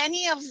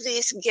many of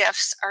these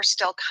gifts are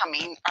still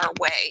coming our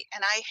way.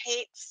 And I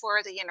hate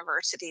for the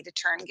university to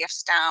turn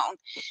gifts down,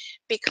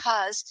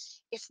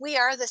 because if we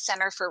are the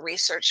Center for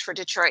Research for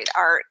Detroit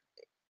Art,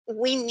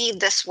 we need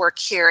this work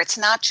here. It's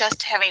not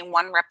just having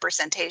one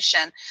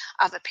representation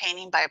of a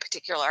painting by a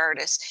particular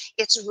artist.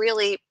 It's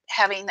really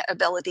having the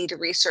ability to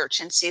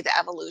research and see the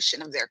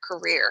evolution of their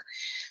career.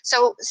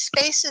 So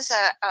space is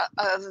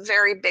a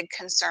very big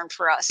concern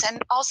for us,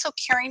 and also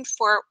caring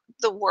for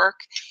the work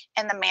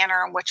and the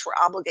manner in which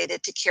we're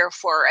obligated to care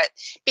for it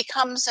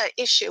becomes an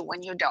issue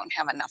when you don't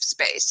have enough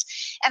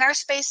space. And our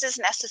space is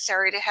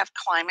necessary to have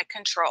climate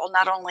control.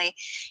 Not only,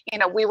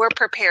 we were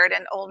prepared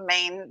in Old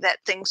Main that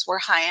things were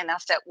high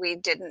enough that we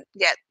didn't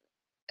get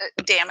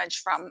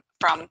damage from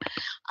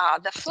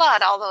the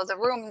flood, although the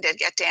room did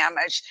get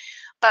damaged.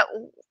 But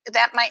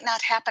that might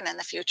not happen in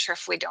the future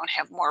if we don't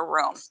have more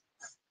room.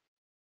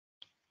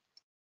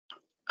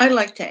 I'd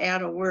like to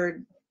add a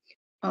word.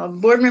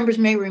 Board members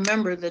may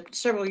remember that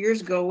several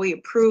years ago we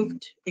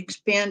approved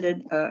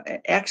expanded,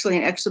 actually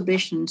an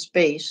exhibition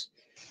space,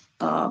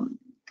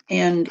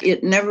 and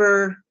it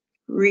never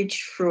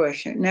reached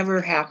fruition. It never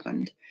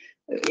happened.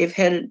 If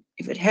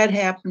it had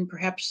happened,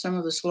 perhaps some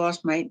of this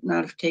loss might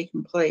not have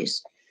taken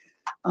place.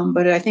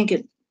 But I think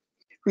it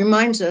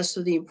reminds us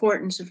of the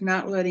importance of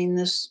not letting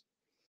this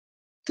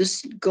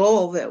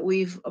goal that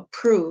we've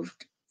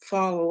approved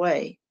fall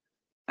away.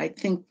 I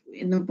think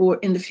in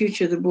the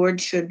future, the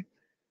board should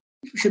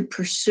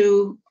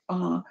pursue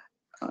a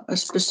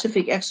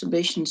specific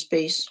exhibition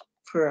space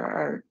for our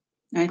art.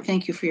 And I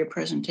thank you for your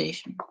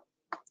presentation.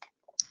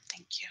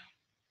 Thank you.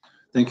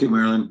 Thank you,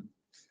 Marilyn.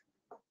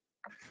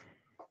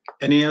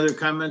 Any other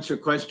comments or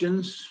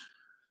questions?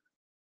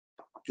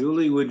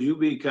 Julie, would you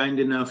be kind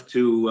enough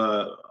to,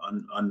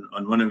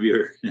 on one of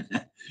your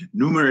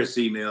numerous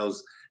emails,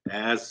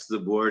 ask the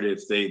board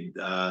if they'd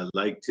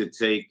like to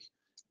take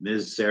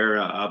Ms.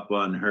 Sarah up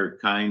on her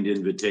kind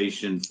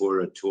invitation for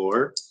a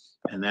tour?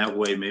 And that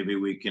way, maybe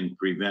we can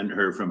prevent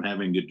her from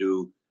having to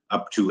do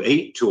up to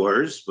 8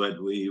 tours,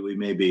 but we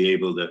may be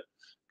able to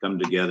come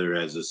together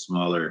as a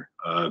smaller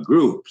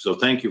group. So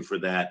thank you for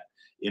that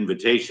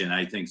invitation.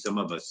 I think some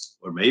of us,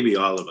 or maybe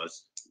all of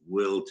us,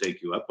 will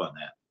take you up on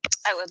that.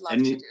 I would love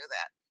to do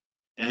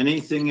that.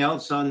 Anything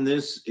else on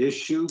this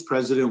issue,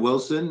 President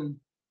Wilson?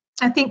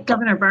 I think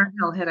Governor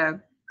Barnhill had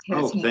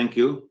his hand. Thank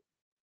you.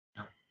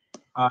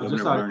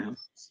 Just to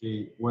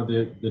see, were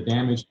the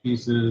damaged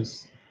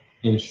pieces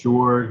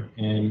insured,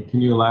 and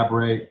can you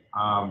elaborate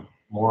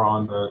more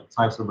on the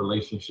types of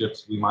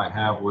relationships we might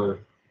have with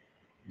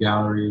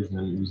galleries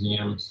and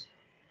museums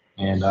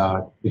and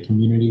the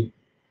community?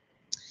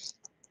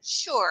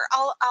 Sure,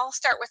 I'll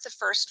start with the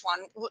first one.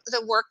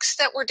 The works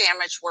that were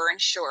damaged were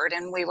insured,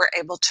 and we were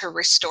able to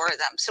restore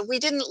them. So we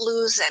didn't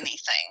lose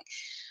anything,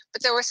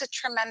 but there was a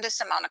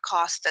tremendous amount of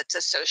cost that's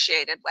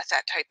associated with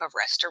that type of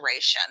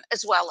restoration,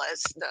 as well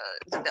as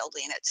the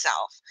building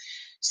itself.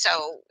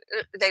 So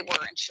they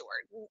were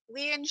insured.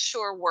 We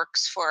insure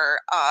works for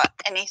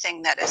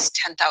anything that is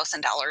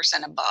 $10,000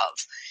 and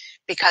above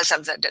because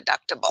of the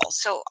deductible.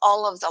 So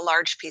all of the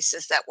large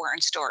pieces that were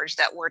in storage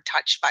that were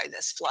touched by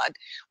this flood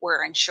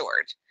were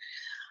insured.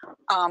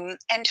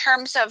 In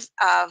terms of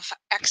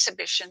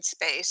exhibition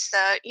space,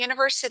 the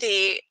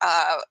university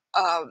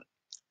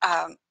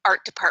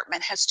art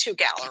department has 2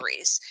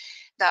 galleries,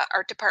 the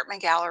art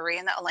department gallery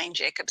and the Elaine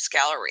Jacobs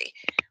gallery,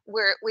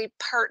 where we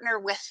partner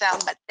with them,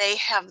 but they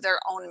have their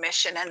own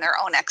mission and their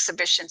own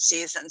exhibition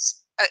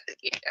seasons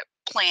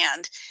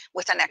planned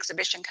with an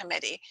exhibition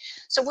committee.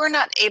 So we're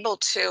not able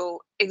to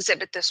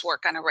exhibit this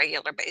work on a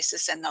regular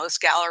basis in those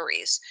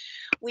galleries.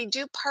 We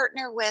do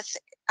partner with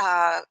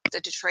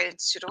the Detroit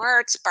Institute of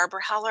Arts.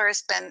 Barbara Heller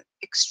has been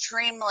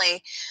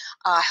extremely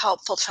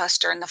helpful to us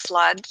during the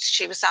flood.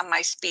 She was on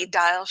my speed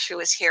dial. She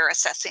was here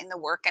assessing the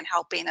work and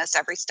helping us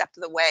every step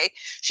of the way.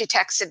 She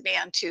texted me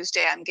on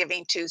Tuesday, on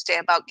Giving Tuesday,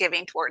 about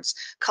giving towards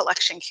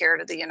collection care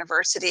to the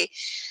university.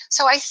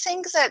 So I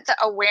think that the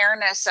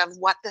awareness of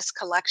what this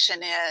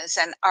collection is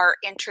and our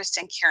interest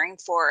in caring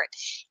for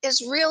it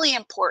is really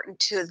important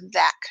to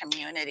that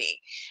community.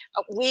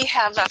 We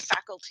have a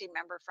faculty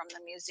member from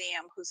the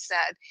museum who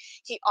said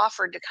he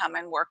offered to come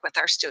and work with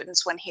our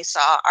students when he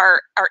saw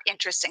our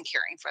interest in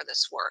caring for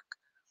this work.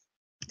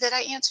 Did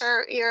I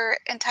answer your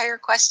entire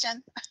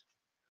question?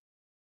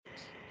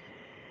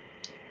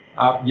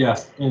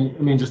 Yes, and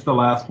I mean, just the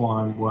last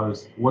one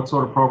was, what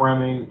sort of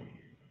programming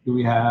do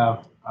we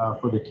have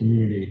for the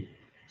community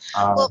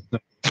to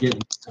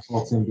get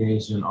folks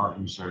engaged in art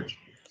research?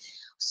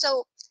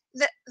 So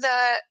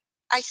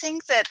I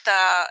think that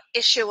the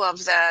issue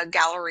of the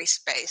gallery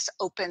space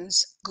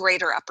opens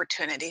greater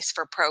opportunities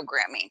for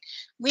programming.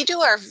 We do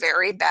our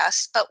very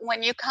best, but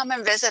when you come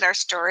and visit our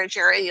storage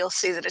area, you'll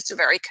see that it's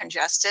very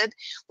congested.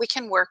 We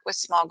can work with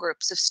small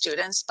groups of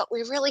students, but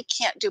we really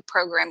can't do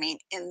programming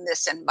in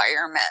this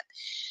environment.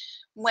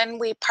 When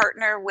we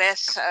partner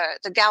with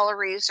the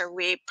galleries, or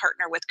we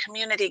partner with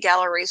community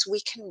galleries, we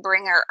can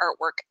bring our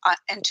artwork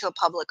into a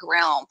public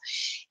realm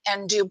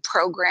and do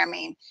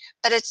programming.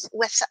 But it's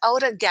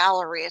without a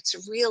gallery,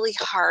 it's really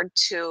hard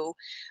to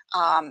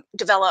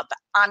develop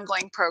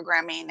ongoing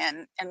programming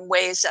and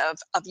ways of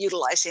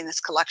utilizing this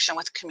collection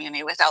with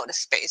community without a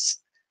space.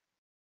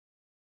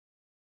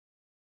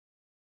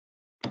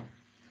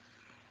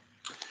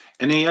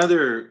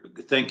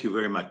 Thank you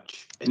very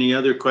much. Any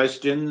other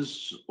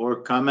questions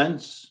or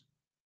comments?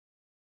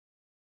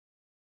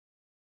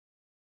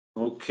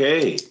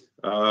 Okay.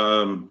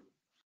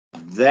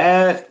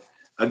 That,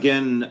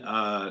 again,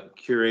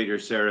 Curator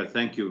Sarah,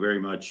 thank you very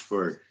much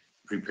for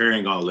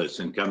preparing all this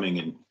and coming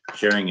and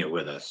sharing it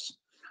with us.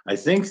 I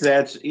think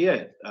that's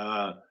it.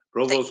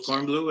 Provost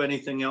Kornblue,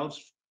 anything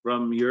else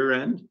from your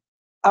end?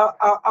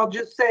 I'll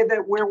just say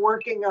that we're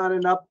working on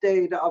an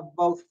update of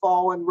both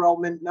fall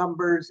enrollment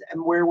numbers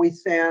and where we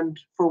stand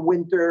for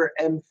winter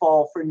and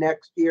fall for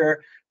next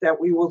year, that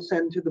we will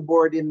send to the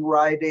board in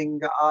writing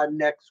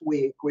next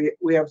week.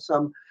 We have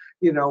some,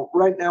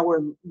 right now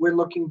we're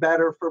looking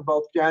better for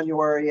both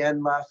January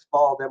and last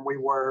fall than we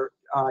were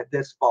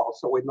this fall.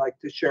 So we'd like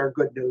to share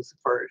good news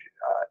for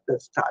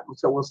this time.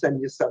 So we'll send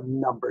you some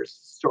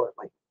numbers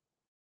shortly.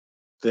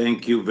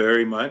 Thank you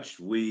very much.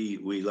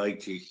 We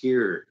like to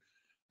hear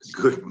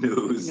good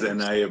news,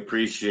 and I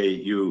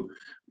appreciate you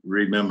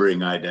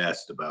remembering I'd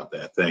asked about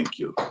that. Thank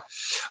you.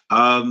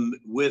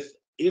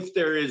 If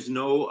there is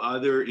no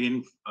other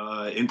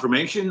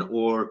information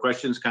or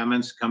questions,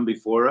 comments come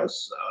before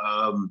us,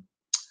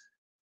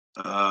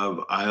 I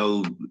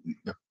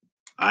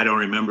don't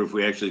remember if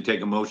we actually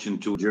take a motion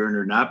to adjourn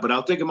or not, but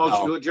I'll take a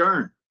motion to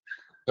adjourn.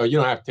 No, you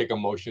don't have to take a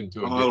motion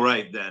to adjourn. All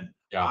right, then.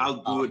 Yeah.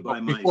 I'll do it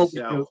by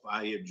myself.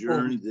 I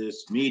adjourn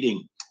this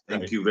meeting.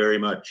 Thank you very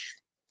much.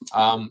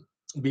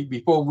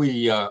 Before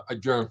we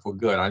adjourn for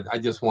good, I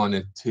just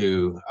wanted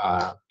to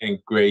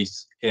thank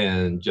Grace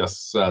and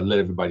just let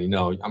everybody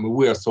know. I mean,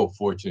 we are so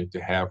fortunate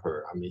to have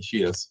her. I mean,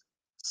 she is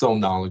so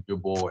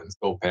knowledgeable and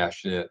so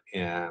passionate,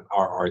 and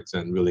our art's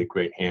in really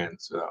great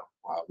hands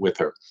with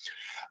her.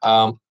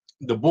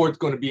 The board's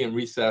going to be in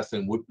recess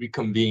and would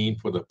reconvene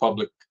for the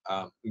public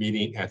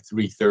meeting at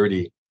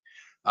 3:30.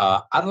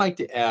 I'd like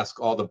to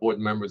ask all the board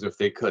members if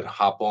they could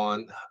hop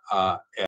on